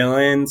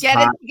 Villains, get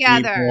hot it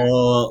together.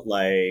 People,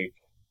 like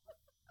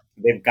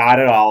they've got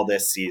it all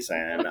this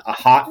season. A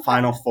hot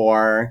Final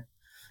Four.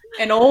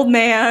 An old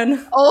man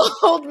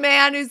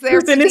who's there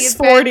who's in his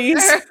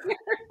 40s.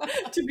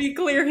 To be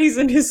clear, he's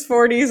in his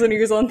 40s and he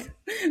was on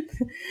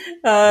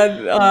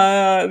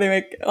they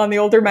make on the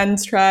older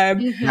men's tribe.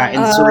 Yeah,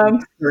 and Mhm.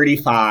 Serena's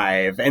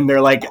 35, and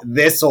they're like,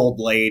 this old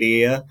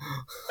lady.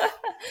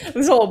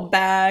 This whole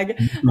bag.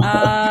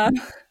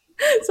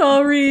 So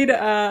I'll read.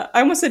 I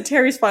almost said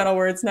Terry's final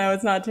words. No,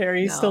 it's not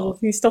Terry. No.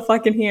 He's still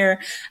fucking here.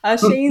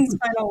 Shane's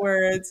final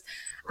words.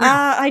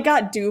 I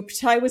got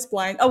duped. I was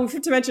blind. Oh, we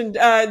forgot to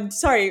mention.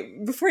 Sorry,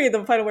 before you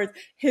the final words,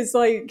 his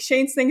like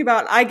Shane's thing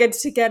about I get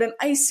to get an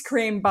ice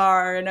cream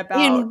bar in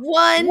about In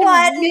 1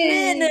 minute.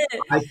 minute.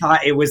 I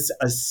thought it was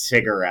a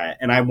cigarette,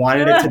 and I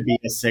wanted it to be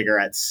a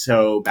cigarette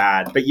so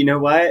bad. But you know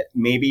what?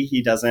 Maybe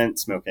he doesn't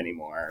smoke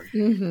anymore.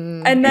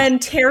 Mhm. And then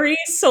Terry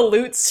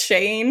salutes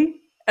Shane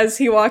as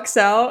he walks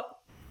out.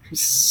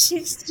 So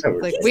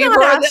Like, He's we not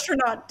were an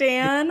astronaut,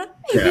 Dan.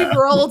 we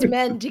were old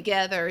men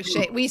together.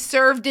 We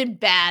served in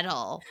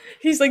battle.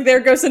 He's like, there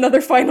goes another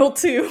final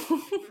two.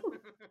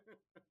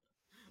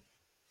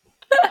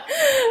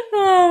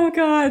 Oh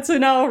god. So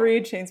now I'll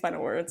read Shane's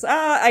final words.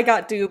 I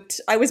got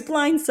duped. I was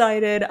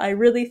blindsided. I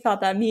really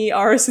thought that me,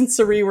 Aris, and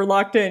Sari were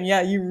locked in.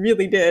 Yeah, you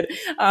really did.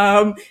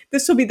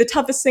 This will be the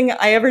toughest thing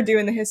I ever do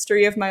in the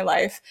history of my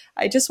life.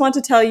 I just want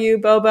to tell you,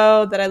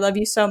 Bobo, that I love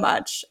you so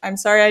much. I'm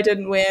sorry I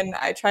didn't win.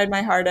 I tried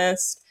my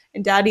hardest.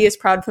 And Daddy is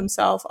proud of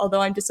himself,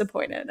 although I'm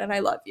disappointed, and I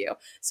love you.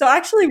 So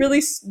actually,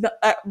 really,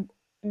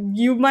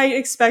 you might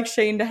expect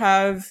Shane to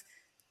have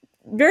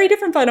very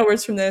different final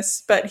words from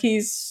this, but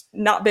he's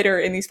not bitter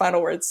in these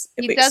final words.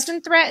 At He least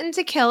doesn't threaten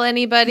to kill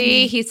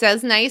anybody. He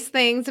says nice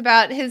things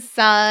about his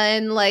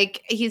son.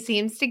 Like, he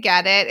seems to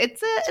get it.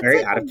 It's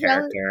very like out of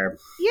character.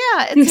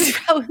 yeah,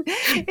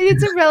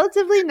 it's a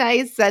relatively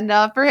nice send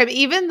off for him.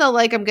 Even though,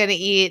 like, I'm gonna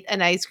eat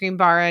an ice cream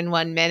bar in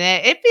 1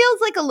 minute, it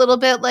feels like a little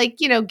bit like,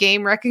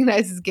 game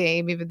recognizes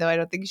game. Even though I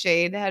don't think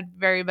Shane had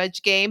very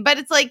much game, but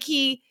it's like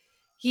he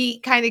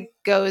kind of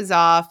goes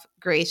off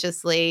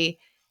graciously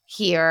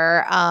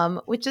here,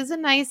 which is a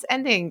nice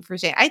ending for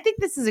Shane. I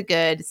think this is a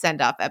good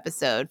send-off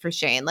episode for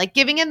Shane. Like,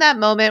 giving him that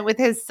moment with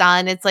his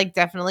son, it's like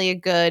definitely a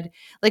good,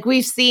 like,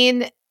 we've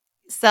seen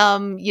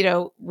some,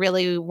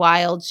 really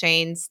wild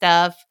Shane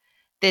stuff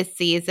this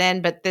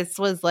season, but this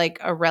was like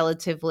a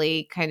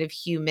relatively kind of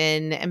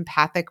human,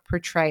 empathic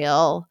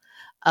portrayal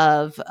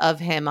of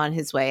him on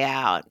his way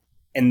out.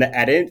 And the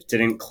edit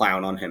didn't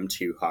clown on him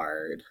too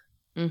hard.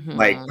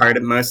 Like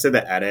Mhm. most of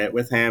the edit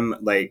with him,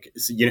 like,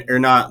 or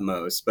not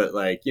most, but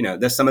like,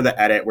 there's some of the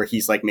edit where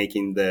he's like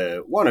making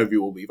the one of you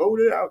will be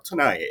voted out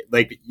tonight.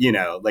 Like,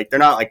 like they're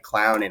not like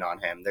clowning on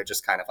him. They're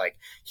just kind of like,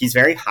 he's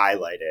very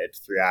highlighted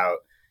throughout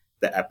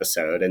the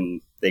episode, and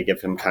they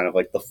give him kind of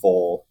like the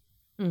full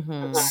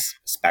Mhm.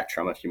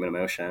 spectrum of human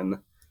emotion.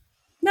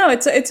 no,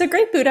 it's a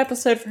great boot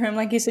episode for him.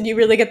 Like you said, you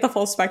really get the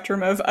full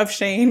spectrum of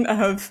Shane.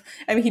 I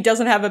mean, he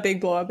doesn't have a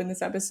big blow up in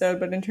this episode,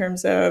 but in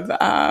terms of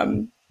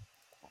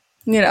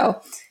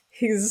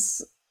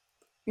he's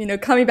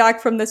coming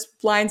back from this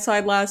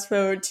blindside last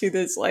vote to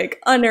this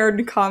like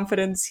unearned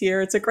confidence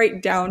here. It's a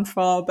great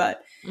downfall,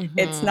 but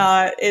it's Mhm.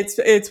 not.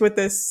 It's with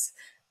this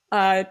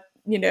uh,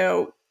 you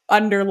know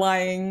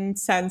underlying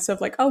sense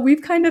of like, oh,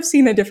 we've kind of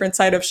seen a different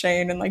side of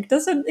Shane, and like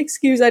doesn't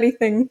excuse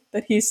anything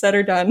that he's said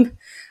or done.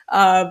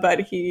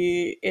 But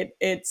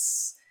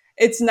it's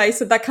nice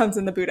that that comes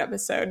in the boot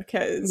episode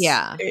because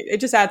Yeah. it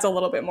just adds a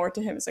little bit more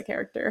to him as a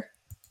character.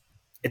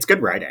 It's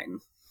good writing.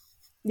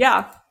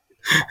 Yeah,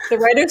 the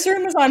writers'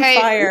 room is on Hey,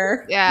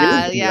 fire. Yeah,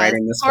 Really good yeah.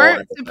 writing this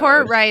whole Support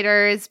episode.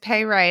 writers,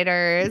 pay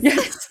writers.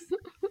 Yes.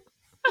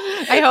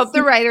 I hope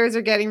the writers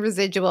are getting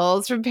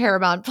residuals from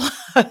Paramount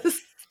Plus.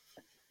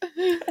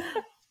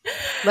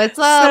 Let's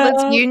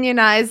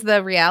unionize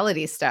the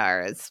reality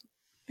stars.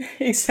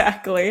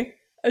 Exactly.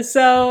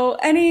 So,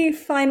 any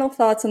final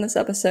thoughts on this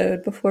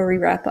episode before we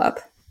wrap up?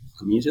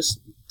 Let me just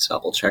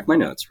double check my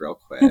notes real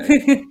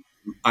quick.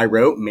 I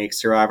wrote "Make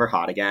Survivor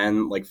Hot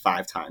Again" like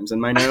 5 times in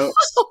my notes.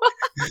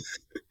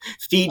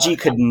 Fiji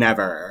could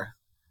never.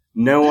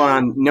 No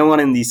one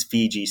in these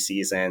Fiji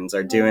seasons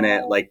are doing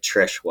it like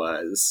Trish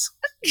was.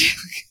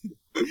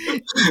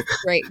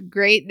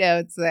 Great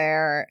notes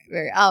there.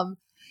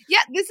 Yeah,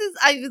 this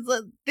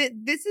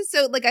is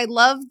so, like, I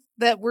love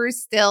that we're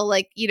still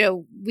like,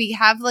 we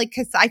have like,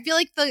 cause I feel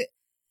like the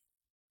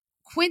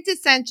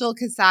quintessential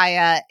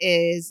Kasaya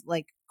is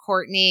like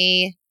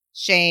Courtney,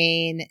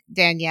 Shane,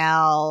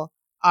 Danielle,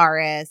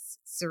 Aris,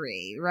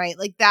 Suri, right?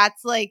 Like,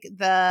 that's like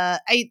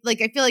I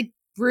feel like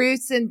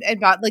Bruce and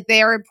Bob, like,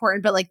 they are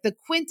important, but like the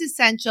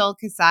quintessential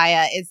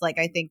Kasaya is like,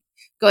 I think,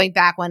 going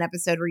back one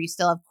episode where you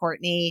still have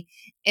Courtney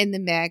in the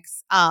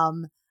mix.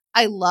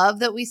 I love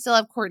that we still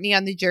have Courtney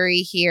on the jury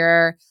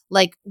here.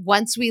 Like,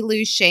 once we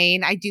lose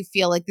Shane, I do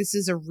feel like this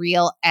is a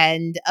real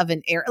end of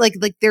an era. Like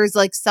there's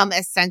like some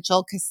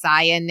essential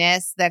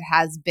Kasaya-ness that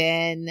has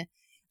been,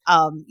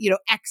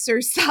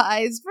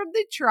 exercised from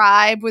the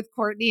tribe with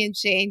Courtney and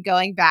Shane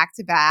going back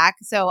to back.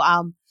 So,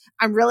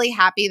 I'm really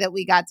happy that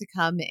we got to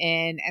come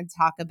in and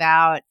talk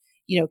about,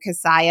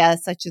 Kasaya,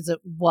 such as it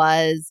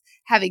was,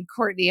 having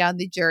Courtney on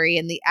the jury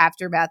in the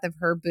aftermath of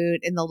her boot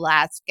in the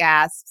last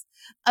gasps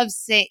of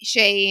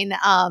Shane.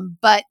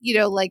 But,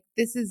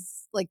 this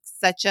is like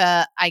such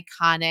a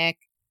iconic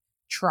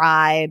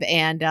tribe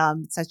and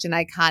such an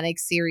iconic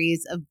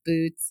series of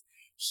boots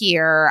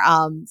here.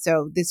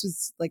 So this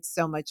was like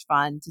so much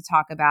fun to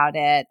talk about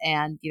it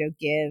and,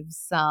 give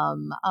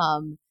some,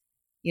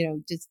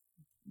 just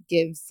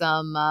give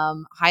some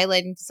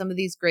highlighting to some of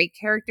these great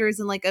characters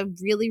and like a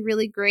really,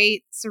 really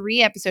great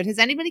Suri episode. Has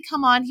anybody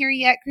come on here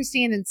yet,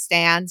 Christine, and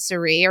stand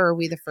Suri, or are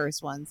we the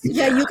first ones?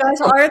 Yeah, you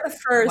guys are the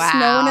first. Wow.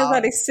 No one has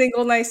had a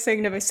single nice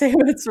thing to say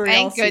about Suri.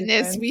 Thank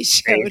goodness we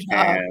showed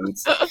up.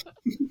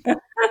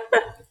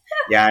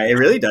 Yeah, it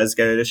really does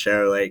go to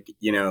show, like,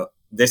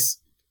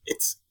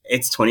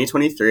 it's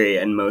 2023,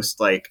 and most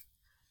like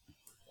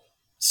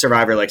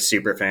Survivor like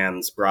super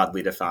fans,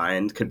 broadly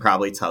defined, could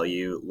probably tell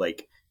you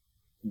like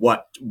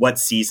what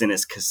season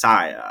is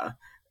Kasaya,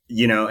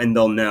 and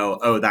they'll know,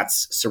 oh,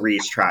 that's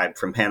Suri's tribe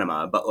from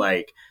Panama. But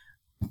like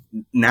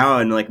now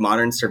in like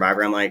modern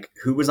Survivor, I'm like,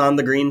 who was on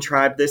the Green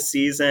tribe this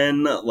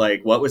season?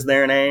 Like, what was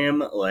their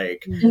name?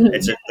 Like,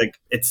 it's just, like,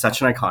 it's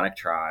such an iconic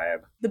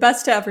tribe. The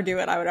best to ever do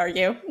it, I would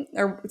argue,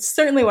 or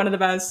certainly one of the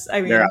best.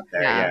 I mean, they're up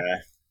there, yeah.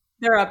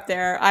 They're up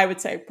there. I would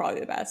say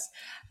probably the best.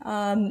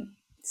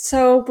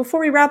 So before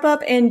we wrap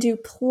up and do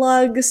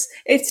plugs,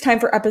 it's time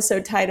for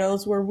episode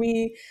titles, where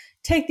we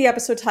take the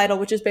episode title,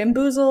 which is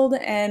Bamboozled,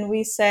 and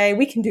we say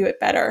we can do it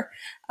better.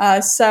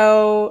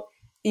 So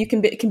it can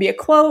be a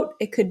quote.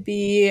 It could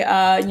be,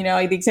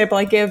 the example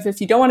I give,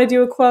 if you don't want to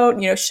do a quote,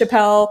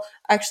 Chappelle,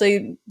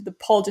 actually the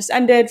poll just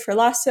ended for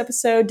last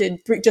episode, did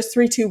just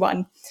 3, 2,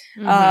 1.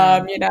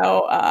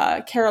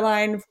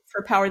 Caroline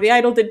for Power the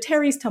Idol did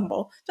Terry's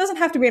Tumble. Doesn't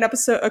have to be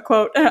a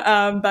quote,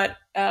 but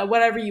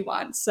whatever you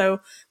want. So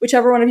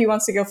whichever one of you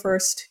wants to go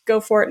first,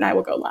 go for it, and I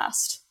will go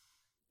last.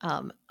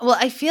 Well,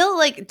 I feel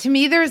like, to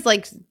me, there's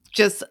like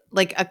just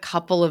like a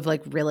couple of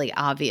like really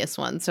obvious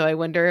ones. So I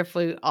wonder if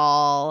we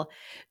all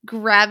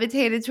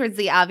gravitated towards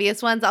the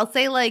obvious ones. I'll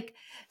say like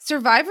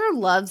Survivor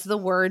loves the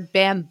word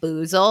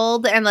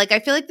bamboozled. And like, I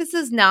feel like this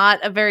is not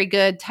a very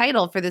good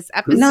title for this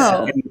episode.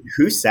 No.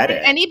 Who said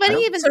it? Anybody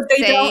even so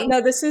they say? Don't,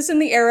 no, this is in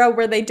the era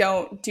where they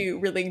don't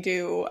really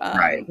do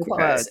right.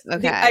 quotes.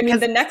 Okay. I mean,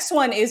 the next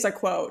one is a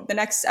quote. The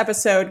next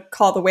episode,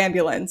 Call the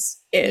Wambulance,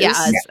 is. Yeah,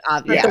 it's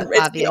obvious.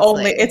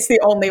 It's the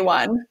only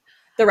one.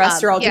 The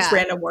rest are all just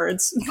random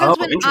words. Because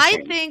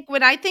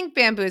when I think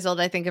bamboozled,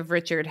 I think of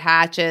Richard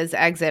Hatch's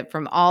exit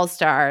from All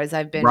Stars.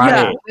 I've been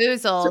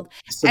bamboozled,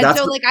 so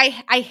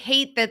I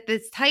hate that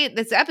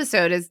this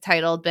episode is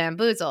titled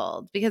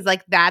Bamboozled, because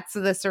like that's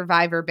the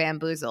Survivor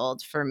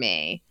Bamboozled for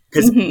me.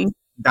 Because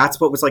that's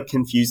what was like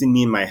confusing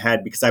me in my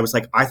head, because I was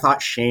like, I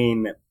thought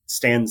Shane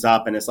stands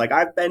up and is like,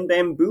 I've been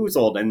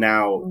bamboozled, and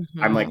now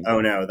I'm like,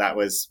 oh no, that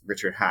was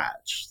Richard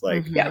Hatch.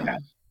 Like, okay.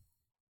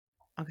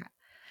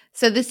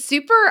 So the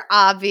super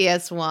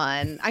obvious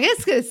one, I'm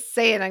just going to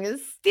say it, I'm going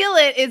to steal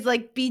it, is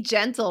like, be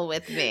gentle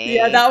with me.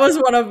 Yeah, that was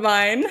one of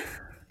mine.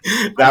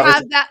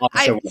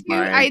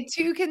 I had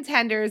two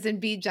contenders,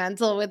 and be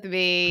gentle with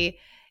me.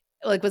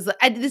 Like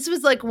this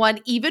was like one,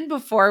 even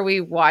before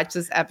we watched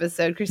this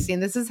episode,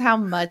 Christine, this is how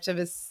much of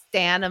a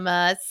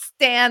Stanama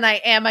stan I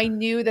am. I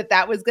knew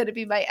that was going to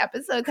be my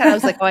episode title. I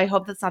was like, oh, I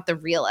hope that's not the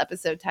real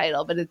episode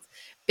title, but it's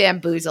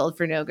Bamboozled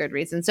for no good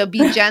reason. So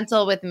be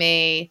gentle with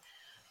me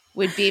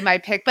would be my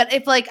pick. But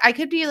if like I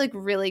could be like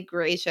really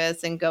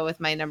gracious and go with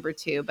my number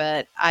 2,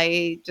 but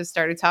I just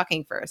started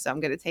talking first, so I'm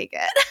going to take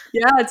it.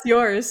 Yeah, it's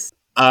yours.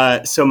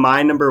 So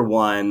my number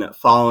 1,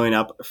 following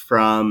up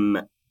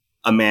from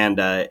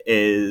Amanda,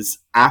 is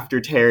after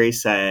Terry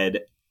said,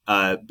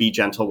 be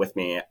gentle with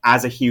me.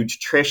 As a huge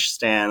Trish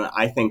stan,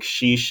 I think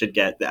she should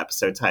get the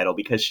episode title,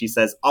 because she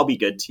says, I'll be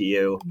good to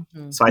you.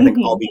 So I think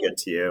I'll be good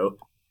to you.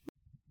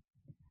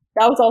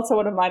 That was also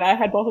one of mine. I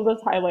had both of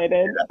those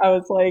highlighted. I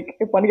was like,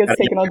 if one gets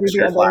taken, I'll do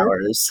the other.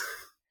 Flowers.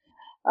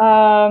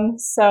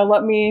 So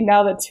let me,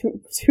 now that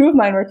two of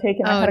mine were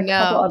taken, I had a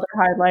couple other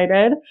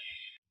highlighted.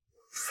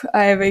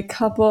 I have a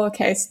couple.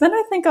 Okay, so then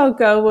I think I'll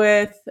go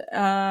with,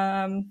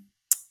 I'm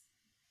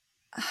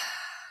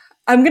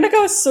going to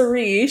go with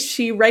Suri.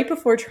 She, right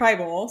before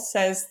Tribal,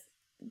 says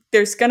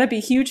there's going to be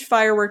huge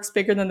fireworks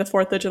bigger than the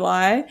 4th of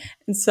July.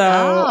 And so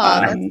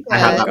I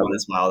have that one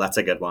as well. That's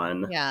a good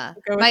one. Yeah.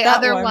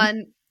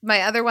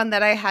 My other one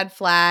that I had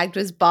flagged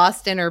was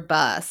Boston or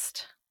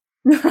Bust.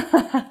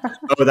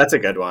 Oh, that's a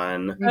good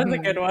one. That's a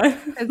good one.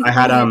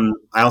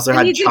 I also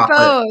had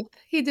chocolate.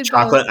 He did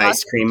chocolate both.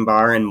 ice cream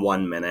bar in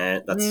 1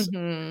 minute. That's.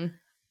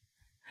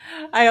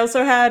 I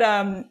also had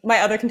my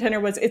other contender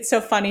was It's So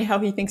Funny How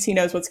He Thinks He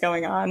Knows What's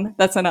Going On.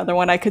 That's another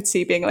one I could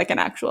see being like an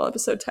actual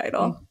episode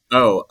title.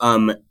 Oh,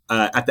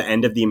 at the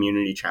end of the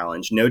immunity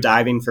challenge, no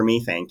diving for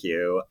me, thank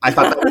you. I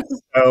thought that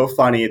was so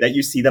funny that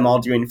you see them all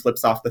doing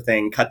flips off the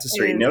thing, cut to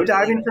screen, no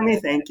diving for me,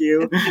 thank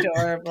you. It's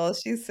adorable.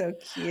 She's so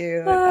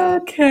cute.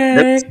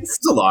 Okay.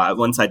 It's a lot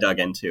once I dug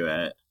into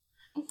it.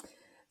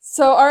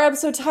 So our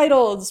episode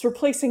titles,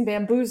 replacing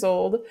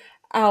Bamboozled,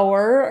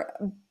 our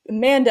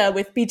Amanda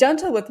with Be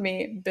Gentle with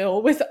Me,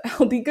 Bill with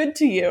I'll Be Good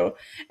to You,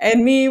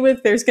 and me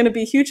with There's Gonna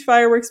Be Huge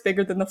Fireworks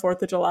Bigger Than the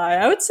 4th of July.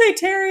 I would say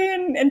Terry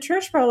and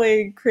Trish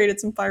probably created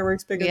some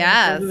fireworks bigger than the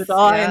 4th of Yes,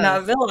 July in yes.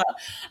 that villa.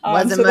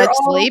 Wasn't So they're much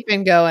all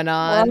sleeping going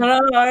on.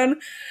 on.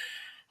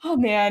 Oh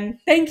man,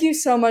 thank you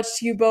so much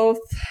to you both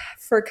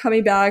for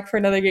coming back for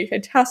another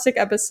fantastic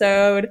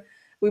episode.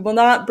 We will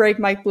not break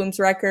Mike Bloom's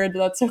record.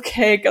 That's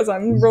okay because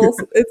I'm real.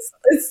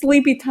 It's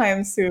sleepy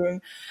time soon.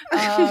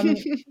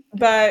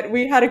 But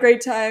we had a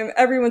great time.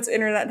 Everyone's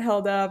internet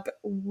held up.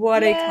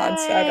 What a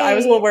concept! I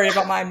was a little Yay. worried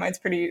about mine. Mine's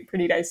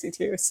pretty dicey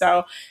too.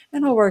 So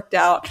it all worked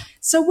out.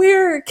 So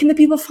where can the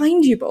people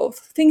find you both?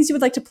 Things you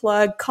would like to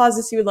plug,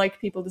 causes you would like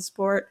people to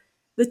support.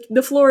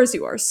 The floor is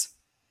yours.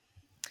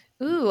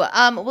 Ooh,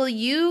 well,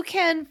 you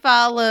can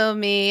follow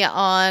me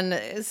on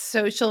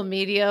social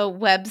media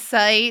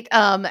website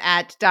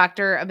at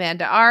Dr.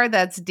 Amanda R.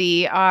 That's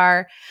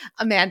Dr.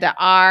 Amanda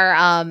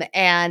R.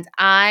 And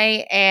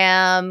I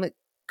am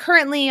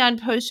currently on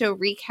post show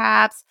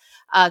recaps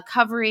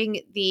covering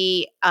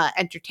the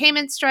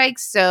entertainment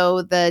strikes.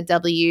 So the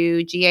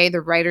WGA, the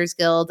Writers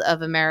Guild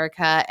of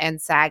America,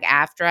 and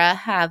SAG-AFTRA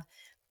have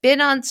been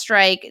on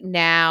strike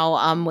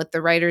now, with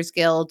the Writers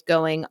Guild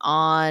going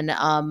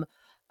on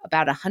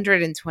about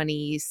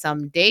 120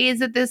 some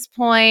days at this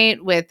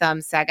point, with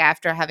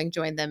SAG-AFTRA having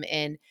joined them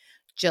in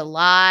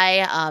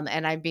July.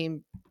 And I've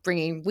been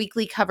bringing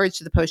weekly coverage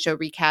to the Post Show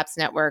Recaps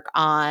Network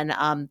on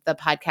the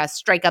podcast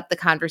Strike Up the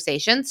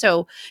Conversation.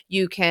 So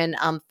you can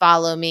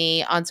follow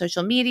me on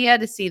social media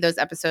to see those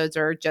episodes,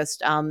 or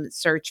just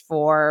search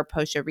for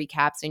Post Show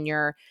Recaps in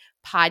your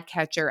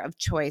podcatcher of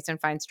choice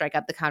and find Strike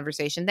Up the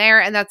Conversation there.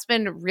 And that's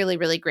been really,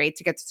 really great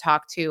to get to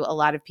talk to a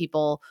lot of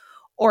people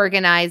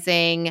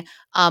organizing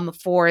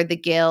for the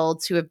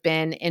guilds who have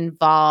been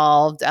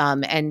involved,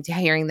 and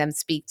hearing them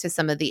speak to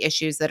some of the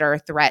issues that are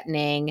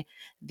threatening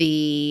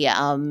the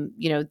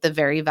the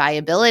very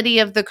viability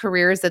of the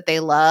careers that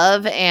they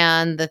love,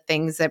 and the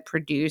things that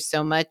produce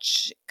so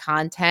much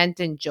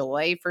content and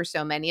joy for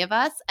so many of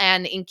us.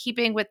 And in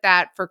keeping with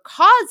that, for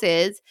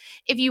causes,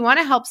 if you want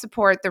to help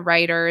support the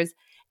writers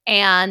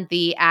and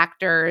the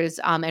actors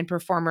and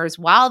performers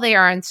while they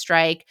are on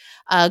strike,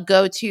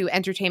 go to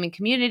Entertainment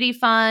Community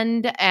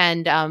Fund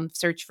and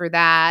search for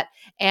that.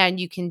 And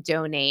you can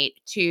donate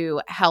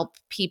to help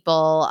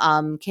people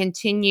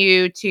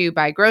continue to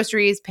buy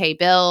groceries, pay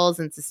bills,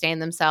 and sustain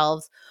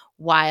themselves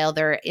while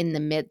they're in the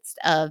midst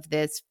of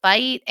this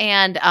fight.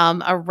 And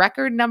a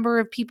record number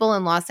of people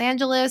in Los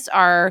Angeles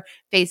are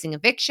facing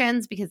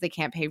evictions because they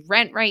can't pay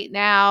rent right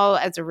now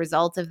as a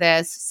result of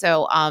this.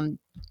 So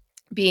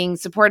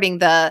supporting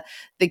the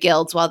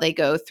guilds while they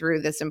go through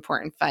this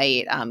important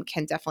fight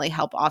can definitely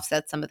help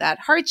offset some of that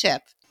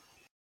hardship.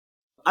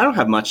 I don't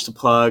have much to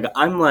plug.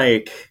 I'm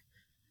like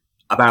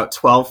about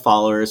 12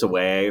 followers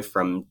away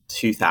from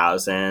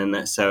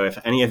 2,000. So if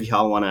any of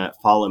y'all want to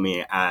follow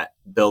me at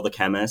Bill the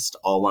Chemist,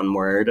 all one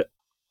word,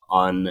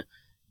 on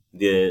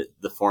the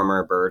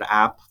former Bird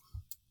app,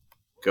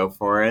 go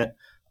for it.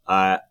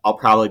 I'll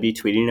probably be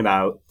tweeting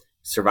about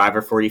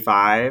Survivor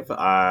 45.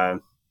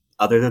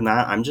 Other than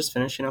that, I'm just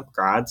finishing up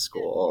grad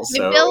school.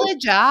 Give Bill a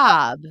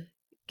job.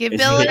 Give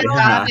Bill a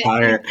job.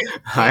 Hire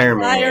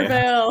me. Hire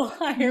Bill.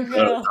 Hire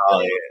Bill.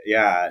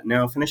 Yeah.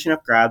 No, finishing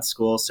up grad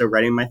school. So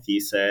writing my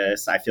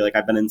thesis. I feel like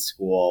I've been in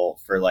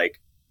school for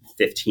like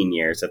 15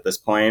 years at this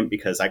point,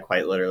 because I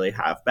quite literally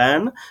have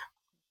been.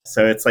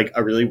 So it's like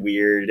a really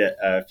weird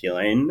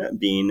feeling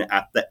being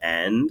at the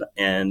end.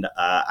 And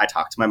I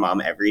talk to my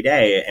mom every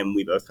day, and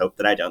we both hope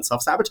that I don't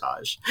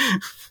self-sabotage.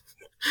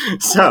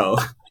 So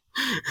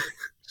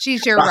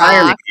she's your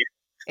rock.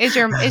 Is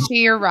she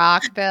your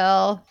rock,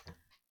 Bill?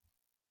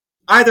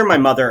 Either my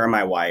mother or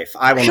my wife.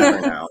 I will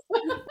never know.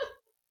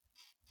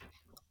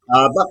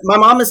 But my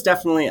mom is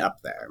definitely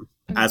up there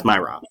as my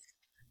rock.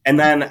 And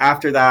then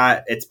after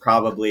that, it's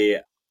probably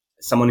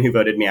someone who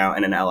voted me out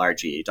in an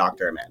LRG,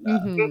 Dr. Amanda.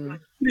 Mm-hmm.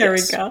 There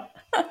we go.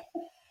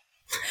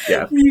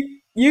 Yeah.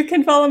 You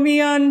can follow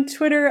me on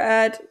Twitter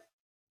at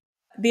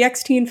the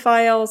X-Teen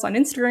Files, on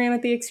Instagram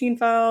at the X-Teen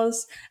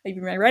Files. I've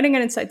been writing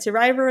on Inside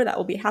Survivor. That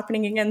will be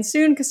happening again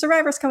soon because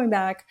Survivor's coming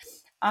back.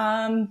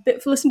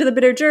 Listen to the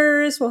Bitter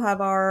Jurors. We'll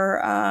have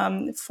our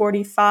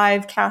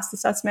 45 cast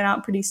assessment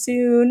out pretty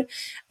soon.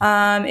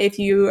 If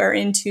you are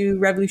into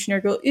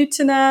Revolutionary Girl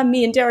Utena,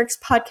 me and Derek's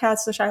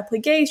podcast, The Shadow Play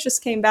Gays,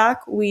 just came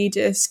back. We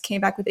just came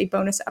back with a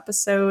bonus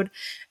episode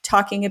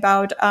talking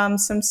about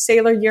some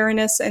Sailor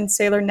Uranus and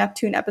Sailor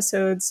Neptune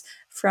episodes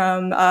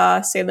from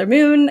Sailor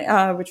Moon,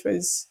 which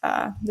was,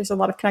 there's a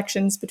lot of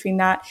connections between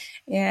that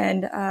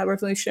and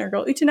Revolutionary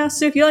Girl Utena.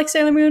 So if you like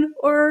Sailor Moon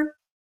or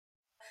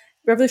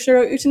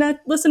Revolutionary Girl Utena,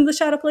 listen to The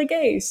Shadow Play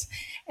Gays.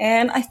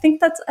 And I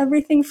think that's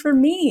everything for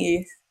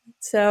me.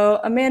 So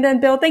Amanda and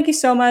Bill, thank you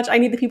so much. I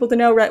need the people to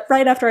know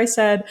right after I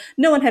said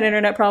no one had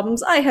internet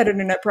problems, I had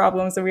internet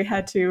problems, and we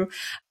had to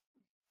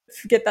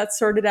get that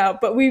sorted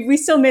out. But we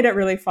still made it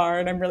really far,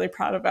 and I'm really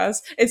proud of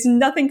us. It's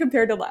nothing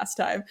compared to last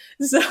time.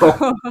 So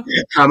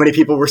How many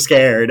people were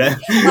scared?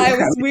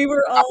 we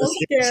were all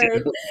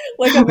scared.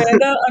 Like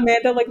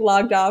Amanda like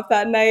logged off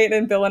that night,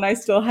 and Bill and I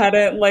still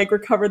hadn't like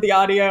recovered the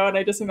audio. And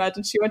I just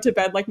imagine she went to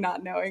bed like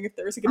not knowing if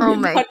there was going to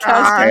Oh be a my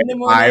podcast God. in the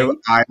morning.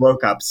 I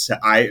woke up.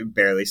 I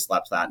barely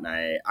slept that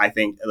night. I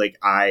think like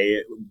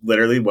I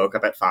literally woke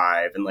up at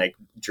 5 and like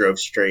drove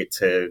straight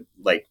to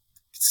like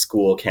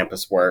school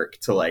campus work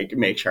to like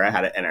make sure I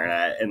had an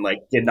internet and like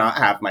did not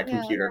have my Yeah.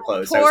 computer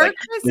closed. I was Poor like,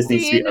 this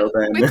needs to be Christine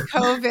open. with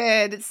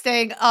COVID,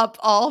 staying up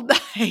all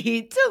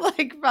night to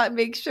like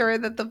make sure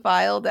that the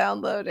file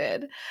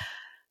downloaded.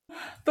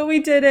 But we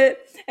did it,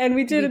 and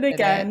we did We it did it.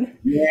 again.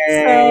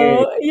 Yay!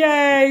 So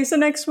yay! So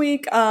next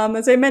week,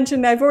 as I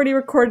mentioned, I've already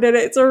recorded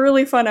it. It's a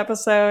really fun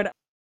episode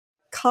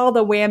called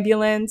 "The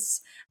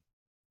Wambulance."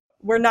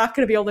 We're not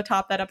going to be able to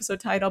top that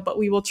episode title, but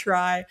we will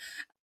try.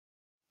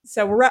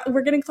 So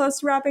we're getting close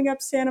to wrapping up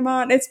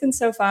Stanama, and it's been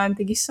so fun.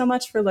 Thank you so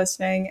much for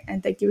listening,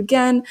 and thank you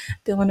again,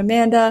 Bill and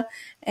Amanda.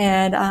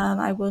 And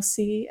I will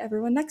see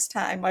everyone next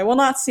time. I will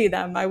not see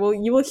them. I will.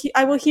 You will.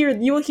 I will hear.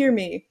 You will hear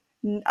me.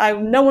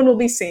 No one will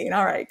be seen.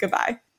 All right. Goodbye.